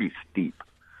is pretty steep.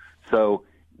 So,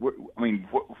 I mean,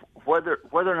 whether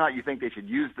or not you think they should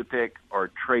use the pick or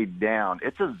trade down,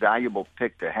 it's a valuable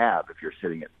pick to have if you're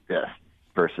sitting at 5th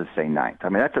versus, say, 9th. I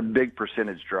mean, that's a big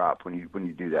percentage drop when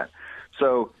you do that.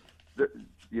 So,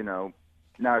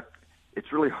 now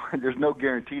it's really hard. There's no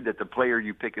guarantee that the player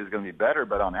you pick is going to be better,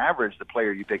 but on average, the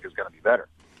player you pick is going to be better.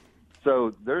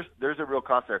 So there's a real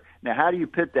cost there. Now, how do you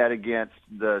pit that against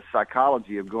the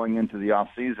psychology of going into the off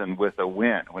season with a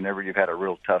win whenever you've had a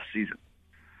real tough season?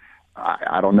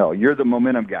 I don't know. You're the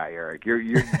momentum guy, Eric.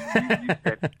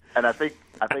 And I think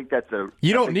that's a.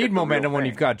 You don't need momentum when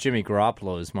you've got Jimmy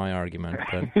Garoppolo, is my argument.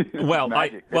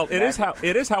 But.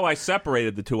 It is how I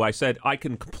separated the two. I said I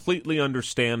can completely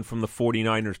understand from the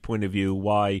 49ers' point of view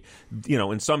why,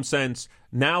 in some sense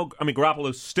now. I mean,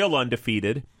 Garoppolo's still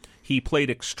undefeated. He played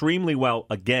extremely well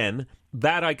again.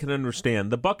 That I can understand.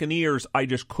 The Buccaneers, I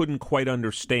just couldn't quite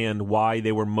understand why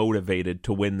they were motivated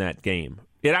to win that game.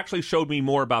 It actually showed me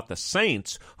more about the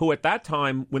Saints, who at that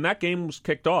time, when that game was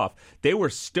kicked off, they were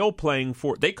still playing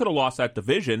for. They could have lost that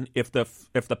division if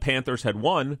the Panthers had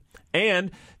won,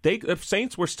 and the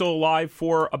Saints were still alive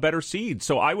for a better seed.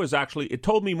 So it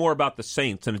told me more about the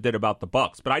Saints than it did about the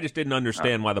Bucs. But I just didn't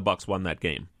understand why the Bucs won that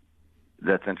game.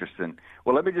 That's interesting.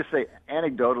 Well, let me just say,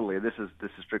 anecdotally, this is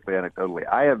strictly anecdotally,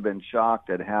 I have been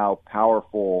shocked at how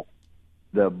powerful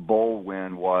the bowl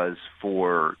win was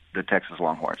for the Texas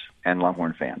Longhorns and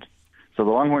Longhorn fans. So the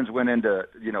Longhorns went into,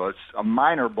 a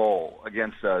minor bowl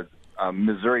against a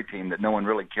Missouri team that no one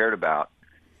really cared about,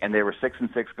 and they were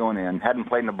 6-6 going in, hadn't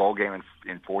played in a bowl game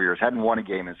in 4 years, hadn't won a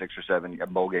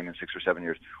bowl game in 6 or 7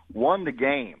 years, won the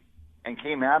game, and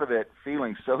came out of it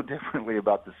feeling so differently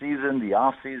about the season, the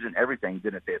off season, everything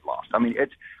than if they had lost. I mean,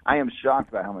 I am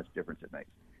shocked by how much difference it makes.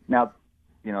 Now,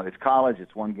 it's college,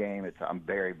 it's one game, I'm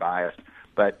very biased,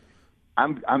 but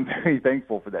I'm very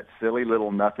thankful for that silly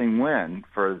little nothing win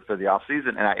for the off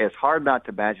season, and it's hard not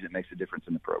to imagine it makes a difference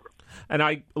in the program. And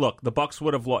the Bucs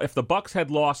would have lost if the Bucs had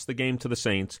lost the game to the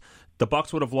Saints. The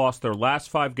Bucs would have lost their last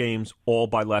 5 games all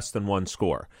by less than 1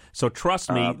 score. So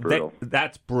trust me,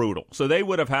 that's brutal. So they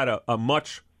would have had a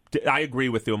much. I agree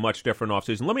with you, a much different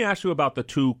offseason. Let me ask you about the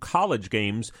 2 college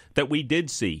games that we did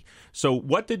see. So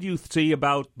what did you see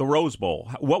about the Rose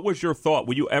Bowl? What was your thought?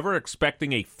 Were you ever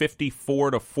expecting a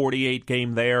 54-48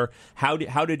 game there? How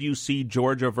did you see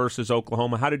Georgia versus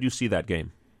Oklahoma? How did you see that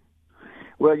game?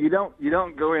 Well, you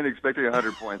don't go in expecting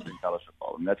 100 points in college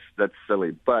football, and that's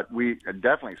silly. But we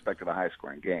definitely expected a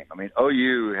high-scoring game. I mean,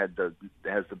 OU has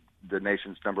the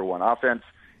nation's number 1 offense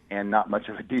and not much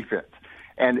of a defense.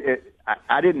 And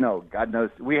I didn't know. God knows.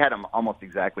 We had them almost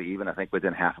exactly even, I think,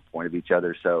 within half a point of each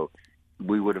other. So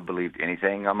we would have believed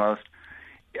anything almost.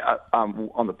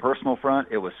 On the personal front,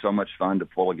 it was so much fun to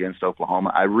pull against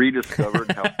Oklahoma. I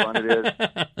rediscovered how fun it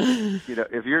is.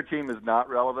 If your team is not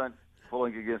relevant,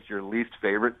 pulling against your least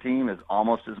favorite team is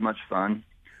almost as much fun.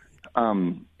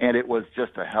 And it was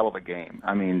just a hell of a game.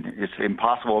 I mean, it's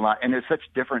impossible not. And it's such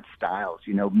different styles.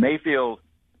 Mayfield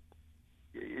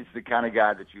is the kind of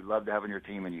guy that you love to have on your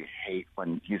team and you hate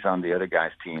when he's on the other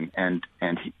guy's team. And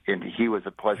he was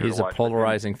a pleasure to watch. He's a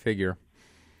polarizing figure.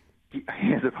 He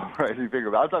is a polarizing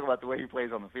figure. But I'll talk about the way he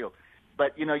plays on the field.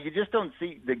 But, you just don't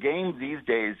see – the game these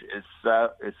days is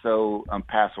so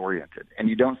pass-oriented, and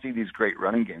you don't see these great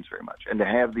running games very much. And to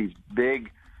have these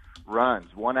big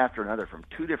runs, one after another, from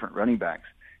 2 different running backs,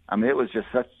 I mean, it was just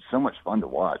so much fun to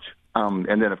watch.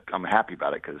 And then I'm happy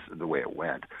about it because of the way it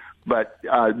went. But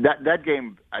that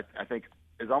game, I think,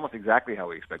 is almost exactly how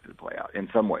we expected it to play out in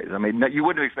some ways. I mean, you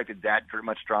wouldn't have expected that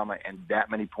much drama and that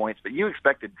many points, but you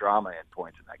expected drama and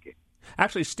points in that game.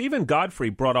 Actually, Stephen Godfrey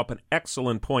brought up an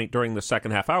excellent point during the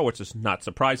second half hour, which is not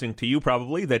surprising to you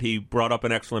probably that he brought up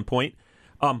an excellent point.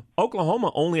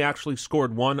 Oklahoma only actually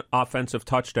scored 1 offensive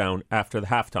touchdown after the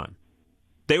halftime.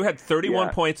 They had 31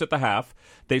 points at the half.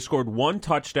 They scored 1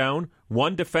 touchdown,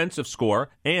 1 defensive score,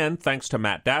 and thanks to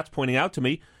Matt Datz pointing out to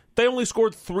me, they only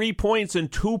scored 3 points in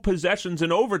 2 possessions in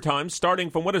overtime, starting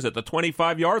from, the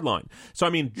 25-yard line. So, I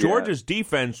mean, Georgia's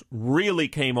defense really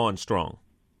came on strong.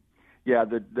 Yeah,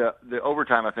 the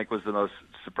overtime, I think, was the most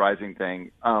surprising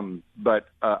thing. But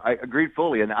I agreed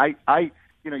fully. And I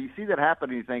you see that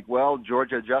happen and you think, well,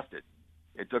 Georgia adjusted.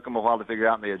 It took them a while to figure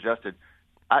out, and they adjusted.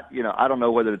 I don't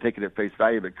know whether to take it at face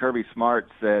value, but Kirby Smart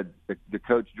said, the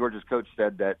coach, Georgia's coach,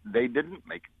 said that they didn't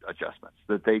make adjustments,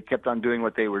 that they kept on doing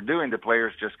what they were doing. The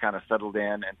players just kind of settled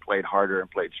in and played harder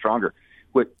and played stronger.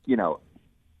 But,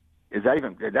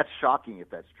 that's shocking if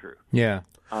that's true. Yeah.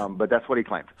 But that's what he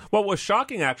claimed. What was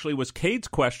shocking, actually, was Cade's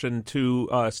question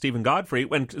to Stephen Godfrey,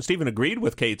 when Stephen agreed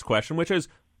with Cade's question, which is,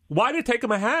 why did it take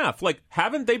them a half? Like,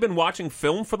 haven't they been watching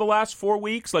film for the last 4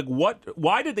 weeks? Like,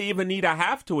 why did they even need a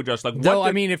half to adjust? Like,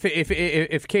 I mean,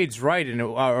 if Cade's right and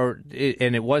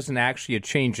it wasn't actually a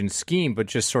change in scheme, but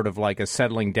just sort of like a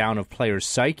settling down of players'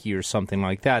 psyche or something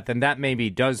like that, then that maybe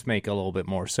does make a little bit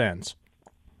more sense.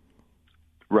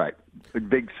 Right.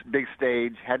 Big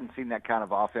stage. Hadn't seen that kind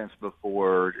of offense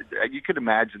before. You could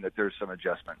imagine that there's some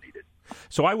adjustment needed.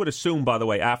 So I would assume, by the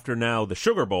way, after now the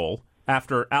Sugar Bowl,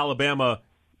 after Alabama,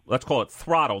 let's call it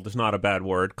throttled, is not a bad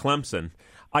word, Clemson,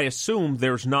 I assume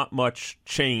there's not much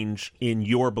change in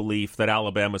your belief that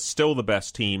Alabama's still the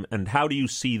best team, and how do you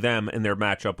see them in their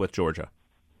matchup with Georgia?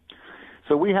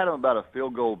 So we had them about a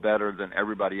field goal better than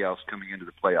everybody else coming into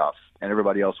the playoffs, and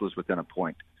everybody else was within a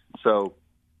point. So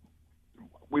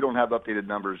we don't have updated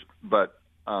numbers, but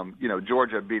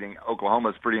Georgia beating Oklahoma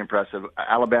is pretty impressive.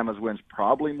 Alabama's win's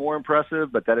probably more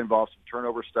impressive, but that involves some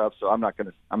turnover stuff, so I'm not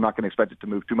going to expect it to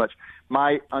move too much.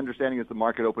 My understanding is the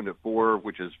market opened at 4,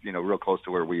 which is real close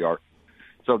to where we are.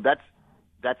 So that's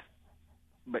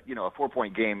but a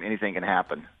 4-point game, anything can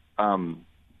happen.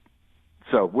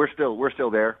 So we're still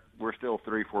there. We're still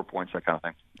 3-4 points, that kind of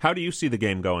thing. How do you see the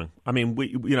game going? I mean,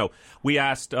 we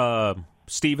asked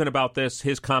Stephen about this.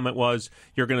 His comment was,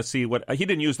 you're going to see what he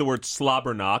didn't use the word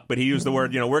slobber knock, but he used the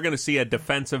word, we're going to see a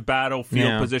defensive battle,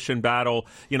 field position battle,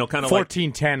 kind of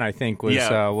 14-10, I think was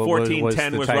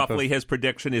 14-10 was roughly his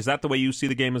prediction. Is that the way you see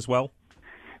the game as well?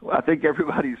 Well, I think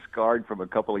everybody's scarred from a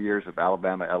couple of years of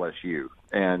Alabama LSU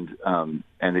and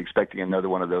expecting another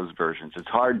one of those versions. It's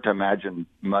hard to imagine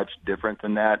much different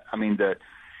than that. I mean,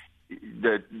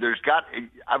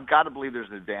 I've got to believe there's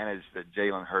an advantage that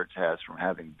Jalen Hurts has from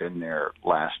having been there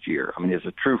last year. I mean, as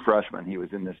a true freshman, he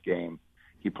was in this game.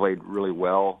 He played really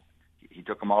well. He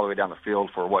took them all the way down the field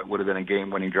for what would have been a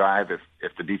game-winning drive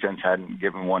if the defense hadn't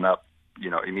given one up,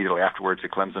 immediately afterwards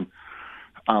at Clemson.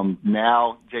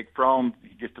 Now Jake Fromm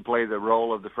gets to play the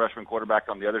role of the freshman quarterback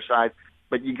on the other side.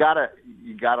 But you gotta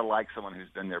like someone who's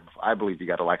been there before. I believe you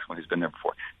gotta like someone who's been there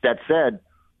before. That said,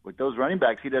 with those running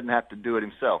backs, he doesn't have to do it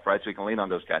himself, right? So he can lean on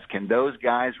those guys. Can those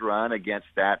guys run against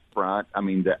that front? I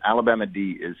mean, the Alabama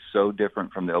D is so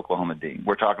different from the Oklahoma D.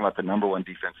 We're talking about the number 1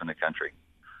 defense in the country.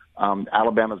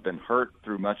 Alabama's been hurt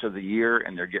through much of the year,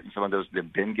 and they're getting some of those.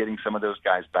 They've been getting some of those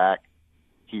guys back.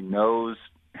 He knows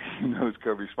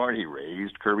Kirby Smart. He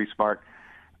raised Kirby Smart.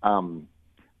 I'm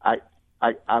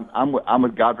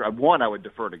with Godfrey. One, I would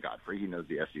defer to Godfrey. He knows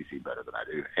the SEC better than I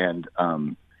do, and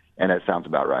that sounds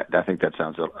about right. I think that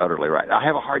sounds utterly right. I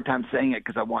have a hard time saying it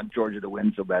because I want Georgia to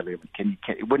win so badly.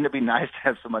 Wouldn't it be nice to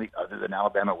have somebody other than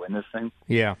Alabama win this thing?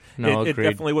 Yeah, no, it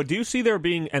definitely would. Do you see there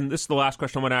being, and this is the last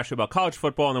question I want to ask you about college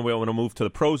football, and then we want to move to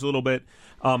the pros a little bit.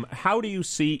 How do you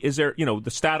see, is there,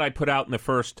 the stat I put out in the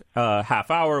first half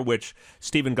hour, which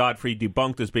Stephen Godfrey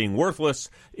debunked as being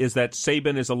worthless, is that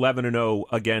Saban is 11-0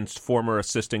 against former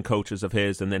assistant coaches of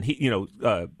his, and then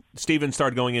Stephen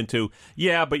started going into,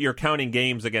 but you're counting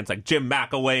games against like Jim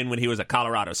McElwain when he was at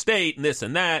Colorado State and this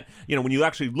and that. When you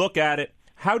actually look at it,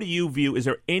 how do you view,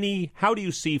 how do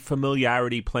you see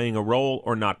familiarity playing a role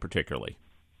or not particularly?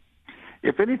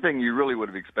 If anything, you really would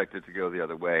have expected to go the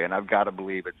other way, and I've got to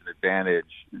believe it's an advantage.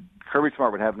 Kirby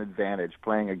Smart would have an advantage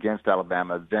playing against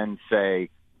Alabama than, say,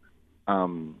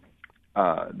 than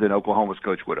Oklahoma's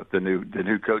coach would have, the new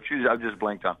coach. I've just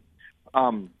blanked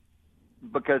on,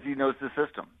 because he knows the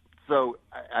system. So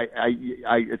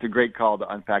it's a great call to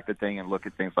unpack the thing and look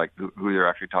at things like who they're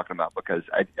actually talking about, because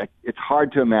it's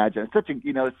hard to imagine. It's such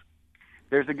a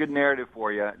there's a good narrative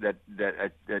for you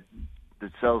that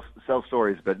sells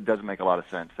stories, but it doesn't make a lot of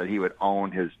sense that he would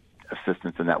own his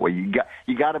assistants in that way. You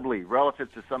got to believe, relative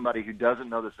to somebody who doesn't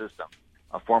know the system,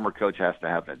 a former coach has to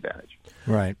have an advantage.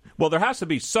 Right. Well, there has to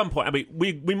be some point. I mean,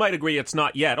 we might agree it's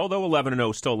not yet, although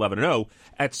 11-0 is still 11-0.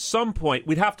 At some point,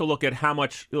 we'd have to look at how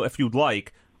much, if you'd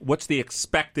like, what's the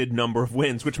expected number of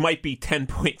wins, which might be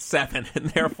 10.7, and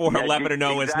therefore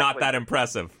 11-0 is not that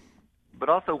impressive. But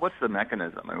also, what's the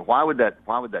mechanism? I mean, why would that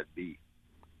be?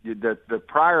 The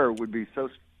prior would be so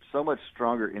much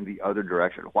stronger in the other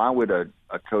direction. Why would a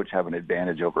coach have an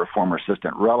advantage over a former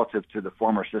assistant relative to the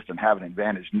former assistant having an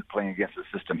advantage playing against a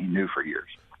system he knew for years?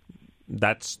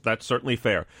 That's certainly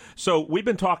fair. So we've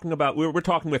been talking about, we're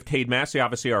talking with Cade Massey,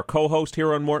 obviously our co-host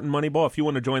here on Wharton Moneyball. If you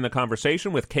want to join the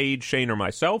conversation with Cade, Shane, or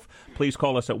myself, please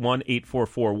call us at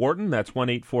 1-844-WHARTON. That's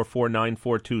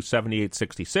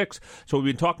 1-844-942-7866. So we've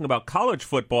been talking about college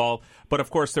football, but of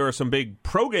course there are some big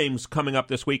pro games coming up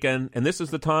this weekend, and this is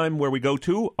the time where we go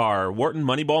to our Wharton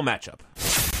Moneyball matchup.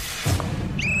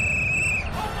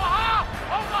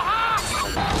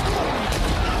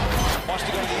 Wants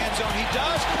to go to the end zone. He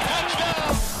does.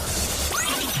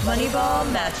 Moneyball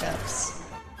matchups.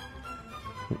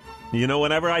 You know,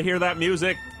 whenever I hear that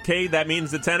music, Cade, that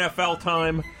means it's NFL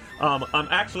time. I'm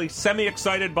actually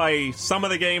semi-excited by some of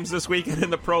the games this weekend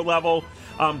in the pro level.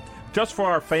 Just for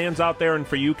our fans out there and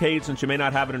for you, Cade, since you may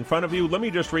not have it in front of you, let me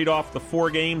just read off the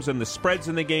 4 games and the spreads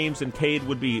in the games, and Cade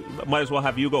might as well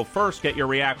have you go first, get your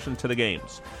reaction to the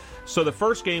games. So the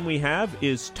first game we have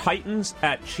is Titans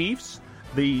at Chiefs.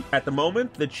 At the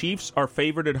moment, the Chiefs are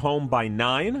favored at home by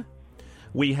 9.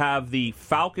 We have the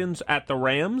Falcons at the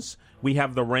Rams. We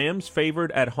have the Rams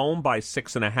favored at home by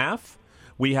 6.5.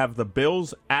 We have the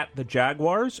Bills at the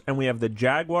Jaguars, and we have the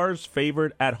Jaguars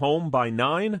favored at home by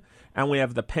 9. And we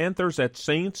have the Panthers at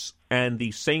Saints, and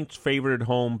the Saints favored at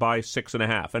home by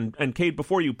 6.5. And Cade,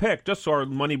 before you pick, just so our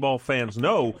Moneyball fans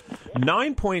know,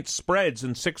 9-point spreads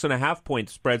and 6.5-point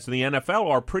spreads in the NFL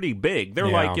are pretty big. They're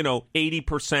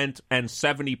 80% and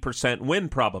 70% win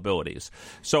probabilities.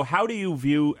 So how do you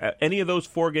view any of those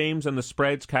 4 games and the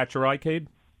spreads catch your eye, Cade?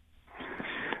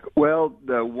 Well,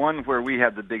 the one where we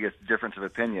have the biggest difference of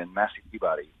opinion, Massey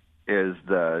Peabody, is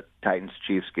the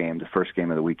Titans-Chiefs game, the first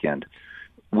game of the weekend.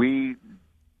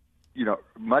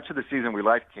 Much of the season we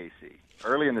liked KC.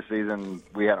 Early in the season,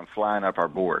 we had them flying up our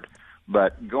board.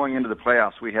 But going into the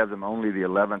playoffs, we have them only the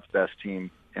 11th best team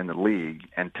in the league.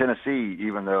 And Tennessee,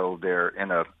 even though they're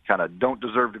in a kind of don't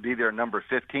deserve to be there number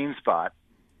 15 spot,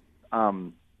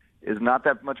 is not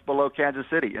that much below Kansas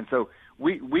City. And so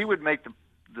we would make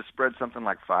the spread something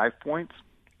like 5 points.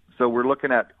 So we're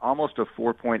looking at almost a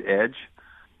 4-point edge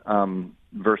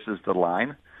versus the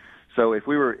line. So if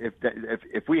we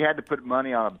had to put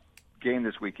money on a game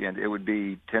this weekend, it would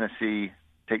be Tennessee.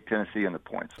 Take Tennessee in the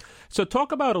points. So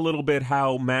talk about a little bit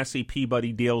how Massey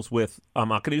Peabody deals with, I'm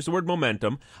not going to use the word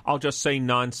momentum, I'll just say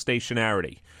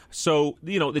non-stationarity. So,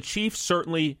 the Chiefs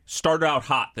certainly started out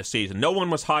hot this season. No one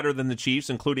was hotter than the Chiefs,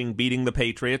 including beating the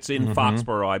Patriots in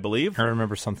Foxborough, I believe. I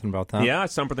remember something about that. Yeah,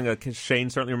 Shane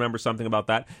certainly remembers something about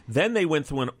that. Then they went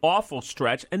through an awful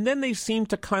stretch, and then they seemed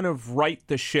to kind of right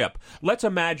the ship. Let's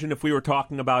imagine if we were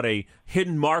talking about a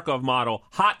hidden Markov model,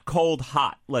 hot, cold,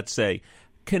 hot, let's say.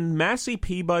 Can Massey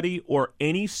Peabody or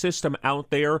any system out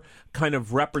there kind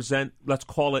of represent, let's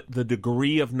call it, the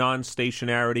degree of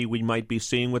non-stationarity we might be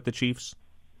seeing with the Chiefs?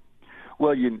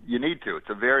 Well, you need to. It's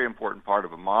a very important part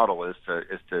of a model is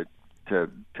to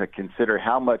consider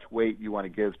how much weight you want to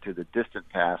give to the distant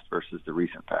past versus the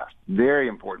recent past. Very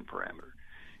important parameter.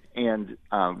 And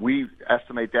we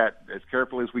estimate that as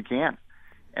carefully as we can.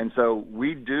 And so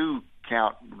we do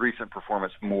count recent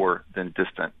performance more than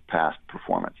distant past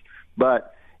performance.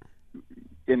 But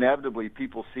inevitably,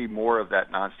 people see more of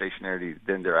that non-stationarity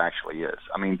than there actually is.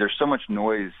 I mean, there's so much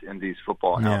noise in these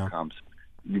football outcomes.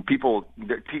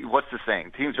 What's the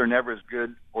saying? Teams are never as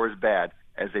good or as bad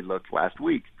as they looked last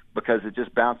week because it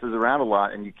just bounces around a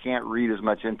lot, and you can't read as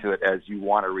much into it as you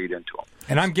want to read into them.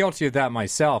 And I'm guilty of that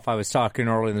myself. I was talking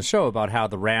earlier in the show about how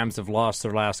the Rams have lost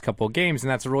their last couple of games, and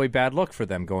that's a really bad look for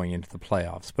them going into the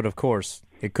playoffs. But of course,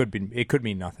 it could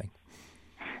mean nothing.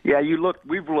 Yeah,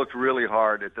 we've looked really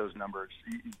hard at those numbers,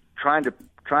 trying to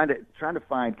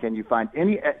find. Can you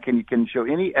show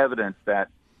any evidence that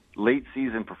late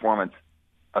season performance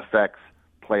affects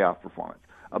playoff performance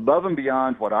above and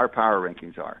beyond what our power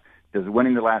rankings are? Does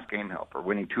winning the last game help, or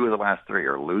winning 2 of the last 3,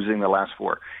 or losing the last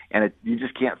 4? And you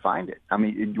just can't find it. I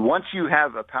mean, once you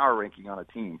have a power ranking on a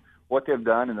team, what they've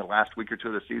done in the last week or 2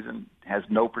 of the season has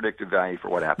no predictive value for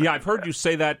what happens. Yeah, I've heard you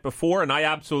say that before, and I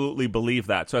absolutely believe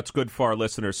that. So that's good for our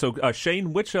listeners. So,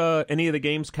 Shane, which any of the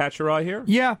games catch your eye here?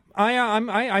 Yeah,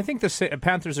 I think the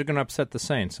Panthers are going to upset the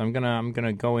Saints. I'm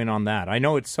gonna go in on that. I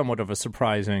know it's somewhat of a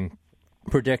surprising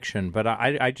prediction, but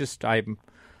I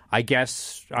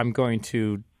guess I'm going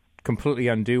to completely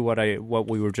undo what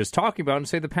we were just talking about and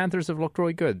say the Panthers have looked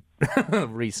really good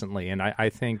recently, and I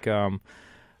think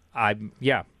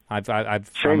I'm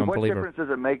Shane, a what believer. difference does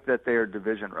it make that they are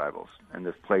division rivals and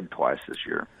they've played twice this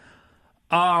year?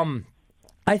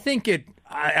 I think it.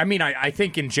 I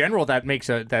think in general that makes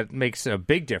a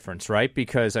big difference, right?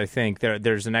 Because I think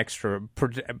there's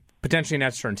potentially an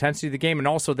extra intensity to the game, and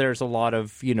also there's a lot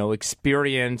of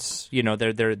experience.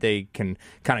 They can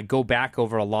kind of go back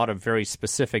over a lot of very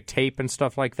specific tape and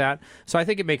stuff like that. So I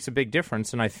think it makes a big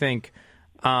difference, and I think.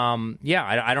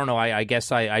 I don't know. I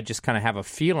guess I just kind of have a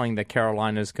feeling that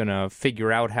Carolina is going to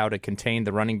figure out how to contain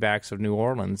the running backs of New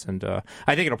Orleans, and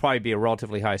I think it'll probably be a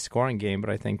relatively high-scoring game.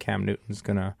 But I think Cam Newton's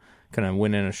going to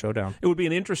win in a showdown. It would be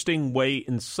an interesting way,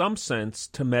 in some sense,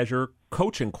 to measure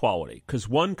coaching quality, because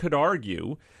one could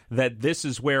argue that this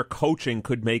is where coaching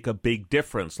could make a big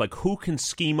difference. Like, who can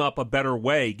scheme up a better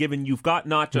way, given you've got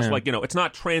not just it's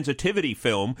not transitivity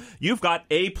film. You've got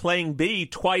A playing B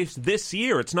twice this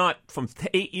year. It's not from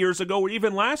 8 years ago or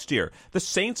even last year. The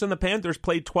Saints and the Panthers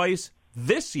played twice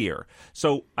this year.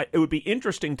 So it would be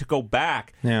interesting to go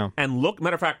back and look.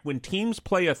 Matter of fact, when teams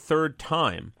play a third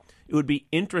time, it would be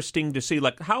interesting to see,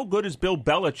 like, how good is Bill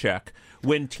Belichick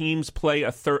when teams play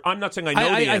a third? I'm not saying I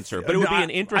know the answer, but it would be an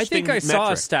interesting I think I saw a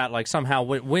metric. stat, like, somehow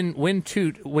when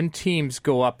teams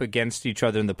go up against each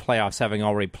other in the playoffs, having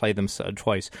already played them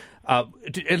twice,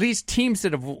 at least teams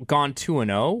that have gone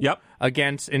 2-0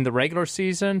 against in the regular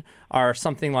season are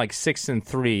something like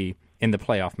 6-3 in the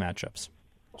playoff matchups.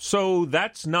 So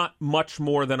that's not much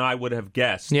more than I would have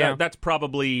guessed. Yeah. That's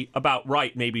probably about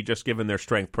right, maybe just given their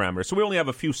strength parameters. So we only have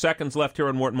a few seconds left here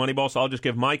on Wharton Moneyball, so I'll just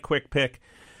give my quick pick.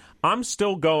 I'm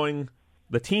still going.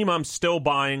 The team I'm still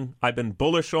buying, I've been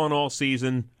bullish on all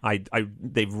season.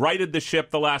 They've righted the ship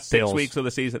the last 6 weeks of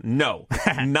the season. No,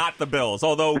 not the Bills.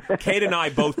 Although Kate and I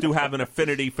both do have an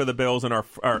affinity for the Bills, and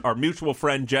our mutual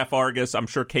friend Jeff Argus, I'm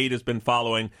sure Kate has been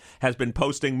following, has been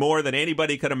posting more than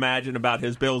anybody could imagine about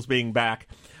his Bills being back.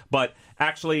 But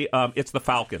actually, it's the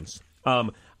Falcons.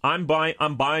 I'm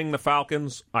buying the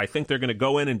Falcons. I think they're going to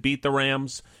go in and beat the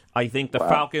Rams. I think the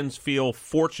Falcons feel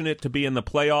fortunate to be in the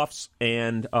playoffs,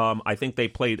 and I think they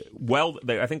played well.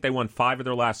 I think they won 5 of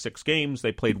their last 6 games.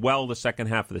 They played well the second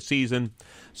half of the season,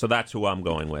 so that's who I'm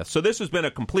going with. So this has been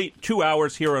a complete 2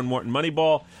 hours here on Wharton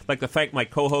Moneyball. I'd like to thank my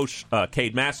co-host,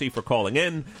 Cade Massey, for calling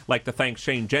in. I'd like to thank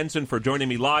Shane Jensen for joining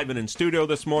me live and in studio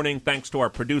this morning. Thanks to our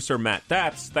producer, Matt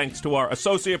Datz. Thanks to our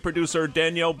associate producer,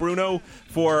 Danielle Bruno,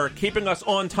 for keeping us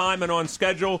on time and on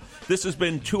schedule. This has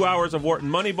been 2 hours of Wharton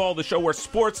Moneyball, the show where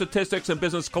sports, statistics, and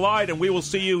business collide, and we will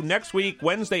see you next week,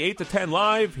 Wednesday, 8 to 10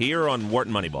 live here on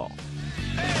Wharton Moneyball.